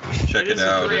 check it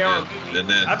out and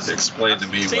then explain to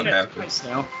me what happens.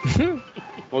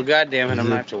 Well, goddamn it, I'm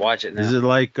gonna have to watch it now. Is it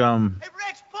like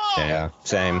Yeah,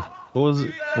 same. What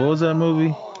was that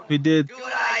movie we did?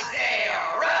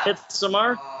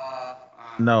 Midsommar?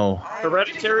 No.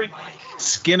 Hereditary?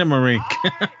 Skinamarink.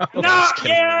 No,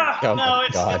 yeah. Oh no,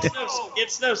 God.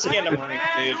 it's no Skinamarink,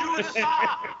 dude.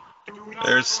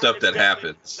 There's stuff that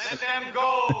happens.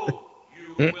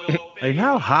 Like,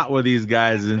 how hot were these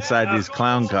guys inside these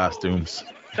clown costumes?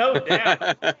 No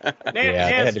doubt. They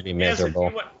had to be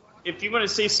miserable. If you want to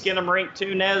see Skinamarink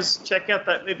too, Nez, check out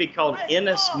that movie called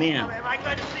Ennis Men.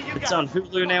 It's on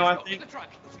Hulu now, I think.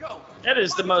 That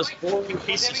is the most boring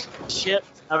piece of shit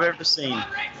I've ever seen.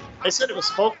 They said it was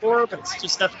folklore, but it's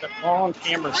just stuff that long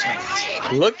camera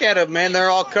shots. Look at them, man. They're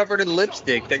all covered in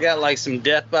lipstick. They got like some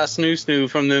Death by Snoo Snoo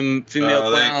from them female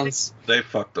clowns. They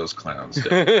fucked those clowns.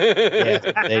 Yeah,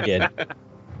 they did.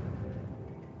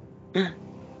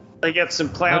 They got some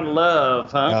clown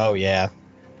love, huh? Oh, yeah.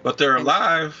 But they're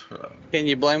alive. Can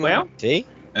you blame them? See?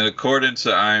 And according to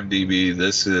IMDb,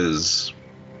 this is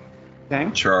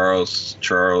Charles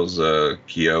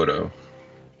Kyoto.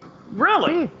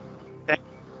 Really?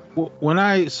 When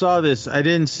I saw this, I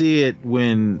didn't see it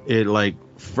when it like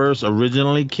first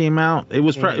originally came out. It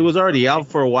was it was already out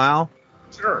for a while,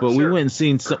 but we went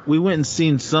and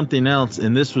seen something else,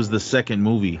 and this was the second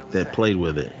movie that played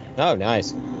with it. Oh,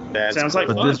 nice. Sounds like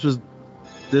But fun. this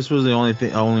was the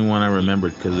only one I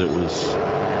remembered because it was.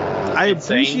 I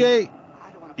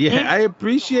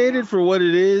appreciate it for what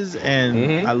it is,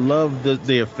 and I love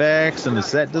the effects and the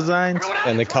set designs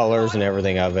and the colors and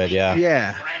everything of it. Yeah.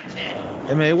 Yeah.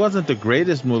 I mean, it wasn't the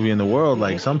greatest movie in the world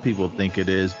like some people think it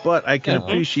is, but I can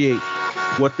appreciate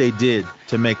what they did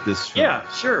to make this film. Yeah,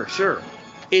 sure.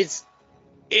 It's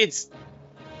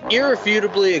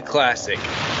irrefutably a classic.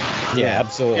 Yeah,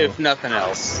 absolutely. If nothing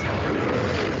else.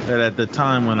 But at the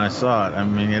time when I saw it, I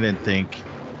mean, I didn't think,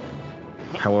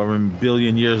 however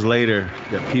billion years later,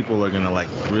 that people are gonna like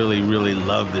really, really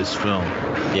love this film.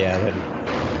 Yeah.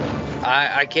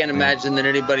 I can't imagine that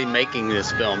anybody making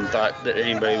this film thought that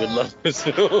anybody would love this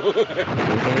film. And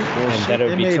that it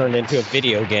would be turned into a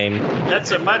video game.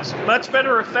 That's a much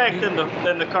better effect than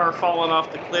the car falling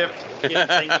off the cliff.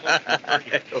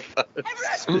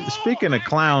 Speaking of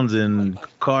clowns and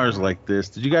cars like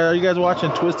this, are you guys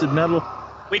watching Twisted Metal?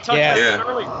 We talked about that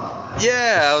earlier.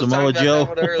 Yeah, I was Samoa talking Joe.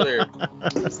 about that one earlier.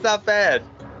 It's not bad.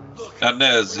 Now,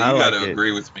 Nez, you I got like to it.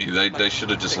 agree with me. They should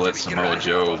have just let Samoa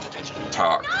Joe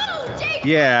talk.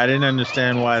 Yeah, I didn't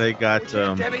understand why they got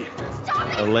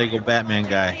a Lego Batman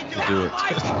guy to do it.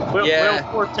 Will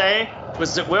Forte?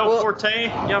 Was it Will Forte?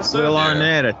 Will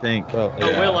Arnett, I think.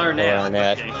 Will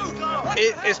Arnett.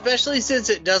 Especially since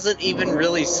it doesn't even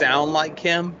really sound like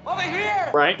him.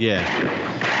 Right? Yeah.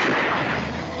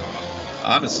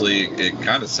 Honestly, it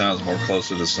kind of sounds more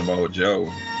closer to Samoa Joe,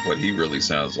 what he really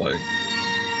sounds like.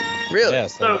 Really? Yeah,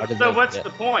 So what's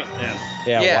the point then?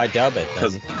 Yeah, why dub it?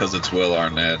 Because it's Will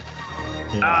Arnett.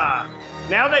 Now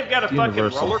they've got a fucking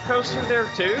Universal. roller coaster there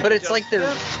too. But it's like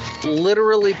they're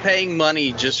literally paying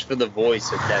money just for the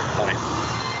voice at that point.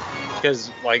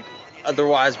 Because, like,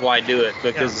 otherwise, why do it?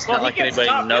 Because it's not like anybody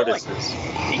notices.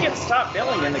 He gets top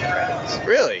billing in the credits.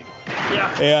 Really?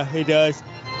 Yeah. Yeah, he does.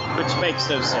 Which makes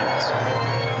no sense.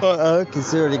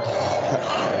 Considering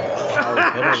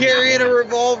carrying a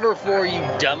revolver for you,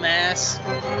 dumbass.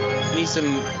 Need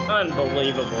some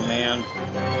unbelievable, man.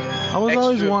 I was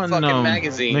always wanting fucking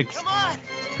magazines.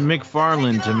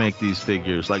 McFarlane to make these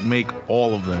figures, like make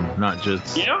all of them, not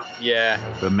just yeah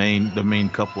the main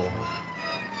couple.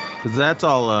 Because that's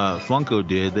all Funko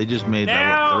did. They just made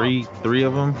three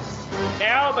of them.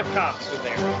 Now the cops are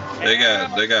there.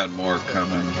 They got more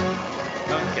coming.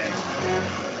 Okay.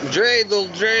 Dreidel.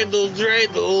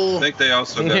 I think they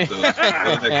also got the what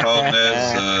do they call them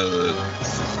as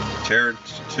Terror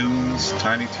Tunes,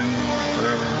 Tiny Toons,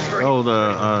 whatever. Oh,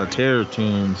 the Terror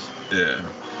Tunes. Yeah.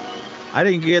 I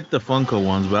didn't get the Funko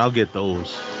ones, but I'll get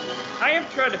those. I am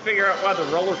trying to figure out why the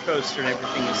roller coaster and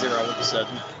everything is there all of a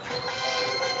sudden.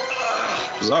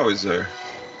 It was always there.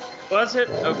 Was it?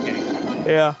 Okay.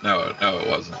 Yeah. No, it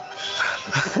wasn't.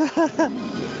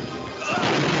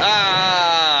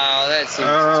 Ah, that's too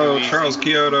easy. Charles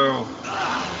Kyoto.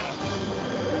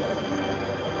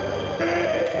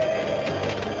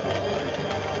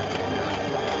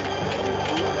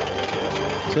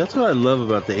 So that's what I love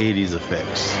about the 80s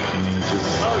effects. I mean, it's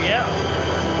just, yeah.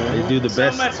 They do the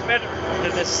best. So much better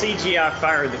than the CGI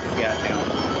fire that we got now.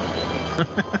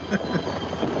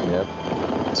 Yep.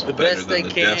 It's The better best than they the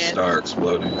can. Death Star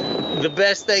exploding. The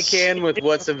best they can with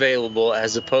what's available,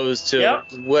 as opposed to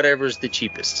whatever's the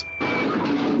cheapest.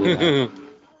 Okay,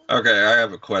 I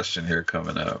have a question here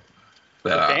coming up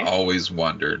that I always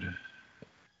wondered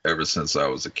ever since I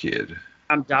was a kid.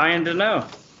 I'm dying to know.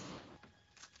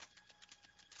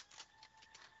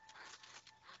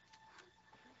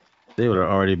 They would have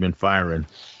already been firing.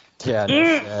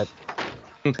 Yeah,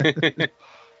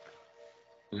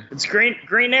 It's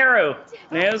Green Arrow,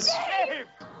 Nez.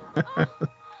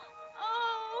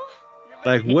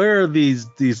 Like, where are these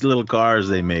little cars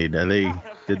they made? Did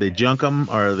they junk them,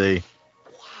 or are they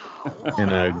in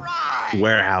a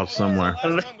warehouse somewhere?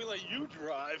 Are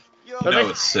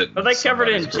they covered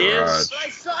in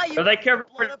jizz? Are they covered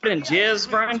in jizz,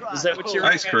 Brian? Is that what you're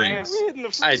Ice cream?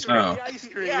 Ice cream.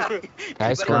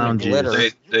 Ice Clown cream and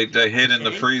glitter. They hid in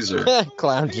the freezer.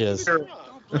 Clown jizz.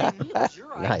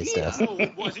 Nice, Des.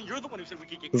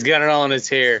 He's got it all in his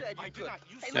hair.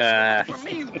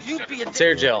 It's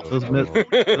hair gel. Those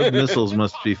missiles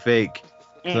must be fake.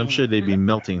 'Cause I'm sure they'd be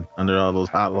melting under all those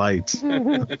hot lights.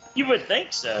 You would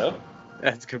think so.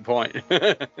 That's a good point.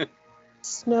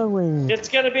 Snowing. It's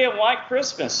going to be a white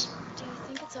Christmas.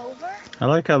 I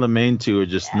like how the main two are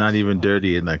just not even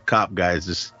dirty, and the cop guy's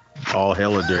just all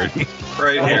hella dirty.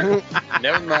 Right here.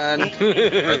 Never mind.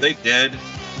 Are they dead?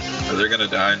 Are they gonna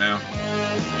die now?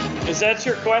 Is that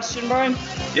your question, Brian?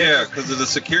 Yeah, because the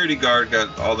security guard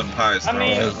got all them pies thrown.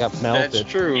 It got melted. That's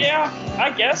true. Yeah,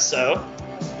 I guess so.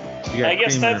 I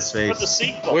guess that's for the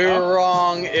sequel. We were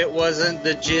wrong. It wasn't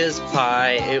the jizz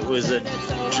pie. It was a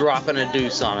dropping a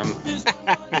deuce on him.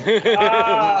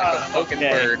 Okay.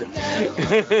 Bird.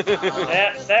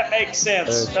 that makes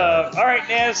sense. All right,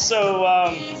 Naz.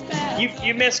 So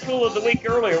you missed Cool of the Week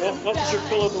earlier. What was your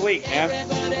Cool of the Week, man?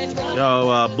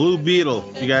 Yo, Blue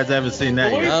Beetle. You guys haven't seen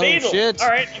that Blue yet? Beetle. shit. All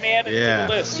right, you add it to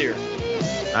the list here.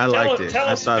 I liked it. Tell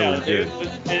I us thought it about was good.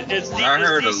 Is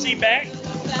heard DC back?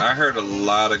 I heard a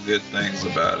lot of good things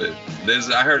about it.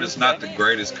 I heard it's not the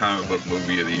greatest comic book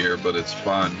movie of the year, but it's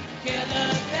fun.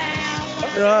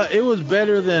 It was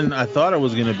better than I thought it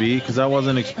was going to be because I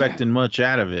wasn't expecting much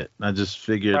out of it. I just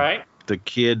figured the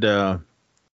kid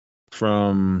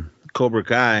from Cobra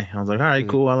Kai. I was like, all right,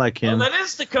 cool. I like him. Well, that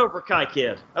is the Cobra Kai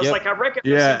kid. I was like, I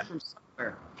recognize him from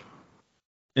somewhere.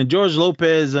 And George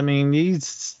Lopez, I mean, he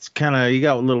got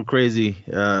a little crazy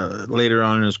later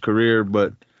on in his career,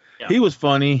 but he was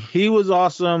funny. He was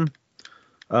awesome.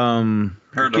 The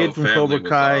kid from Cobra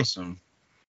Kai. Awesome.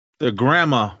 The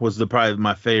grandma was probably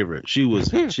my favorite. She was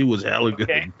hella good.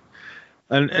 Okay.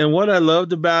 And what I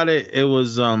loved about it, it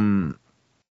was I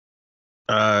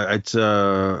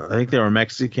think they were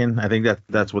Mexican. I think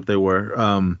that's what they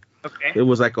were. It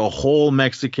was like a whole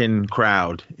Mexican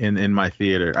crowd in my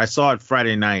theater. I saw it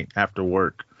Friday night after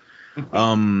work.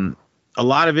 A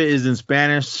lot of it is in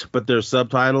Spanish, but there's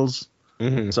subtitles.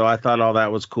 So I thought all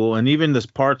that was cool. And even this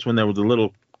parts when there were the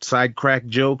little side crack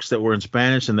jokes that were in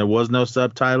Spanish and there was no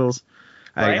subtitles.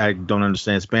 I don't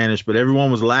understand Spanish, but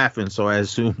everyone was laughing, so I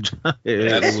assumed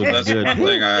it was good.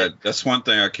 That's one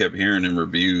thing I kept hearing in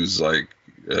reviews. Like,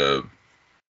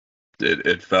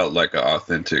 it felt like an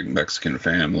authentic Mexican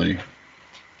family.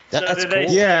 That's cool.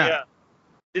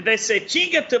 Did they say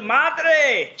 "Chinga tu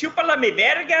madre, chúpala mi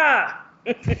verga"?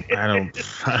 I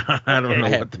don't know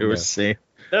what they were saying.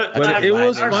 But it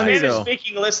was funny though. Our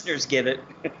Spanish-speaking listeners get it.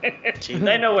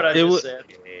 They know what I just said.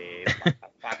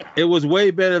 It was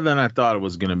way better than I thought it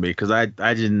was gonna be because I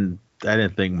didn't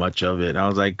think much of it. I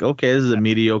was like, okay, this is a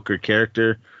mediocre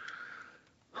character.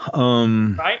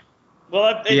 Right.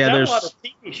 Well, they've done a lot of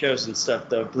TV shows and stuff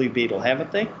though. Blue Beetle,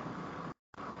 haven't they?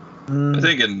 I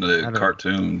think in the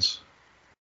cartoons.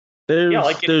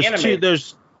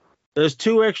 There's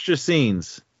two extra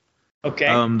scenes. Okay.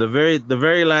 The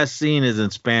very last scene is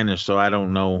in Spanish, so I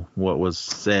don't know what was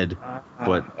said,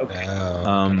 but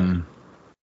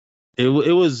it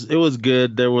was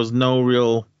good. There was no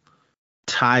real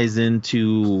ties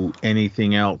into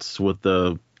anything else with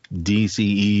the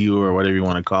DCEU or whatever you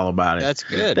want to call about it. That's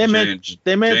good.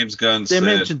 James Gunn said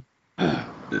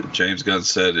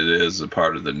it is a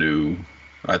part of the new.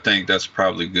 I think that's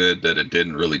probably good that it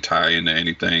didn't really tie into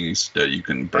anything, that you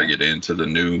can bring it into the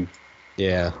new.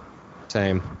 Yeah.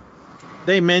 Same.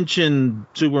 They mentioned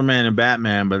Superman and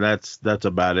Batman, but that's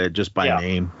about it, just by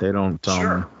name. They don't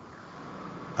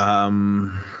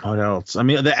what else? I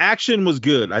mean, the action was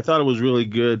good. I thought it was really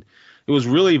good. It was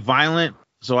really violent,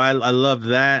 so I loved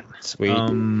that. Sweet.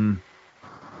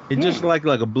 It just like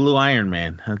a blue Iron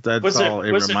Man. That's all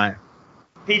it reminded.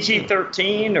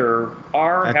 PG-13 or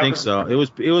R? I think so. It was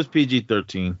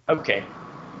PG-13. Okay.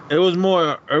 It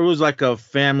was like a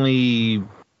family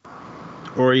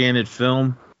oriented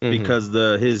film because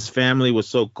his family was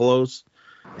so close,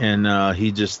 and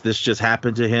this just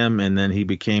happened to him, and then he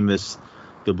became the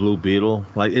Blue Beetle.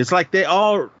 Like, it's like they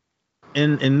all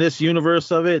in this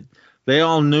universe of it, they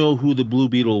all knew who the Blue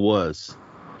Beetle was.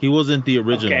 He wasn't the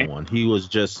original one. He was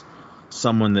just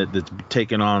someone that's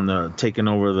taken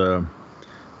over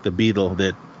the beetle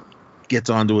that gets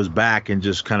onto his back and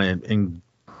just kind of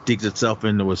digs itself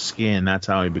into his skin. That's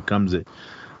how he becomes it.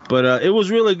 But it was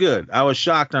really good. I was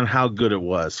shocked on how good it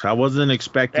was. I wasn't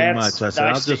expecting much. I said,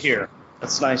 That's nice to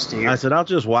hear. I said, I'll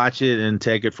just watch it and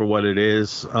take it for what it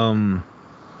is.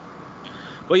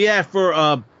 But yeah, for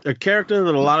a character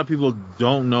that a lot of people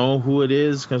don't know who it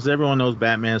is, because everyone knows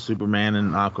Batman, Superman,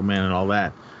 and Aquaman and all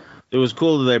that. It was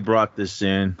cool that they brought this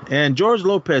in. And George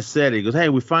Lopez said, he goes, hey,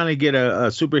 we finally get a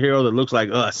superhero that looks like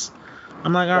us.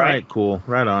 I'm like, all right, cool.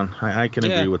 Right on. I can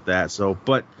agree with that. So,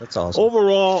 but that's awesome.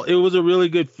 Overall, it was a really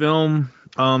good film.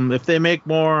 If they make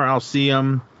more, I'll see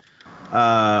them.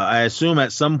 I assume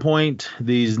at some point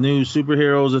these new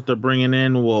superheroes that they're bringing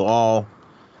in will all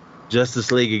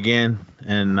Justice League again.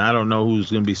 And I don't know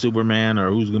who's going to be Superman or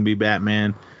who's going to be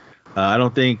Batman. I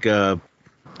don't think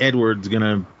Edward's going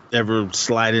to ever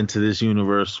slide into this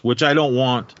universe, which I don't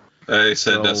want. They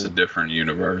said that's a different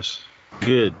universe.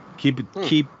 Good. Keep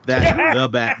that the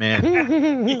Batman by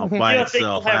you don't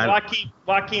itself. Think we'll have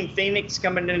Joaquin Phoenix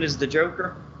coming in as the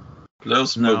Joker?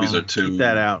 Those movies are too keep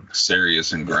that out.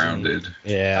 serious and grounded.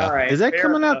 Yeah. All right. Is that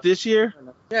coming out this year?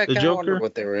 Yeah, The Joker?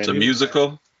 what they were It's a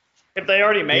musical. If they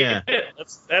already made it,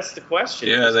 that's the question.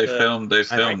 Yeah, they filmed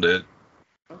it.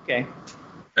 Okay.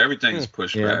 Everything's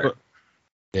pushed back.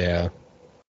 Yeah.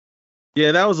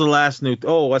 Yeah, that was the last new.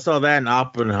 I saw that in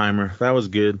Oppenheimer. That was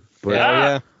good. But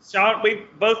yeah. Sean,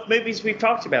 both movies we've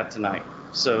talked about tonight,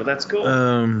 so that's cool.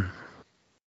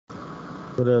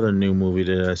 What other new movie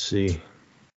did I see?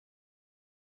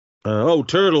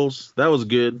 Turtles. That was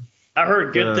good. I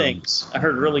heard good things. I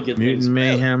heard really good things. Mutant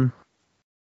Mayhem.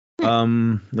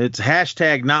 It's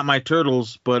hashtag not my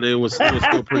turtles, but it was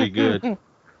still pretty good.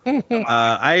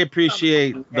 I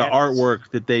appreciate the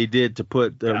artwork that they did to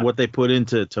put what they put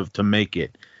into to make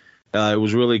it. It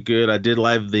was really good. I did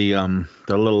like the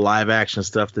little live action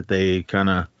stuff that they kind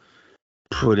of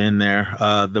put in there.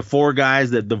 The 4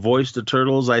 guys that voiced the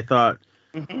turtles, I thought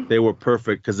they were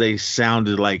perfect because they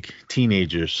sounded like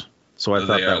teenagers. So I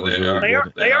thought that was really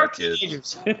good. They are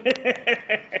teenagers.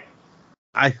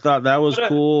 I thought that was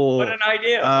cool. What an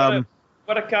idea.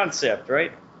 What a concept,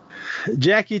 right?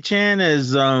 Jackie Chan as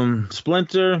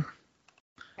Splinter.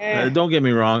 Don't get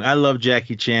me wrong. I love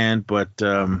Jackie Chan, but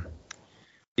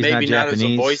he's maybe not Japanese. As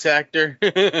a voice actor.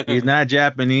 He's not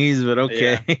Japanese, but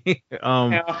okay.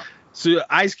 So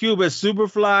Ice Cube as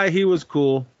Superfly, he was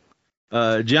cool.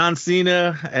 John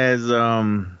Cena as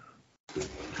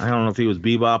I don't know if he was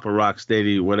Bebop or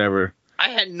Rocksteady, whatever. I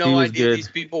had no idea these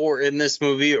people were in this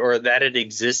movie or that it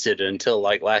existed until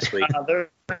like last week.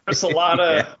 There's a lot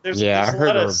of I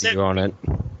heard a review on it.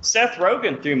 Seth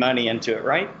Rogen threw money into it,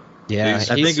 right? Yeah,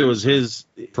 I think it was his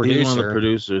producer. He's one of the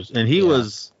producers, and he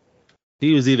was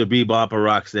either Bebop or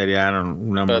Rocksteady. I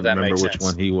don't remember which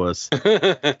one he was.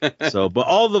 So, but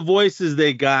all the voices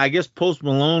they got, I guess Post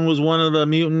Malone was one of the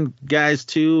mutant guys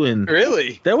too, and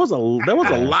really there was a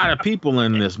lot of people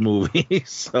in this movie.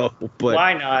 So, but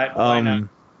why not? Why not?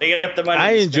 They got the money.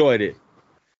 I enjoyed it.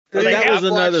 That was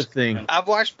another thing. I've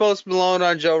watched Post Malone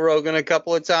on Joe Rogan a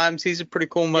couple of times. He's a pretty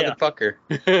cool motherfucker.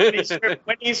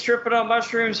 When he's tripping on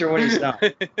mushrooms or when he's not.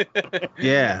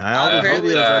 Yeah,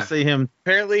 I see him.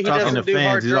 Apparently, he talking doesn't to do fans.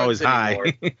 hard He's drugs always anymore.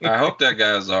 high. I hope that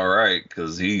guy's all right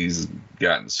because he's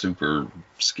gotten super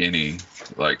skinny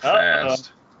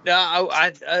fast. No,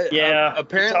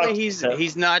 apparently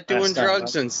he's not doing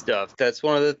drugs and stuff. That's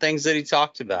one of the things that he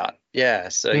talked about. Yeah,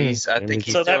 so I think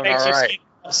he's doing all right.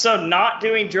 So not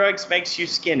doing drugs makes you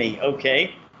skinny,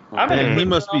 okay? He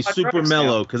must be super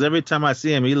mellow because every time I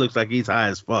see him, he looks like he's high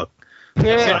as fuck. All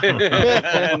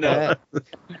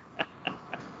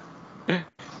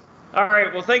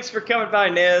right, well, thanks for coming by,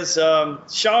 Nez.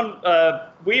 Sean,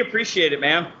 we appreciate it,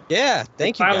 man. Yeah,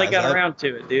 thank you. Finally got around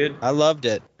to it, dude. I loved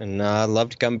it, and I'd love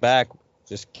to come back.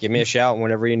 Just give me a shout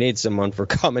whenever you need someone for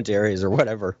commentaries or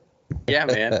whatever. Yeah,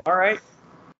 man. All right.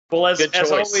 Well, as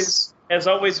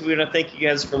always, we want to thank you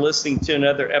guys for listening to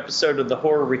another episode of The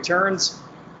Horror Returns.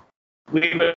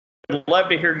 We would love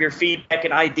to hear your feedback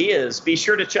and ideas. Be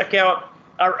sure to check out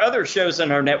our other shows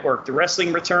on our network, The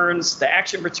Wrestling Returns, The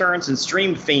Action Returns, and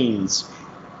Stream Fiends.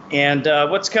 And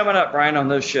what's coming up, Brian, on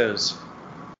those shows?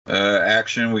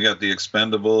 Action, we got The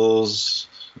Expendables.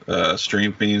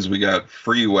 Stream Fiends, we got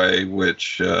Freeway,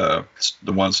 which the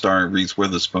one starring Reese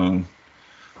Witherspoon.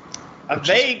 I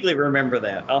vaguely remember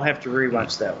that. I'll have to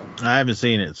rewatch that one. I haven't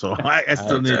seen it, so I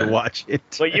still need to watch it.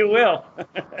 Well, you will.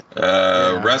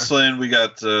 Wrestling, we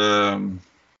got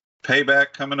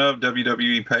Payback coming up,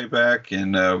 WWE Payback,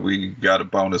 and we got a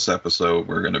bonus episode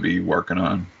we're going to be working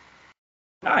on.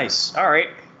 Nice. All right.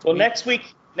 Well, next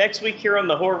week here on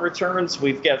The Horror Returns,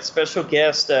 we've got special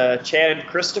guest Chad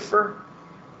Christopher,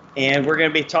 and we're going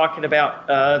to be talking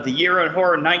about the Year in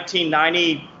Horror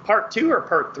 1990, Part 2 or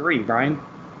Part 3, Brian?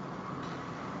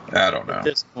 I don't know.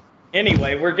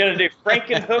 Anyway, we're going to do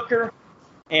Frankenhooker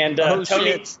and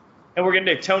Tony, and we're going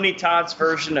to do Tony Todd's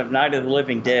version of Night of the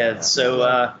Living Dead.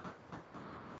 So,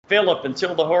 Philip,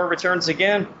 until The Horror Returns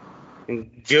again.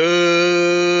 Good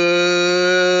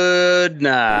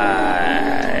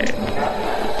night.